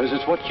the others.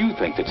 It's what you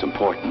think that's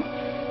important.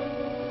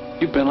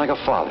 You've been like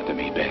a father to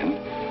me, Ben.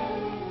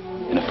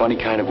 In a funny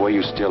kind of way,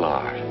 you still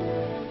are.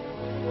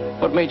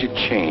 What made you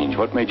change?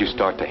 What made you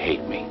start to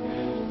hate me?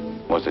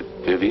 Was it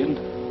Vivian?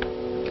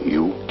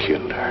 You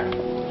killed her.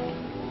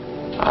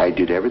 I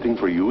did everything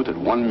for you that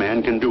one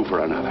man can do for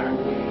another.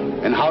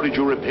 And how did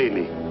you repay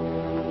me?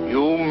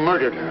 You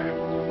murdered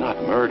her. Not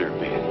murder,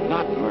 Ben.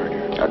 Not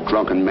murder. A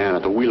drunken man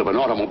at the wheel of an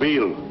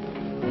automobile.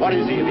 What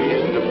is he if he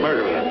isn't a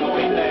murderer? Can't go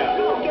in there.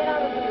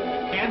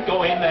 Can't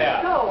go in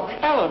there. No.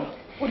 Ellen,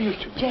 what are you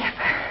two? Jeff.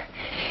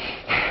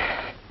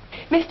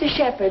 Mr.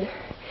 Shepard,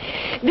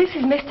 this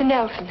is Mr.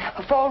 Nelson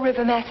of Fall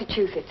River,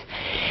 Massachusetts.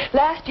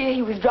 Last year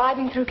he was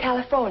driving through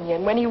California,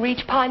 and when he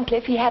reached Pine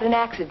Cliff, he had an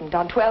accident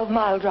on 12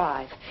 Mile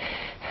Drive.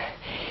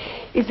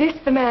 Is this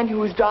the man who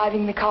was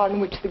driving the car in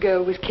which the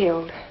girl was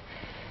killed?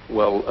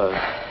 Well,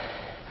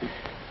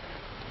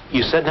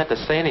 you said not to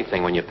say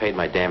anything when you paid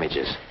my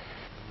damages.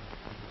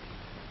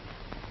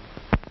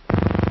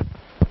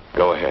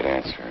 Go ahead,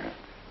 answer.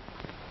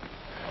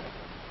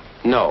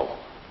 No.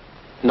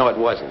 No, it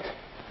wasn't.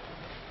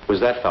 It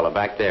was that fella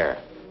back there.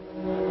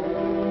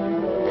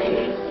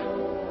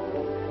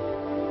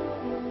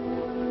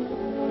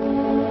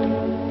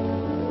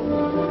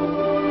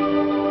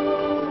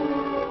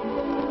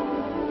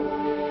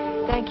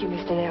 Thank you,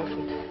 Mr.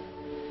 Nelson.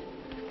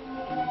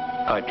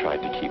 I tried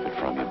to keep it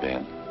from you,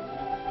 Ben.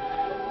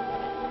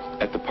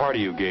 At the party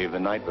you gave the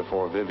night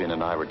before Vivian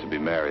and I were to be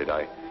married,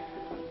 I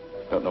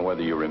don't know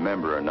whether you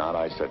remember or not,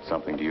 I said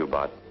something to you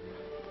about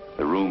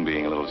the room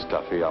being a little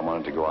stuffy. I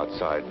wanted to go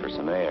outside for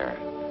some air.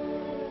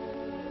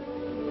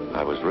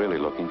 I was really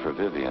looking for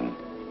Vivian.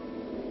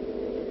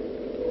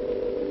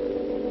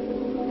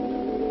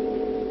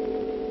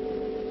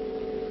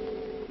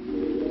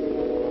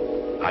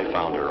 I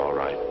found her, all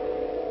right.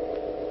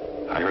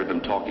 I heard them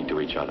talking to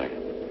each other.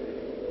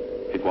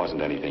 It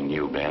wasn't anything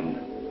new, Ben.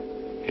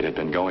 It had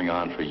been going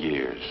on for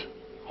years.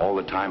 All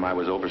the time I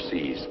was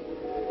overseas.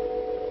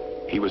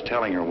 He was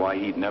telling her why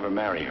he'd never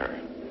marry her.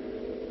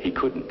 He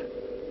couldn't.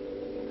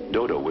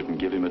 Dodo wouldn't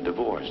give him a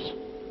divorce.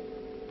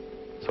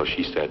 So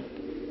she said,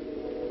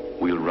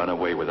 we'll run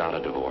away without a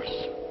divorce.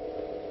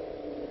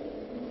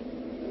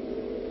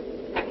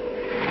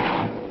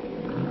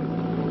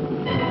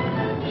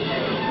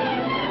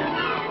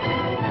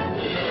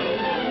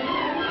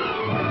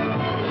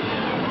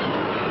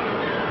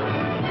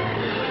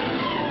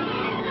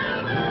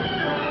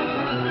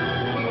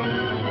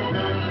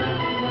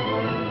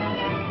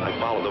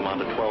 On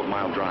the 12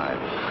 Mile Drive.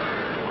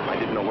 I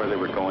didn't know where they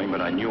were going,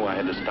 but I knew I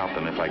had to stop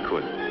them if I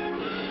could.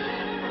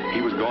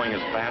 He was going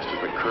as fast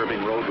as the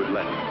curving road would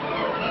let him.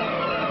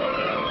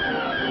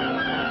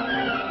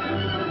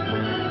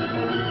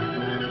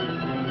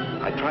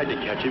 I tried to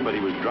catch him, but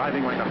he was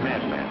driving like a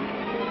madman.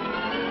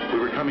 We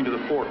were coming to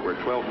the fort where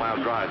 12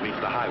 Mile Drive meets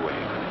the highway.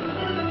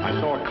 I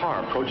saw a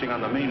car approaching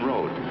on the main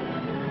road.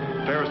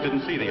 Ferris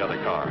didn't see the other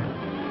car.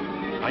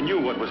 I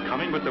knew what was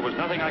coming, but there was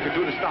nothing I could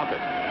do to stop it.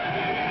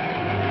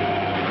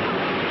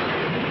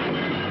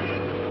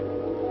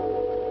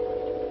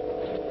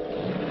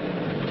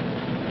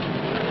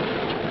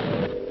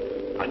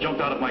 I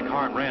jumped out of my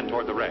car and ran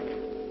toward the wreck.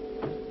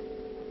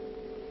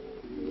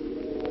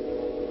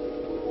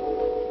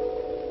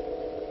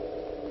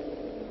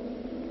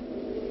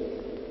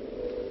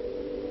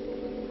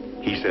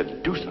 He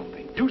said, do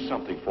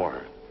something for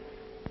her.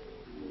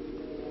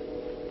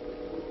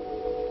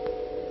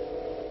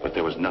 But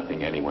there was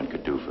nothing anyone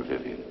could do for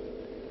Vivian.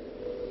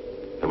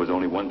 There was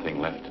only one thing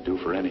left to do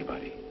for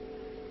anybody.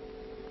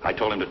 I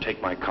told him to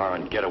take my car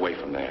and get away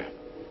from there.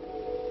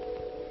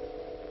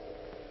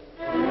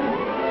 I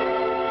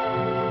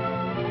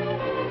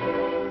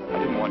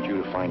didn't want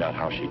you to find out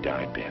how she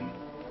died, Ben.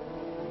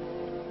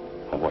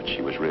 Or what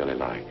she was really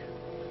like.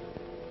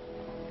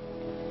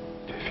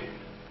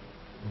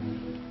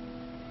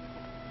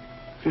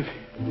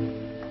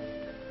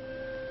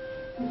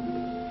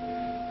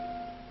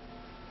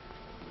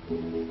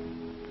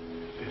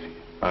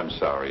 I'm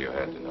sorry you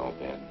had to know,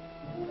 Ben.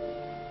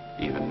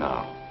 Even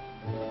now.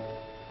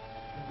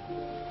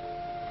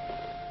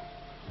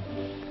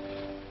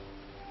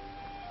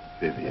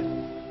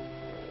 Vivian,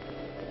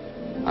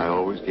 I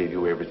always gave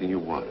you everything you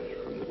wanted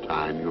from the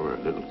time you were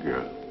a little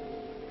girl.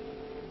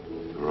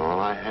 You were all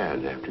I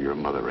had after your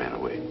mother ran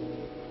away.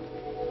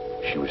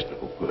 She was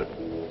no good.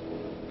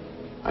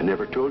 I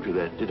never told you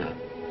that, did I?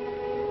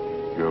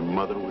 Your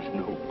mother was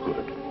no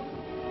good.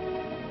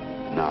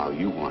 Now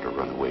you want to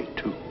run away,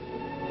 too.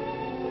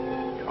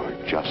 You're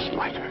just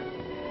like her.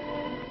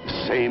 The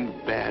same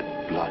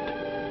bad blood.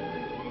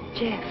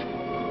 Jeff,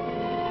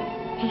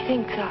 he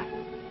thinks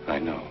I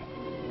know.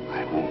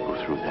 I won't go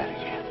through that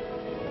again.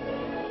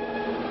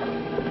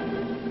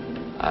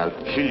 I'll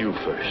kill you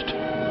first.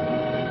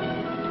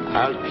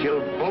 I'll kill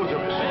both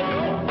of us.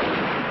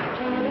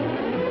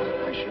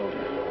 My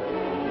shoulder.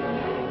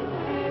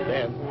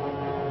 Ben,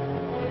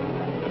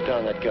 put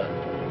down that gun.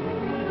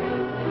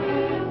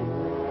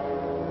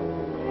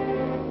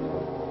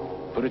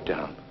 Put it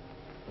down.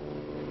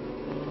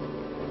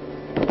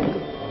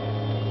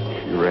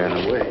 She ran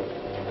away.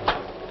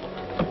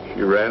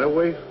 She ran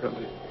away from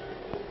me.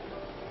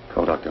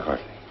 Call Dr.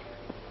 Hartley.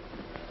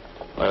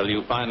 Well,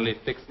 you finally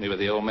fixed me with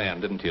the old man,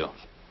 didn't you?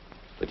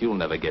 But you'll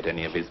never get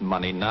any of his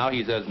money now.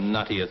 He's as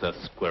nutty as a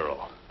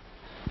squirrel.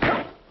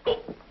 Now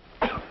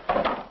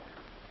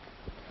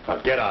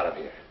get out of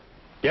here.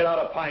 Get out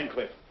of Pine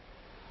Cliff.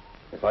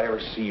 If I ever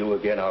see you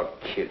again, I'll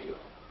kill you.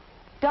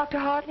 Dr.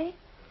 Hartley,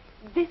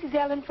 this is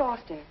Ellen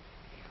Foster.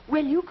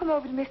 Will you come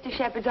over to Mr.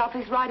 Shepard's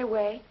office right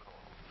away?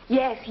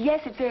 Yes,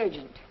 it's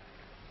urgent.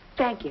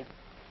 Thank you.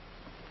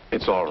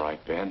 It's all right,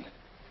 Ben.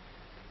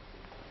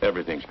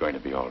 Everything's going to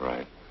be all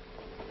right.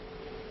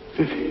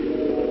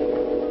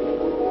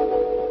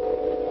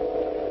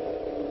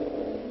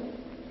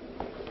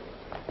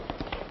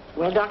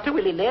 Well, Doctor,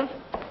 will he live?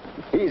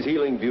 He's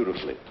healing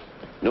beautifully.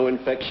 No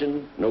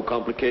infection, no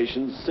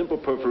complications, simple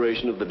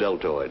perforation of the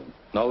deltoid.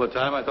 And all the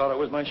time I thought it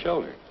was my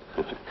shoulder.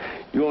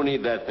 You won't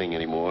need that thing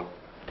anymore.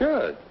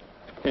 Good.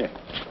 Here.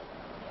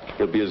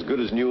 He'll be as good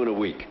as new in a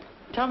week.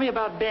 Tell me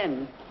about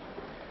Ben.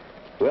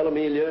 Well,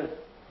 Amelia,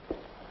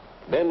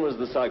 Ben was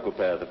the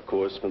psychopath, of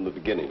course, from the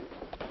beginning.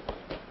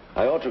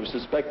 I ought to have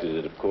suspected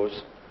it, of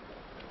course.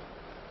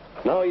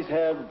 Now he's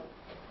had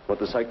what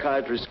the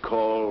psychiatrists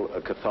call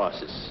a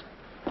catharsis.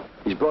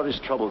 He's brought his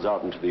troubles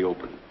out into the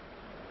open.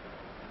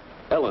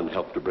 Ellen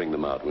helped to bring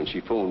them out when she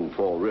phoned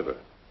Fall River.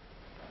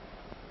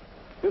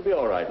 He'll be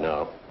all right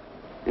now,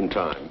 in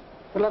time.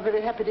 Well, I'm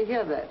very happy to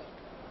hear that.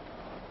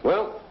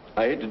 Well,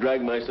 I hate to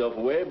drag myself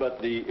away,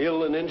 but the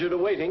ill and injured are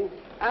waiting.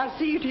 I'll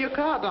see you to your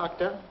car,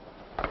 Doctor.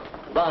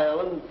 Bye,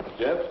 Ellen.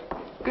 Jeff?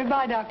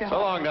 Goodbye, Dr. So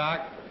long,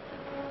 Doc.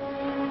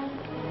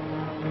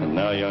 And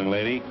now, young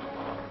lady,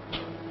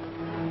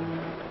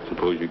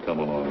 suppose you come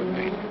along with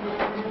me.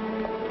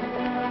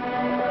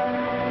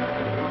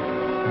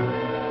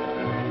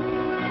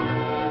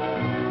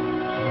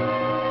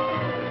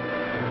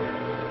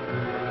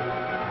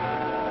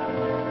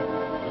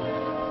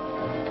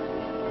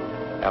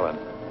 Ellen.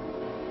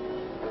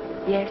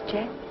 Yes,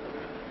 Jeff?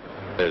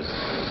 There's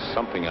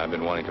something I've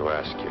been wanting to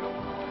ask you.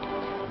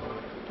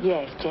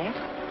 Yes, Jeff?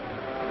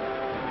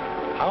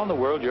 How in the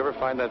world did you ever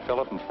find that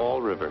fellow from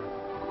Fall River?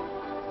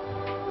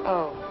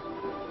 Oh,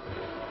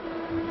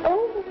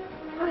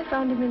 I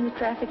found him in the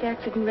traffic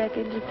accident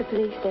wreckage at the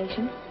police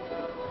station.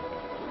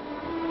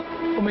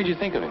 What made you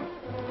think of him?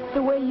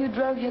 The way you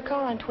drove your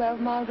car on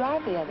 12 Mile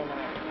Drive the other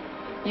night.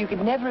 You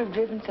could never have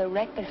driven so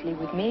recklessly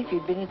with me if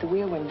you'd been at the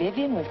wheel when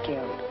Vivian was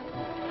killed.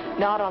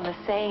 Not on the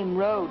same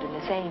road in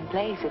the same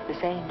place at the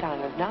same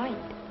time of night.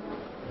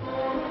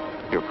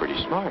 You're pretty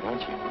smart,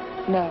 aren't you?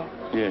 No.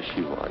 Yes,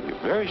 you are. You're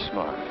very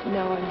smart.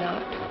 No, I'm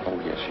not. Oh,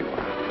 yes, you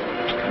are.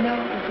 No,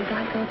 because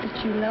I thought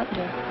that you loved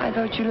her. I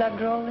thought you loved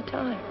her all the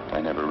time.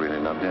 I never really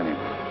loved anyone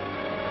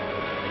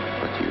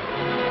but you.